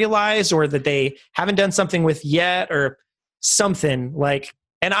realize or that they haven't done something with yet or something like,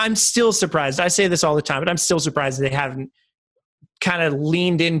 and I'm still surprised. I say this all the time, but I'm still surprised that they haven't kind of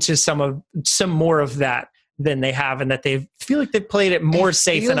leaned into some more of that than they have, and that they feel like they've played it more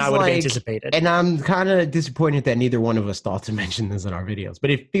safe than I would have anticipated. And I'm kind of disappointed that neither one of us thought to mention this in our videos,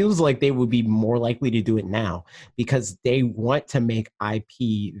 but it feels like they would be more likely to do it now because they want to make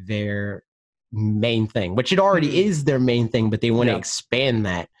IP their main thing, which it already is their main thing, but they want to expand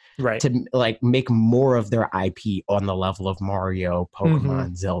that to like make more of their IP on the level of Mario,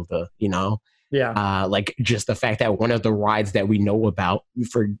 Pokemon, Zelda, you know? Yeah. Like just the fact that one of the rides that we know about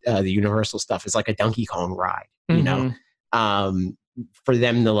for the Universal stuff is like a Donkey Kong ride, you know? For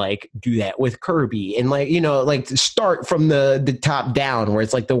them to like do that with Kirby and like, you know, like to start from the top down, where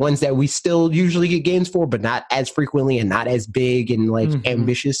it's like the ones that we still usually get games for, but not as frequently and not as big and like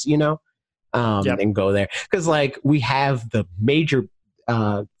ambitious, you know? And go there, because like we have the major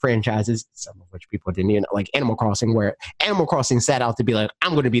franchises, some of which people didn't even like, Animal Crossing, where Animal Crossing set out to be like,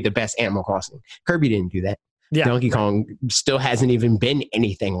 I'm going to be the best Animal Crossing. Kirby didn't do that. Donkey Kong still hasn't even been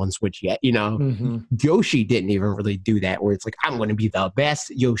anything on Switch yet, you know. Yoshi didn't even really do that, where it's like, I'm going to be the best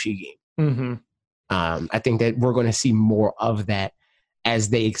Yoshi game. I think that we're going to see more of that as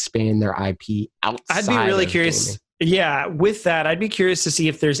they expand their IP outside. I'd be really curious gaming. Yeah, with that, I'd be curious to see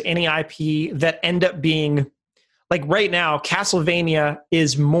if there's any IP that end up being, like right now, Castlevania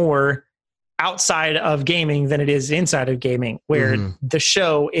is more outside of gaming than it is inside of gaming, where the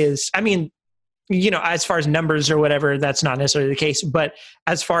show is, I mean, you know, as far as numbers or whatever, that's not necessarily the case, but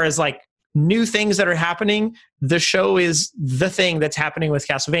as far as like new things that are happening, the show is the thing that's happening with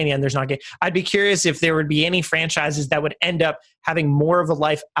Castlevania, and there's not game. I'd be curious if there would be any franchises that would end up having more of a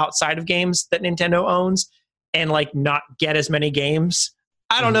life outside of games that Nintendo owns, and like not get as many games.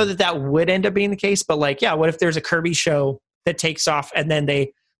 I don't know that would end up being the case, but like, yeah, what if there's a Kirby show that takes off and then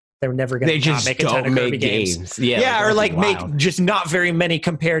they're never going to make a ton of Kirby games. Yeah, or like make just not very many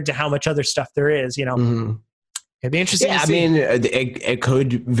compared to how much other stuff there is, you know. It'd be interesting to see. I mean, it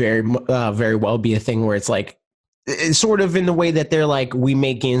could very well be a thing where it's like, it's sort of in the way that they're like, we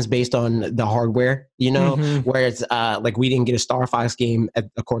make games based on the hardware, you know, where it's like we didn't get a Star Fox game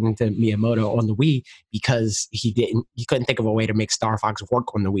according to Miyamoto on the Wii because he couldn't think of a way to make Star Fox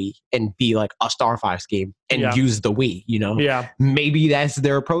work on the Wii and be like a Star Fox game and use the Wii, you know. Maybe that's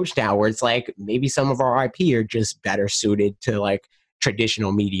their approach now, where it's like maybe some of our IP are just better suited to like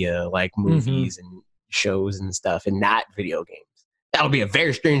traditional media, like movies and shows and stuff, and not video games. That would be a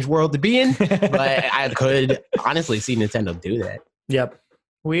very strange world to be in, but I could honestly see Nintendo do that. Yep.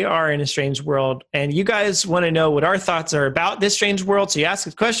 We are in a strange world, and you guys want to know what our thoughts are about this strange world. So you ask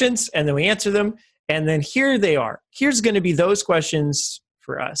us questions, and then we answer them, and then here they are. Here's going to be those questions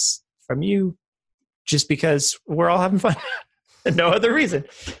for us from you, just because we're all having fun. No other reason.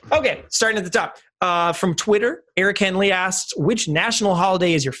 Okay, starting at the top. From Twitter, Eric Henley asks, which national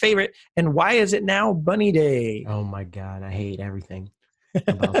holiday is your favorite, and why is it now Bunny Day? Oh my God, I hate everything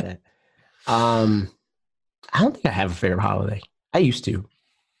about that. I don't think I have a favorite holiday. I used to.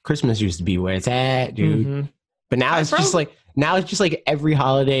 Christmas used to be where it's at, dude. Mm-hmm. But now it's just like every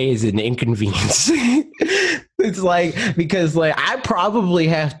holiday is an inconvenience. It's like, because like I probably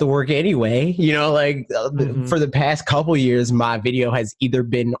have to work anyway, you know, like for the past couple years, my video has either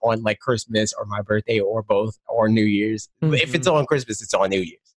been on like Christmas or my birthday or both or New Year's. If it's on Christmas, it's on New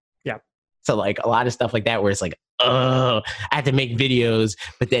Year's. Yeah. So like a lot of stuff like that where it's like, oh, I have to make videos,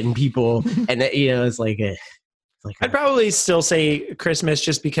 but then people, and then, you know, it's like, I'd probably still say Christmas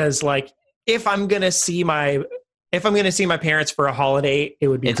just because like, if I'm going to see my parents for a holiday, it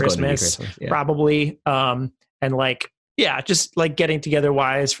would be Christmas, yeah. Probably. And like, yeah, just like getting together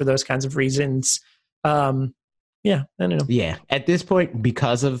wise for those kinds of reasons. Yeah, I don't know. Yeah. At this point,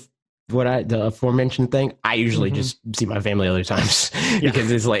 because of the aforementioned thing, I usually just see my family other times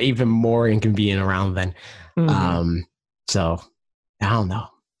because it's like even more inconvenient around then. So I don't know.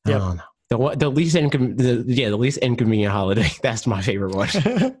 I don't know. The least inconvenient holiday. That's my favorite one.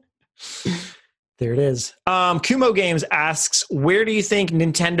 There it is. Kumo Games asks, where do you think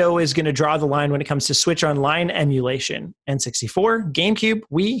Nintendo is going to draw the line when it comes to Switch Online emulation? N64, GameCube,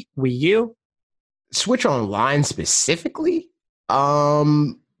 Wii, Wii U? Switch Online specifically?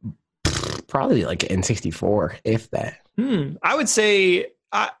 Probably like N64, if that. I would say,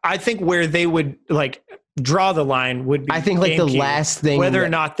 I think where they would like draw the line would be I think like GameCube. The last thing. Whether or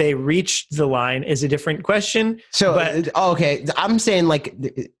not they reached the line is a different question. So, okay, I'm saying like...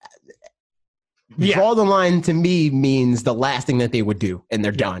 Draw the line to me means the last thing that they would do, and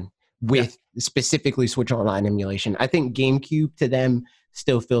they're done with specifically Switch Online emulation. I think GameCube to them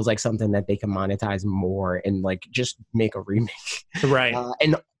still feels like something that they can monetize more and like just make a remake. Right.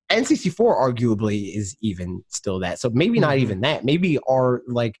 And N64 arguably is even still that. So maybe not even that. Maybe our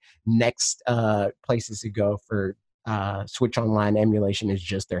like next places to go for Switch Online emulation is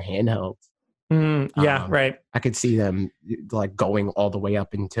just their handhelds. Right. I could see them like going all the way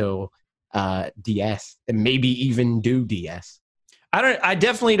up until DS and maybe even do DS. I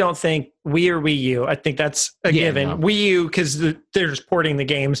definitely don't think Wii or Wii U. I think that's a given. No. Wii U because they're just porting the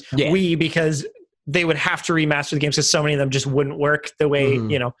games. Wii because they would have to remaster the games because so many of them just wouldn't work the way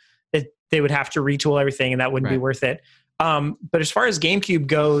you know they would have to retool everything and that wouldn't be worth it. But as far as GameCube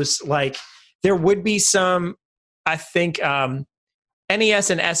goes, like there would be some. I think NES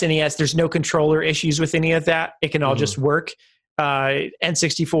and SNES. There's no controller issues with any of that. It can all just work.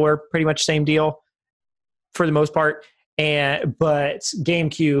 N64, pretty much same deal for the most part. But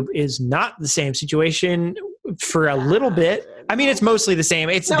GameCube is not the same situation for a little bit. I mean, it's mostly the same.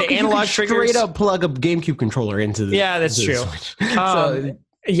 It's the analog triggers. Straight up plug a GameCube controller into the that's true.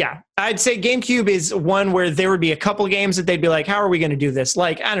 I'd say GameCube is one where there would be a couple of games that they'd be like, how are we going to do this?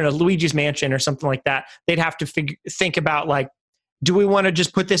 Like, I don't know, Luigi's Mansion or something like that. They'd have to think about like, do we want to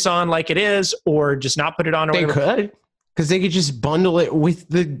just put this on like it is or just not put it on? Or they could. Because they could just bundle it with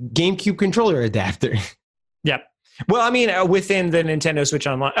the GameCube controller adapter. Yep. Well, I mean, within the Nintendo Switch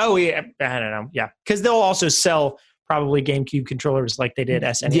Online. Oh, yeah. I don't know. Yeah. Because they'll also sell probably GameCube controllers like they did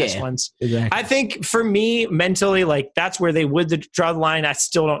SNES ones. Exactly. I think for me, mentally, like that's where they would draw the line. I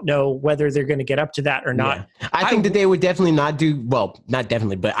still don't know whether they're going to get up to that or not. Yeah. I think that they would definitely not do, well, not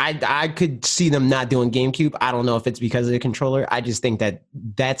definitely, but I could see them not doing GameCube. I don't know if it's because of the controller. I just think that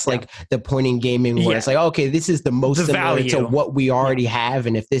that's like the point in gaming where it's like, okay, this is the most similar to what we already have.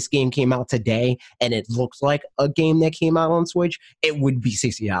 And if this game came out today and it looks like a game that came out on Switch, it would be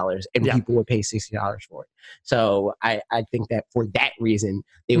 $60 and people would pay $60 for it. So I think that for that reason,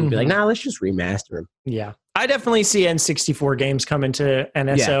 they would be like, nah, let's just remaster them. Yeah. I definitely see N64 games coming to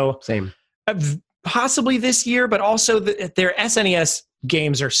NSO. Yeah, same. Possibly this year, but also their SNES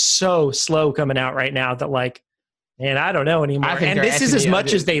games are so slow coming out right now that like, man, I don't know anymore. And this is as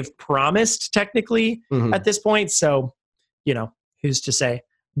much as they've promised technically at this point. So, you know, who's to say?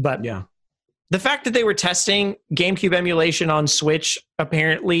 But yeah. The fact that they were testing GameCube emulation on Switch,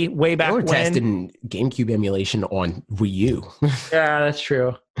 apparently, way back when. They were testing GameCube emulation on Wii U. Yeah, that's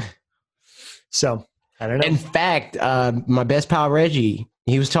true. So, I don't know. In fact, my best pal, Reggie,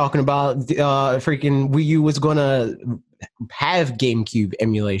 he was talking about freaking Wii U was going to have GameCube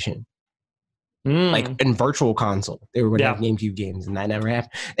emulation. like in Virtual Console. They were going to have GameCube games, and that never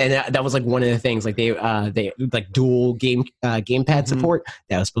happened. And that was like one of the things. Like they like dual gamepad support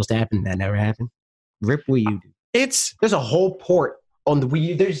that was supposed to happen. That never happened. Rip Wii U. There's a whole port on the Wii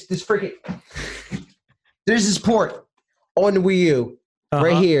U. There's this port on the Wii U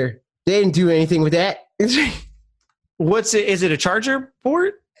right here. They didn't do anything with that. What's it? Is it a charger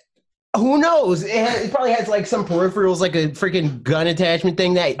port? Who knows? It probably has like some peripherals, like a freaking gun attachment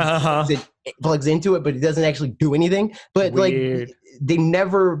thing that plugs into it, but it doesn't actually do anything. But weird. Like they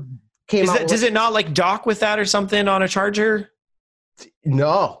never came out. Does it not like dock with that or something on a charger?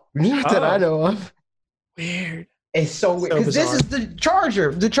 No, not that I know of. Weird. It's so weird because this is the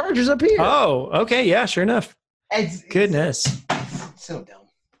charger. The charger's up here. Oh, okay, yeah, sure enough. Goodness, so dumb.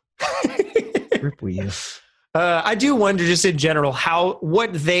 Rip Wii U. I do wonder, just in general,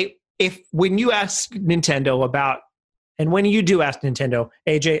 when you ask Nintendo about, and when you do ask Nintendo,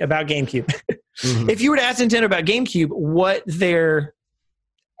 AJ, about GameCube, if you were to ask Nintendo about GameCube, what their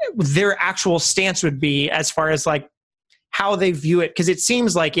actual stance would be as far as like how they view it, because it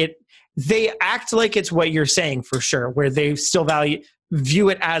seems like they act like it's what you're saying for sure, where they still view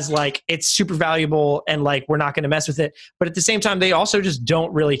it as like it's super valuable and like we're not going to mess with it, but at the same time they also just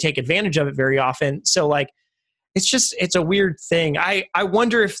don't really take advantage of it very often. So like it's a weird thing. I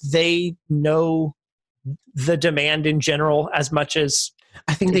wonder if they know the demand in general as much as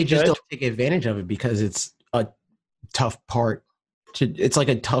I think they just don't take advantage of it because it's a tough part. It's like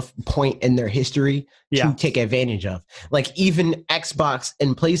a tough point in their history to take advantage of. Like even Xbox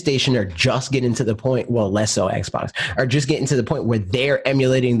and PlayStation are just getting to the point, well, less so Xbox, are just getting to the point where they're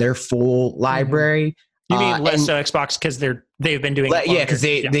emulating their full library. You mean less so Xbox because they've been doing it longer. Yeah, because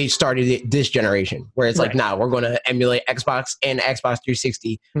they started it this generation where it's like, we're going to emulate Xbox and Xbox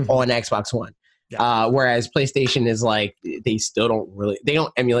 360 on Xbox One. Yeah. Whereas PlayStation is like, they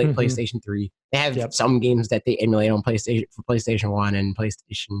don't emulate PlayStation 3. They have some games that they emulate on PlayStation for PlayStation 1 and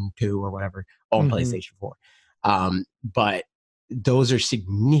PlayStation 2 or whatever on PlayStation 4. But those are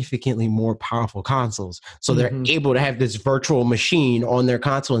significantly more powerful consoles. So they're able to have this virtual machine on their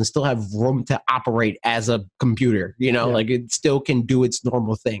console and still have room to operate as a computer, like it still can do its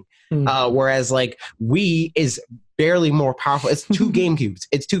normal thing. Whereas like Wii is barely more powerful. It's two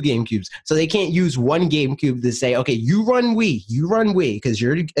GameCubes. So they can't use one GameCube to say, okay, you run Wii because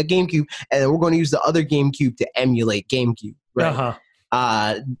you're a GameCube, and then we're going to use the other GameCube to emulate GameCube. Right.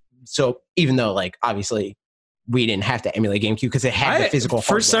 So even though like obviously we didn't have to emulate GameCube because it had the physical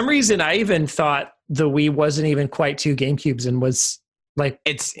hardware. For some reason, I even thought the Wii wasn't even quite two GameCubes and was like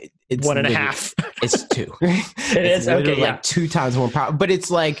it's one and a half. It's two. It is okay, like 2 times more power. But it's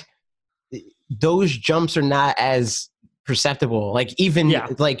like those jumps are not as perceptible. Like even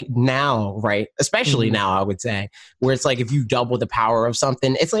like now, right? Especially now, I would say, where it's like if you double the power of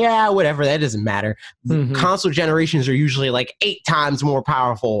something, it's like whatever, that doesn't matter. Console generations are usually like 8 times more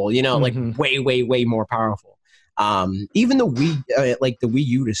powerful. Like way more powerful. Even the Wii, like the Wii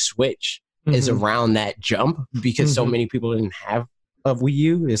U to Switch is around that jump because so many people didn't have a Wii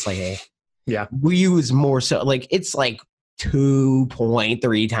U. It's like, Wii U is more so like it's like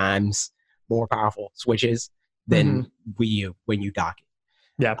 2.3 times more powerful switches than Wii U when you dock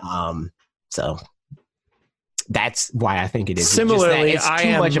it. Yeah. So that's why I think it is. Similarly, it's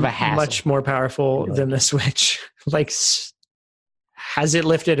too much of a hassle. Much more powerful than the Switch. Like, has it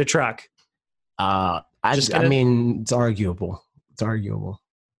lifted a truck? I mean, it's arguable.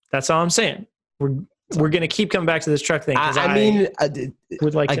 That's all I'm saying. We're going to keep coming back to this truck thing.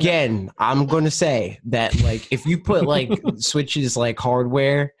 Would like again, I'm going to say that like if you put like Switches like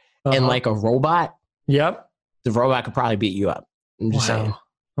hardware and like a robot, the robot could probably beat you up. I'm just saying.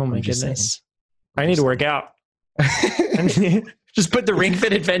 Oh my goodness. I need to work out. Just put the Ring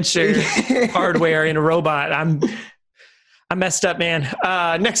Fit Adventure hardware in a robot. I'm messed up, man.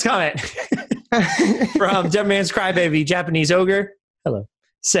 Next comment from Dead Man's Crybaby, Japanese Ogre. Hello.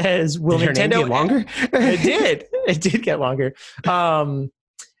 Says, will Nintendo get longer? It did get longer. Will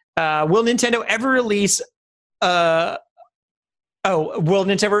Nintendo ever release will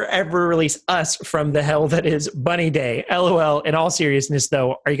Nintendo ever release us from the hell that is Bunny Day? LOL. In all seriousness,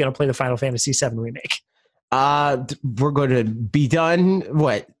 though, are you going to play the Final Fantasy VII remake? We're going to be done,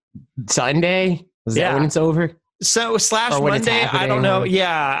 Sunday? Is that when it's over? So / Monday, I don't know.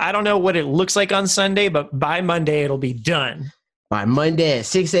 Yeah, I don't know what it looks like on Sunday, but by Monday, it'll be done. By Monday at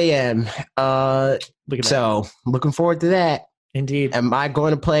 6 a.m. Looking forward to that. Indeed. Am I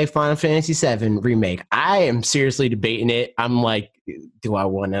going to play Final Fantasy VII Remake? I am seriously debating it. I'm like, do I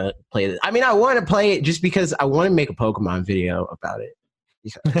want to play this? I mean, I want to play it just because I want to make a Pokemon video about it.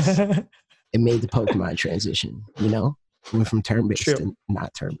 Because it made the Pokemon transition, Went from turn-based to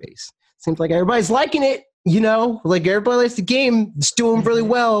not turn-based. seems like everybody's liking it. Like everybody likes the game. It's doing really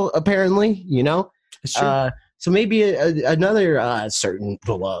well, apparently. It's true. So maybe another certain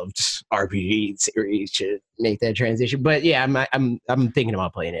beloved RPG series should make that transition. But yeah, I'm thinking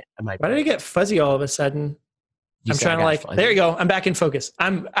about playing it. Why did it get fuzzy all of a sudden? I'm trying to there you go. I'm back in focus.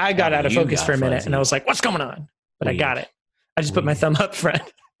 I got out of focus for a minute and I was like, what's going on? But I got it. I just put my thumb up front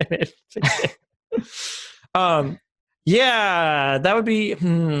and it fixed it. Yeah, that would be,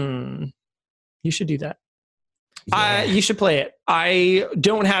 you should do that. Yeah. You should play it. I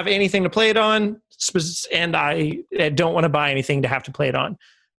don't have anything to play it on, and I don't want to buy anything to have to play it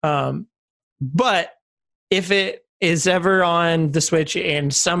on. But if it is ever on the Switch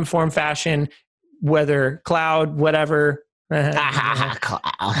in some form, fashion, whether cloud, whatever,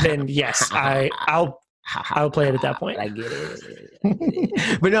 then yes, I'll play it at that point. I get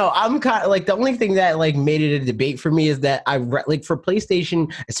it. But no, I'm kind of like, the only thing that like made it a debate for me is that like for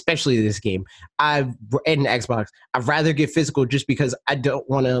PlayStation, especially this game, and Xbox, I'd rather get physical just because I don't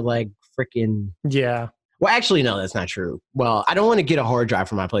want to like freaking. Yeah. Well, actually, no, that's not true. Well, I don't want to get a hard drive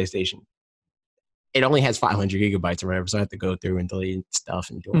for my PlayStation. It only has 500 gigabytes or whatever, so I have to go through and delete stuff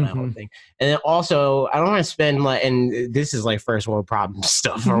and do that whole thing. And then also, I don't want to spend like, and this is like first world problem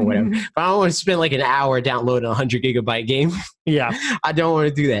stuff or whatever, but I don't want to spend like an hour downloading a 100 gigabyte game. Yeah. I don't want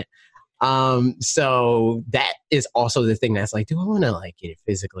to do that. So that is also the thing that's like, do I want to like get it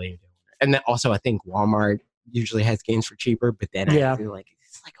physically? And then also, I think Walmart usually has games for cheaper, but then I feel like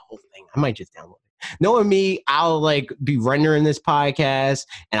it's like a whole thing. I might just download it. Knowing me, I'll like be rendering this podcast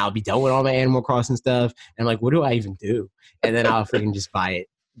and I'll be done with all my Animal Crossing stuff. And I'm like, what do I even do? And then I'll freaking just buy it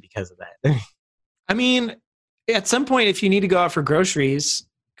because of that. I mean, at some point, if you need to go out for groceries,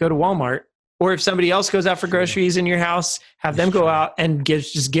 go to Walmart. Or if somebody else goes out for groceries in your house, have them go out and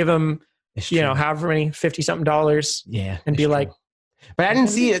just give them, however many, $50-something. Yeah. And be like. But I didn't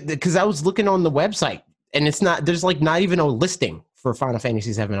see it because I was looking on the website and there's like not even a listing for Final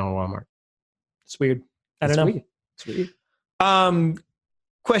Fantasy VII on Walmart. It's weird. I don't know. It's weird.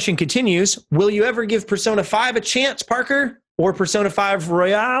 Question continues. Will you ever give Persona 5 a chance, Parker? Or Persona 5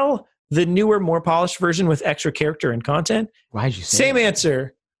 Royale, the newer, more polished version with extra character and content? Why'd you say Same that?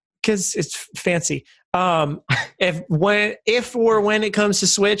 answer. Because it's fancy. If or when it comes to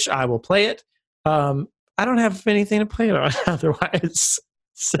Switch, I will play it. I don't have anything to play it on otherwise.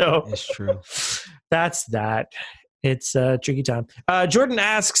 So that's true. That's that. It's a tricky time. Jordan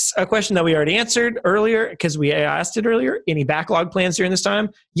asks a question that we already answered earlier because we asked it earlier. Any backlog plans during this time?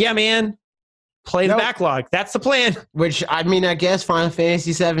 Yeah, man. Play the backlog. That's the plan. Which, I mean, I guess Final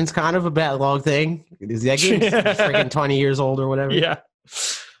Fantasy VII is kind of a backlog thing. Is that game freaking 20 years old or whatever? Yeah.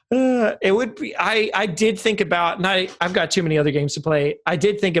 It would be. I did think about, and I've got too many other games to play. I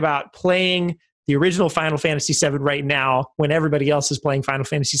did think about playing the original Final Fantasy VII right now when everybody else is playing Final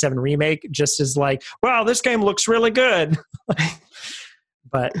Fantasy VII Remake, just as like, wow, this game looks really good.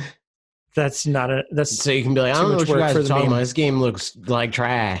 But that's not that's so you can be like, I don't know what you guys are talking about. This game looks like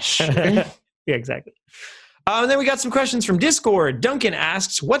trash. Yeah, exactly. And then we got some questions from Discord. Duncan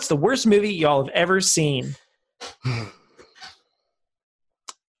asks, what's the worst movie y'all have ever seen?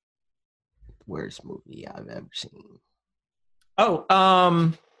 Worst movie I've ever seen.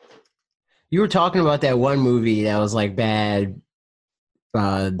 Oh, you were talking about that one movie that was like bad,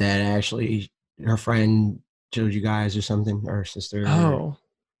 that actually her friend showed you guys or something, or her sister. Oh,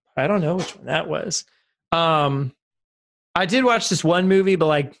 I don't know which one that was. I did watch this one movie, but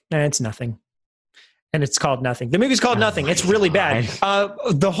like, it's nothing. And it's called Nothing. The movie's called Nothing. It's really bad.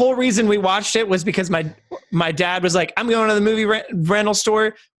 The whole reason we watched it was because my dad was like, I'm going to the movie rental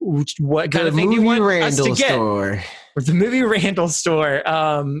store. What kind of thing do you want us to get? The movie Randall store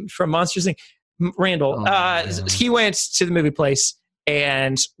from Monsters Inc. Randall. He went to the movie place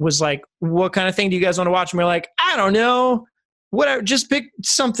and was like, what kind of thing do you guys want to watch? And we're like, I don't know. Whatever. Just pick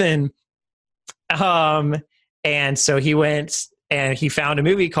something. And so he went and he found a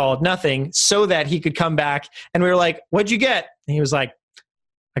movie called Nothing so that he could come back. And we were like, what'd you get? And he was like,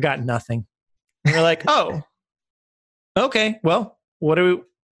 I got nothing. And we're like, oh, okay. Well, what do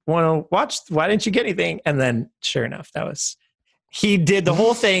we want to watch? Why didn't you get anything? And then sure enough, he did the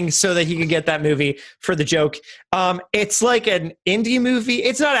whole thing so that he could get that movie for the joke. It's like an indie movie.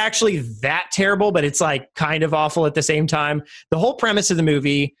 It's not actually that terrible, but it's like kind of awful at the same time. The whole premise of the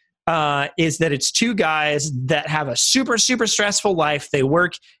movie is that it's two guys that have a super, super stressful life. They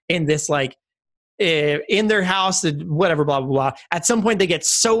work in this like in their house, whatever, blah, blah, blah. At some point, they get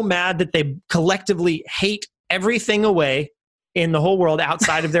so mad that they collectively hate everything away in the whole world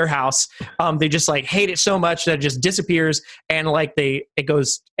outside of their house. They just like hate it so much that it just disappears. And like it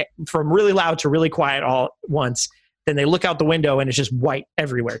goes from really loud to really quiet all at once. Then they look out the window and it's just white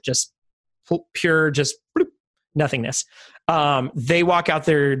everywhere, just pure just bloop, nothingness. They walk out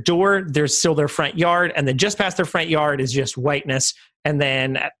their door, there's still their front yard, and then just past their front yard is just whiteness. And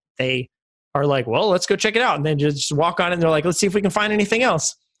then they are like, well, let's go check it out. And then just walk on and they're like, let's see if we can find anything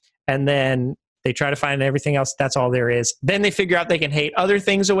else. And then they try to find everything else. That's all there is. Then they figure out they can hate other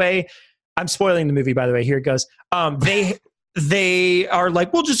things away. I'm spoiling the movie, by the way. Here it goes. They are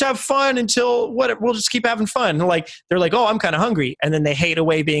like, we'll just have fun until we'll just keep having fun. And they're like, oh, I'm kind of hungry. And then they hate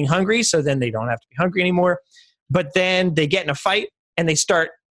away being hungry. So then they don't have to be hungry anymore. But then they get in a fight and they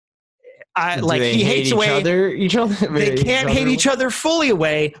start, he hates away. Each other? They can't hate each other fully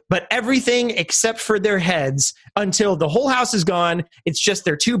away, but everything except for their heads until the whole house is gone. It's just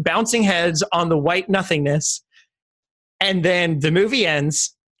their two bouncing heads on the white nothingness. And then the movie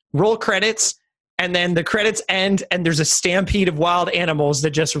ends, roll credits, and then the credits end, and there's a stampede of wild animals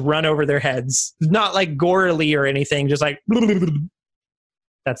that just run over their heads. Not like gorily or anything, just like...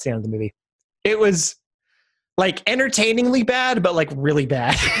 That's the end of the movie. It was like entertainingly bad, but like really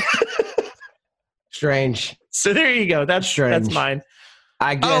bad. Strange. So there you go. That's strange. That's mine.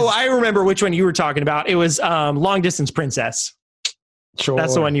 I guess. Oh, I remember which one you were talking about. It was Long Distance Princess. Sure.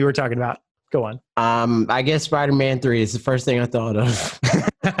 That's the one you were talking about. Go on. I guess Spider-Man 3 is the first thing I thought of.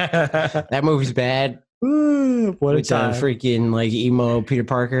 That movie's bad. Ooh, what a time. Freaking like emo Peter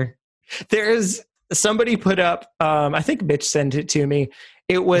Parker. There's somebody put up, I think Mitch sent it to me.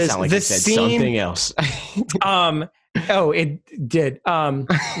 It was the scene. Something else. Oh, it did.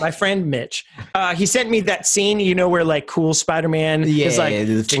 My friend Mitch, he sent me that scene, where like cool Spider-Man is like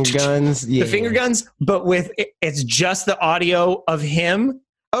the finger guns. Yeah. The finger guns, but it's just the audio of him.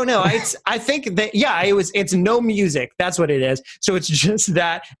 Oh no, I think that it's no music. That's what it is. So it's just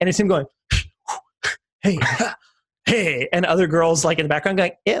that, and it's him going, hey, hey, and other girls like in the background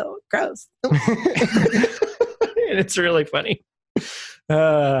going, ew, gross. And it's really funny.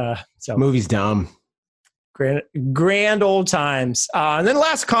 So movie's dumb. Grand old times. And then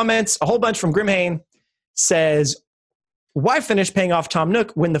last comments, a whole bunch from Grimhane says, why finish paying off Tom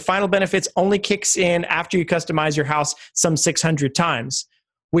Nook when the final benefits only kicks in after you customize your house some 600 times,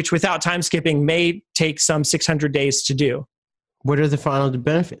 which without time skipping may take some 600 days to do? What are the final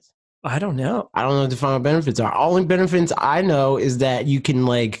benefits? I don't know. I don't know what the final benefits are. All the benefits I know is that you can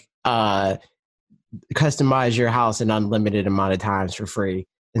customize your house an unlimited amount of times for free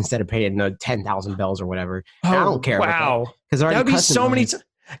instead of paying the 10,000 bells or whatever. Oh, I don't care. Wow. Because that would be so many.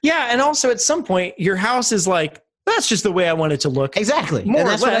 Yeah. And also at some point your house is like, that's just the way I want it to look. Exactly. And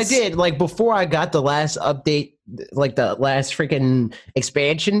that's what I did. Like before I got the last update, like the last freaking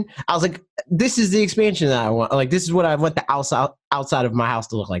expansion, I was like, this is the expansion that I want. Like, this is what I want the outside of my house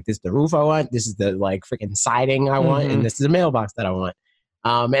to look like. This is the roof I want. This is the like freaking siding I want. And this is the mailbox that I want.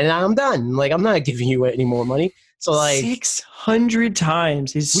 And I'm done. Like, I'm not giving you any more money. So like 600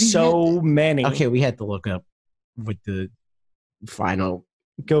 times is so many. Okay. We had to look up with the final.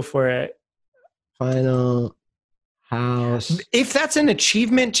 Go for it. Final house. If that's an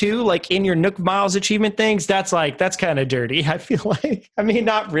achievement too, like in your Nook Miles achievement things, that's kind of dirty. I feel like, I mean,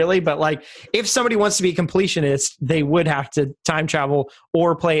 not really, but like if somebody wants to be a completionist, they would have to time travel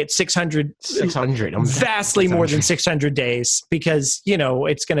or play it 600, vastly more than 600 days, because you're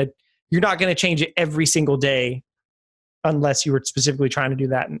not going to change it every single day unless you were specifically trying to do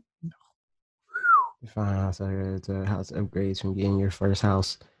that. Final house upgrades from getting your first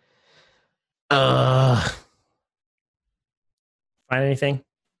house. Find anything?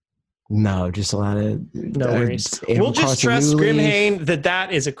 No, just a lot of no worries. We'll just trust Grimhane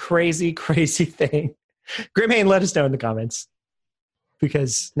that is a crazy, crazy thing. Grimhane, let us know in the comments,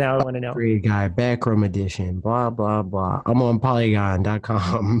 because now I want to know. Free guy, backroom edition, blah, blah, blah. I'm on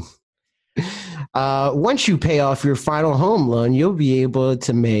Polygon.com. Once you pay off your final home loan, you'll be able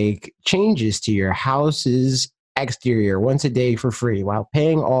to make changes to your house's exterior once a day for free. While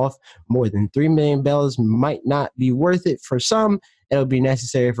paying off more than 3 million bells might not be worth it for some, it'll be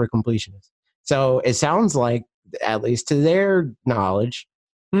necessary for completionists. So it sounds like, at least to their knowledge,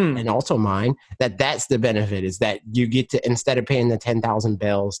 and also mine, that's the benefit, is that you get to, instead of paying the 10,000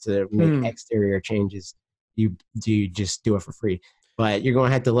 bells to make exterior changes, you just do it for free. But you're going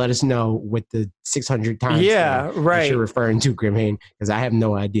to have to let us know what the 600 times that you're referring to, Grimhane, because I have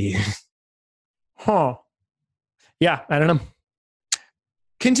no idea. Huh. Yeah, I don't know.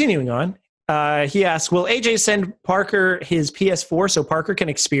 Continuing on, he asks, will AJ send Parker his PS4 so Parker can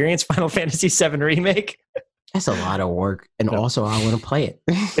experience Final Fantasy VII Remake? That's a lot of work. And also, I want to play it.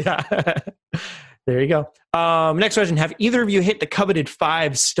 Yeah. There you go. Next question. Have either of you hit the coveted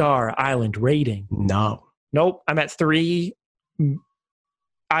 5-star island rating? No. Nope. I'm at 3.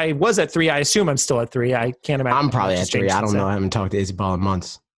 I was at 3. I assume I'm still at 3. I can't imagine. I'm probably at 3. I don't know. I haven't talked to Isabel in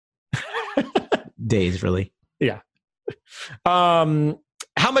months. days, really. Yeah.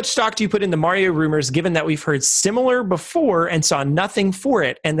 How much stock do you put in the Mario rumors, given that we've heard similar before and saw nothing for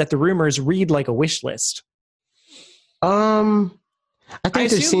it, and that the rumors read like a wish list? I think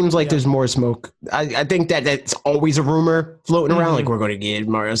there seems like there's more smoke. I think that that's always a rumor floating around. Like, we're going to get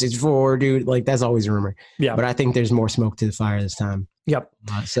Mario 64, dude. Like, that's always a rumor. Yeah. But I think there's more smoke to the fire this time. Yep.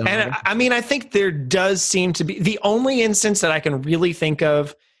 And I mean, I think there does seem to be the only instance that I can really think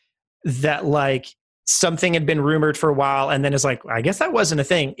of that, like, something had been rumored for a while and then is like, I guess that wasn't a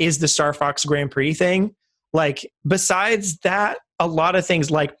thing, is the Star Fox Grand Prix thing. Like, besides that, a lot of things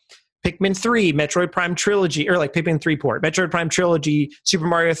like Pikmin 3, Metroid Prime Trilogy, or like Pikmin 3 port, Metroid Prime Trilogy, Super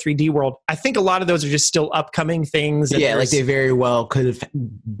Mario 3D World. I think a lot of those are just still upcoming things. Yeah, like they very well could have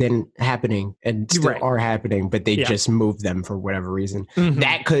been happening and still are happening, but they just moved them for whatever reason.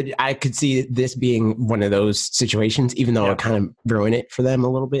 I could see this being one of those situations, even though it kind of ruined it for them a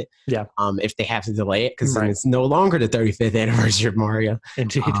little bit. Yeah. If they have to delay it, because then it's no longer the 35th anniversary of Mario.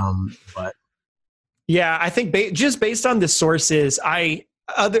 Indeed. But yeah, I think just based on the sources,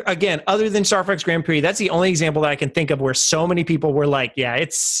 other than Star Fox Grand Prix, that's the only example that I can think of where so many people were like, yeah,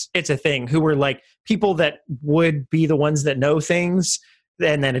 it's a thing, who were like people that would be the ones that know things,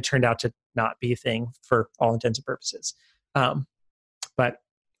 and then it turned out to not be a thing for all intents and purposes. But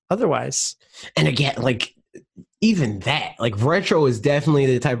otherwise, and again, like, even that, like, Retro is definitely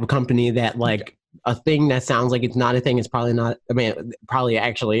the type of company that, like, a thing that sounds like it's not a thing is probably not. I mean, it probably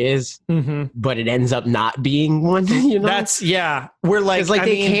actually is, but it ends up not being one. You know, we're like,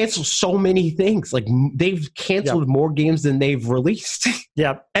 they cancel so many things. Like, they've canceled more games than they've released.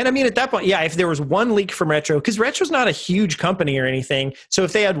 Yeah, and I mean, at that point, if there was one leak from Retro, because Retro's not a huge company or anything, so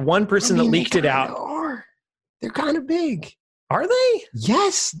if they had one person that leaked it out, they're kind of big. Are they?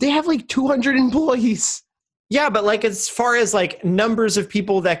 Yes, they have like 200 employees. Yeah, but like, as far as like numbers of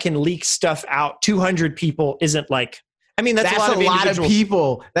people that can leak stuff out, 200 people isn't like, I mean, that's a lot of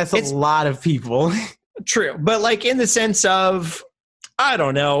people. That's a lot of people. True. But like, in the sense of, I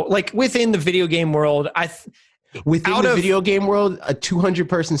don't know, like within the video game world, video game world, a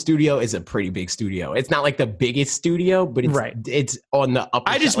 200-person studio is a pretty big studio. It's not like the biggest studio, but it's on the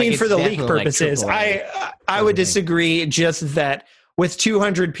upper. I just mean for the leak purposes. I would disagree, just that with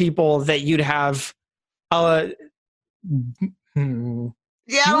 200 people that you'd have I don't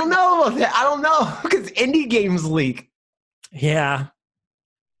know about that. I don't know, because indie games leak. Yeah,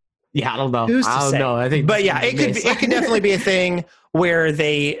 I don't know. I don't know. I think, but yeah, it could definitely be a thing where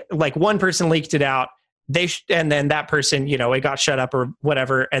they, like, one person leaked it out, and then that person, you know, it got shut up or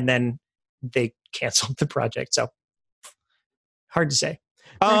whatever, and then they canceled the project. So hard to say.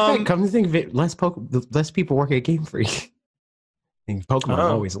 Come to think of it, less people work at Game Freak. I think Pokemon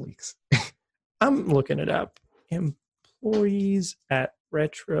always leaks. I'm looking it up. Employees at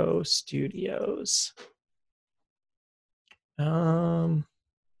Retro Studios. It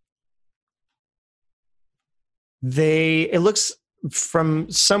looks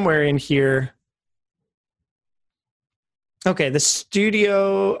from somewhere in here. Okay, the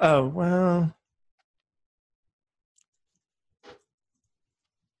studio. Oh, well.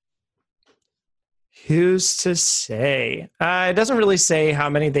 Who's to say? It doesn't really say how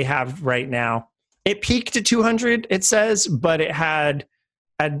many they have right now. It peaked at 200, it says, but it had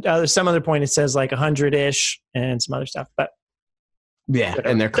at some other point it says like 100-ish and some other stuff. But yeah,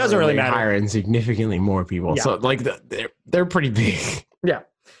 and they're doesn't really matter. Hiring significantly more people, so like they're pretty big. Yeah.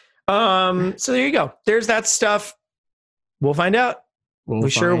 So there you go. There's that stuff. We'll find out.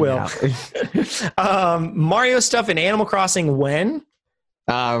 We sure will. Mario stuff in Animal Crossing when?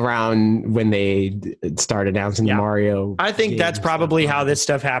 Around when they start announcing the Mario. I think that's probably how this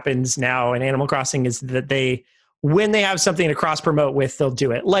stuff happens now in Animal Crossing, is that when they have something to cross promote with, they'll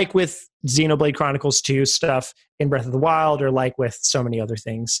do it. Like with Xenoblade Chronicles 2 stuff in Breath of the Wild, or like with so many other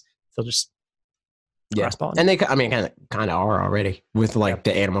things, they'll just cross-pollinate. And they, I mean, kind of are already with like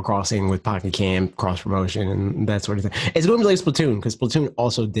the Animal Crossing with Pocket Camp cross promotion and that sort of thing. It's going to be like Splatoon, because Splatoon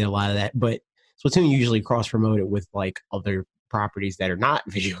also did a lot of that, but Splatoon usually cross promoted with like other properties that are not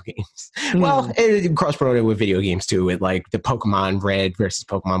video games. Well, it cross-promoted with video games too, with like the Pokemon Red versus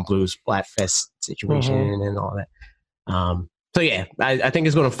Pokemon Blue Splatfest situation and all that. So yeah, I think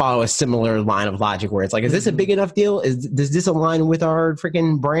it's going to follow a similar line of logic where it's like, is this a big enough deal? Does this align with our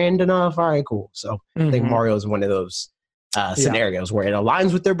freaking brand enough? All right, cool. So I think Mario is one of those scenarios where it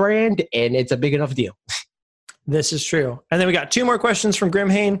aligns with their brand and it's a big enough deal. This is true. And then we got two more questions from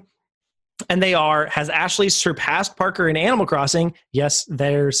Grimhane. And they are, has Ashley surpassed Parker in Animal Crossing? Yes,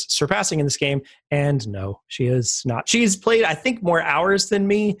 there's surpassing in this game. And no, she is not. She's played, I think, more hours than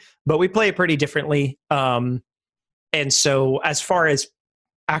me, but we play it pretty differently. And so as far as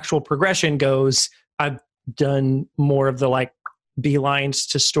actual progression goes, I've done more of the like beelines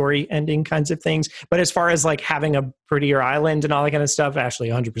to story ending kinds of things. But as far as like having a prettier island and all that kind of stuff, Ashley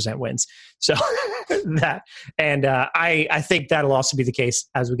 100% wins. So that, and I think that'll also be the case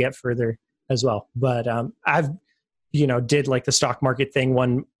as we get further as well. But I've, did like the stock market thing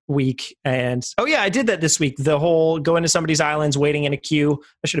one week, and I did that this week. The whole go into somebody's islands, waiting in a queue.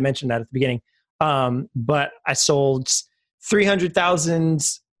 I should have mentioned that at the beginning. But I sold 300,000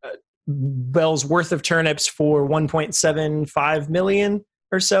 bells worth of turnips for 1.75 million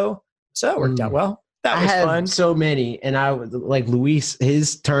or so. So it worked out well. That was fun. So many, and I like Luis.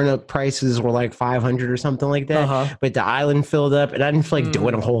 His turnip prices were like 500 or something like that. But the island filled up, and I didn't feel like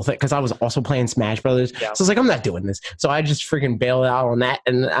doing a whole thing because I was also playing Smash Brothers. Yeah. So I was like, I'm not doing this. So I just freaking bailed out on that,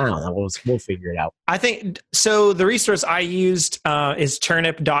 and I don't know. We'll figure it out. I think so. The resource I used is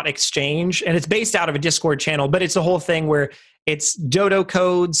turnip.exchange, and it's based out of a Discord channel, but it's a whole thing where it's dodo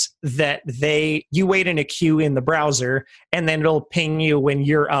codes that you wait in a queue in the browser, and then it'll ping you when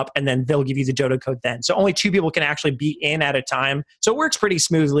you're up, and then they'll give you the dodo code then. So only 2 people can actually be in at a time. So it works pretty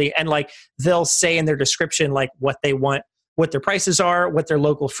smoothly. And like they'll say in their description like what they want, what their prices are, what their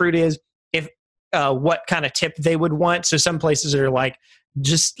local fruit is, if what kind of tip they would want. So some places are like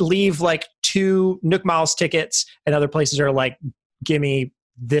just leave like 2 Nook Miles tickets, and other places are like give me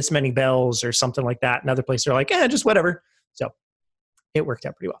this many bells or something like that. And other places are like just whatever. So it worked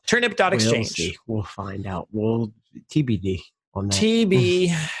out pretty well. Turnip.exchange. We'll find out. We'll TBD on that.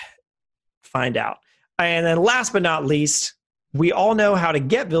 TB, find out. And then last but not least, we all know how to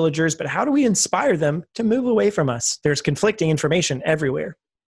get villagers, but how do we inspire them to move away from us? There's conflicting information everywhere.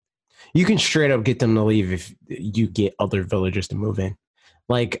 You can straight up get them to leave if you get other villagers to move in.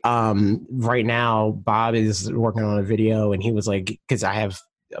 Like right now, Bob is working on a video, and he was like, because I have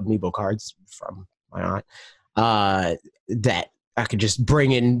amiibo cards from my aunt, that I could just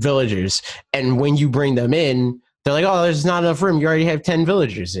bring in villagers, and when you bring them in, they're like, "Oh, there's not enough room. You already have 10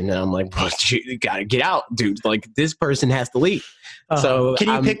 villagers," and I'm like, "Well, you gotta get out, dude. Like this person has to leave." So can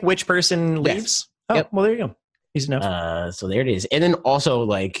you pick which person leaves? Yes. Oh, yep. Well, there you go. Easy enough. So there it is. And then also,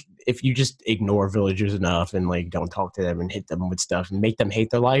 like, if you just ignore villagers enough and like don't talk to them and hit them with stuff and make them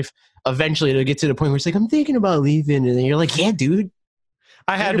hate their life, eventually it'll get to the point where it's like, "I'm thinking about leaving," and then you're like, "Yeah, dude."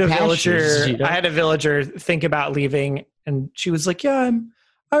 I had a villager think about leaving, and she was like, I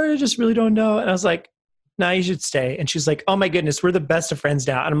just really don't know. And I was like, "No, you should stay." And she's like, "Oh my goodness, we're the best of friends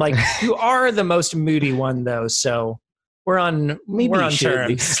now." And I'm like, "You are the most moody one though, so we're on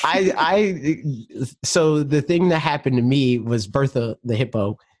terms." So the thing that happened to me was Bertha the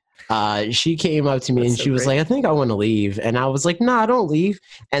hippo. She came up to me and she was like, "I think I want to leave." And I was like, "Nah, don't leave."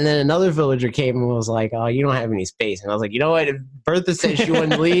 And then another villager came and was like, "Oh, you don't have any space." And I was like, "You know what? Bertha said she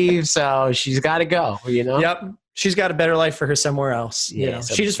wanted to leave, so she's got to go." Yep. She's got a better life for her somewhere else. Yeah.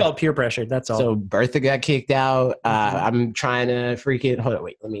 She just felt peer pressured. That's all. So Bertha got kicked out. I'm trying to freaking hold on.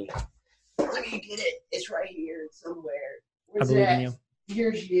 Wait, let me get it. It's right here somewhere. Where's I believe in you.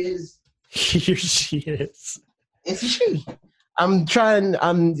 Here she is. Here she is. It's a she. I'm getting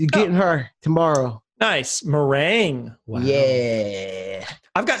her tomorrow. Nice. Meringue. Wow. Yeah.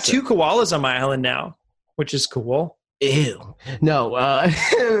 I've got 2 koalas on my island now, which is cool. Ew. No,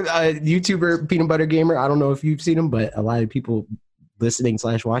 YouTuber Peanut Butter Gamer. I don't know if you've seen him, but a lot of people listening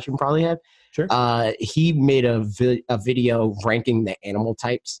 / watching probably have. Sure. He made a video ranking the animal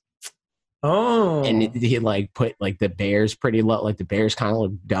types. Oh. And he like put like the bears pretty low. Like the bears kind of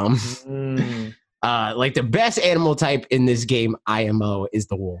look dumb. Like the best animal type in this game, IMO, is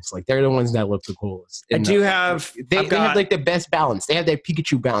the wolves. Like they're the ones that look the coolest. And they have like the best balance. They have that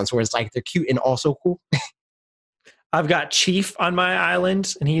Pikachu balance where it's like they're cute and also cool. I've got Chief on my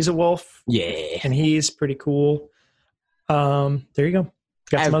island, and he's a wolf. Yeah, and he's pretty cool. There you go.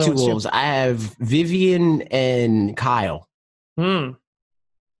 I have 2 wolves. I have Vivian and Kyle. And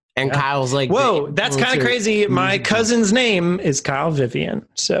Kyle's like, whoa, that's kind of crazy. My cousin's name is Kyle Vivian.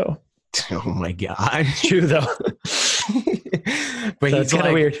 So. Oh my god! True though, but he's kind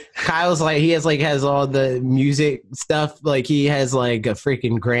of weird. Kyle's like has all the music stuff. Like he has like a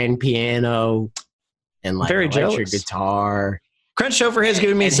freaking grand piano and like very electric jealous. Guitar. Crunch Over has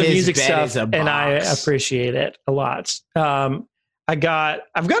given me some music stuff, and I appreciate it a lot. I've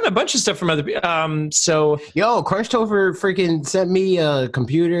gotten a bunch of stuff from other people. Yo, Crunched Over freaking sent me a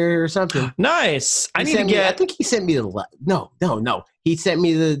computer or something. Nice. I think he sent me no. He sent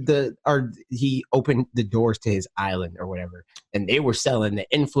me he opened the doors to his island or whatever, and they were selling the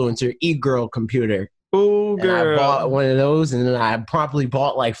influencer e-girl computer. Oh, girl. I bought one of those, and then I promptly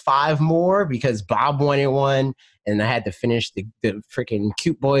bought like 5 more because Bob wanted one, and I had to finish the freaking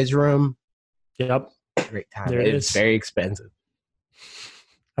Cute Boys room. Yep. Great time. It's very expensive.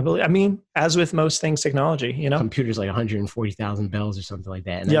 I mean, as with most things technology, you know, Computer's like 140,000 bells or something like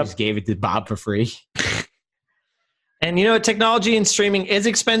that. And Yep. I just gave it to Bob for free. and you know, technology and streaming is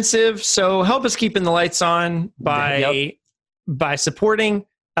expensive. So help us keeping the lights on by supporting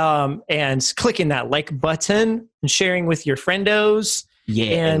and clicking that like button and sharing with your friendos.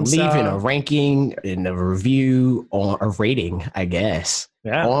 Yeah, and leaving a ranking and a review or a rating, I guess,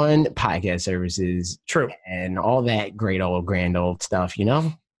 on podcast services. True. And all that great old grand old stuff, you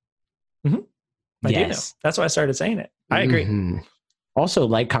know? Mm-hmm. I do know. That's why I started saying it. I agree. Mm-hmm. Also,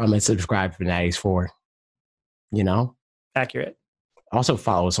 like, comment, subscribe for Natties 4. You know? Accurate. Also,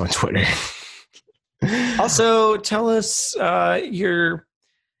 follow us on Twitter. Also, tell us your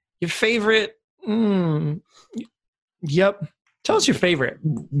favorite. Yep. Tell us your favorite.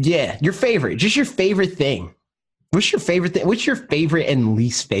 Yeah, your favorite. Just your favorite thing. What's your favorite thing? What's your favorite and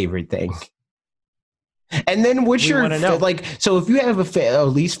least favorite thing? And then what's your like? So if you have a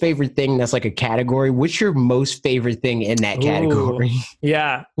least favorite thing that's like a category, what's your most favorite thing in that category?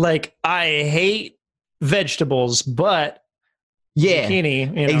 Yeah, like I hate vegetables, but zucchini,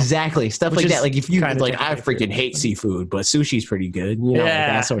 you know, exactly, stuff like that. Like if you like, I freaking hate food. seafood, but sushi's pretty good. You know, like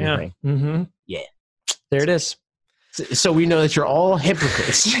that sort of thing. Mm-hmm. Yeah, there it is. So we know that you're all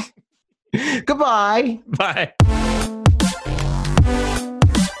hypocrites. Goodbye. Bye.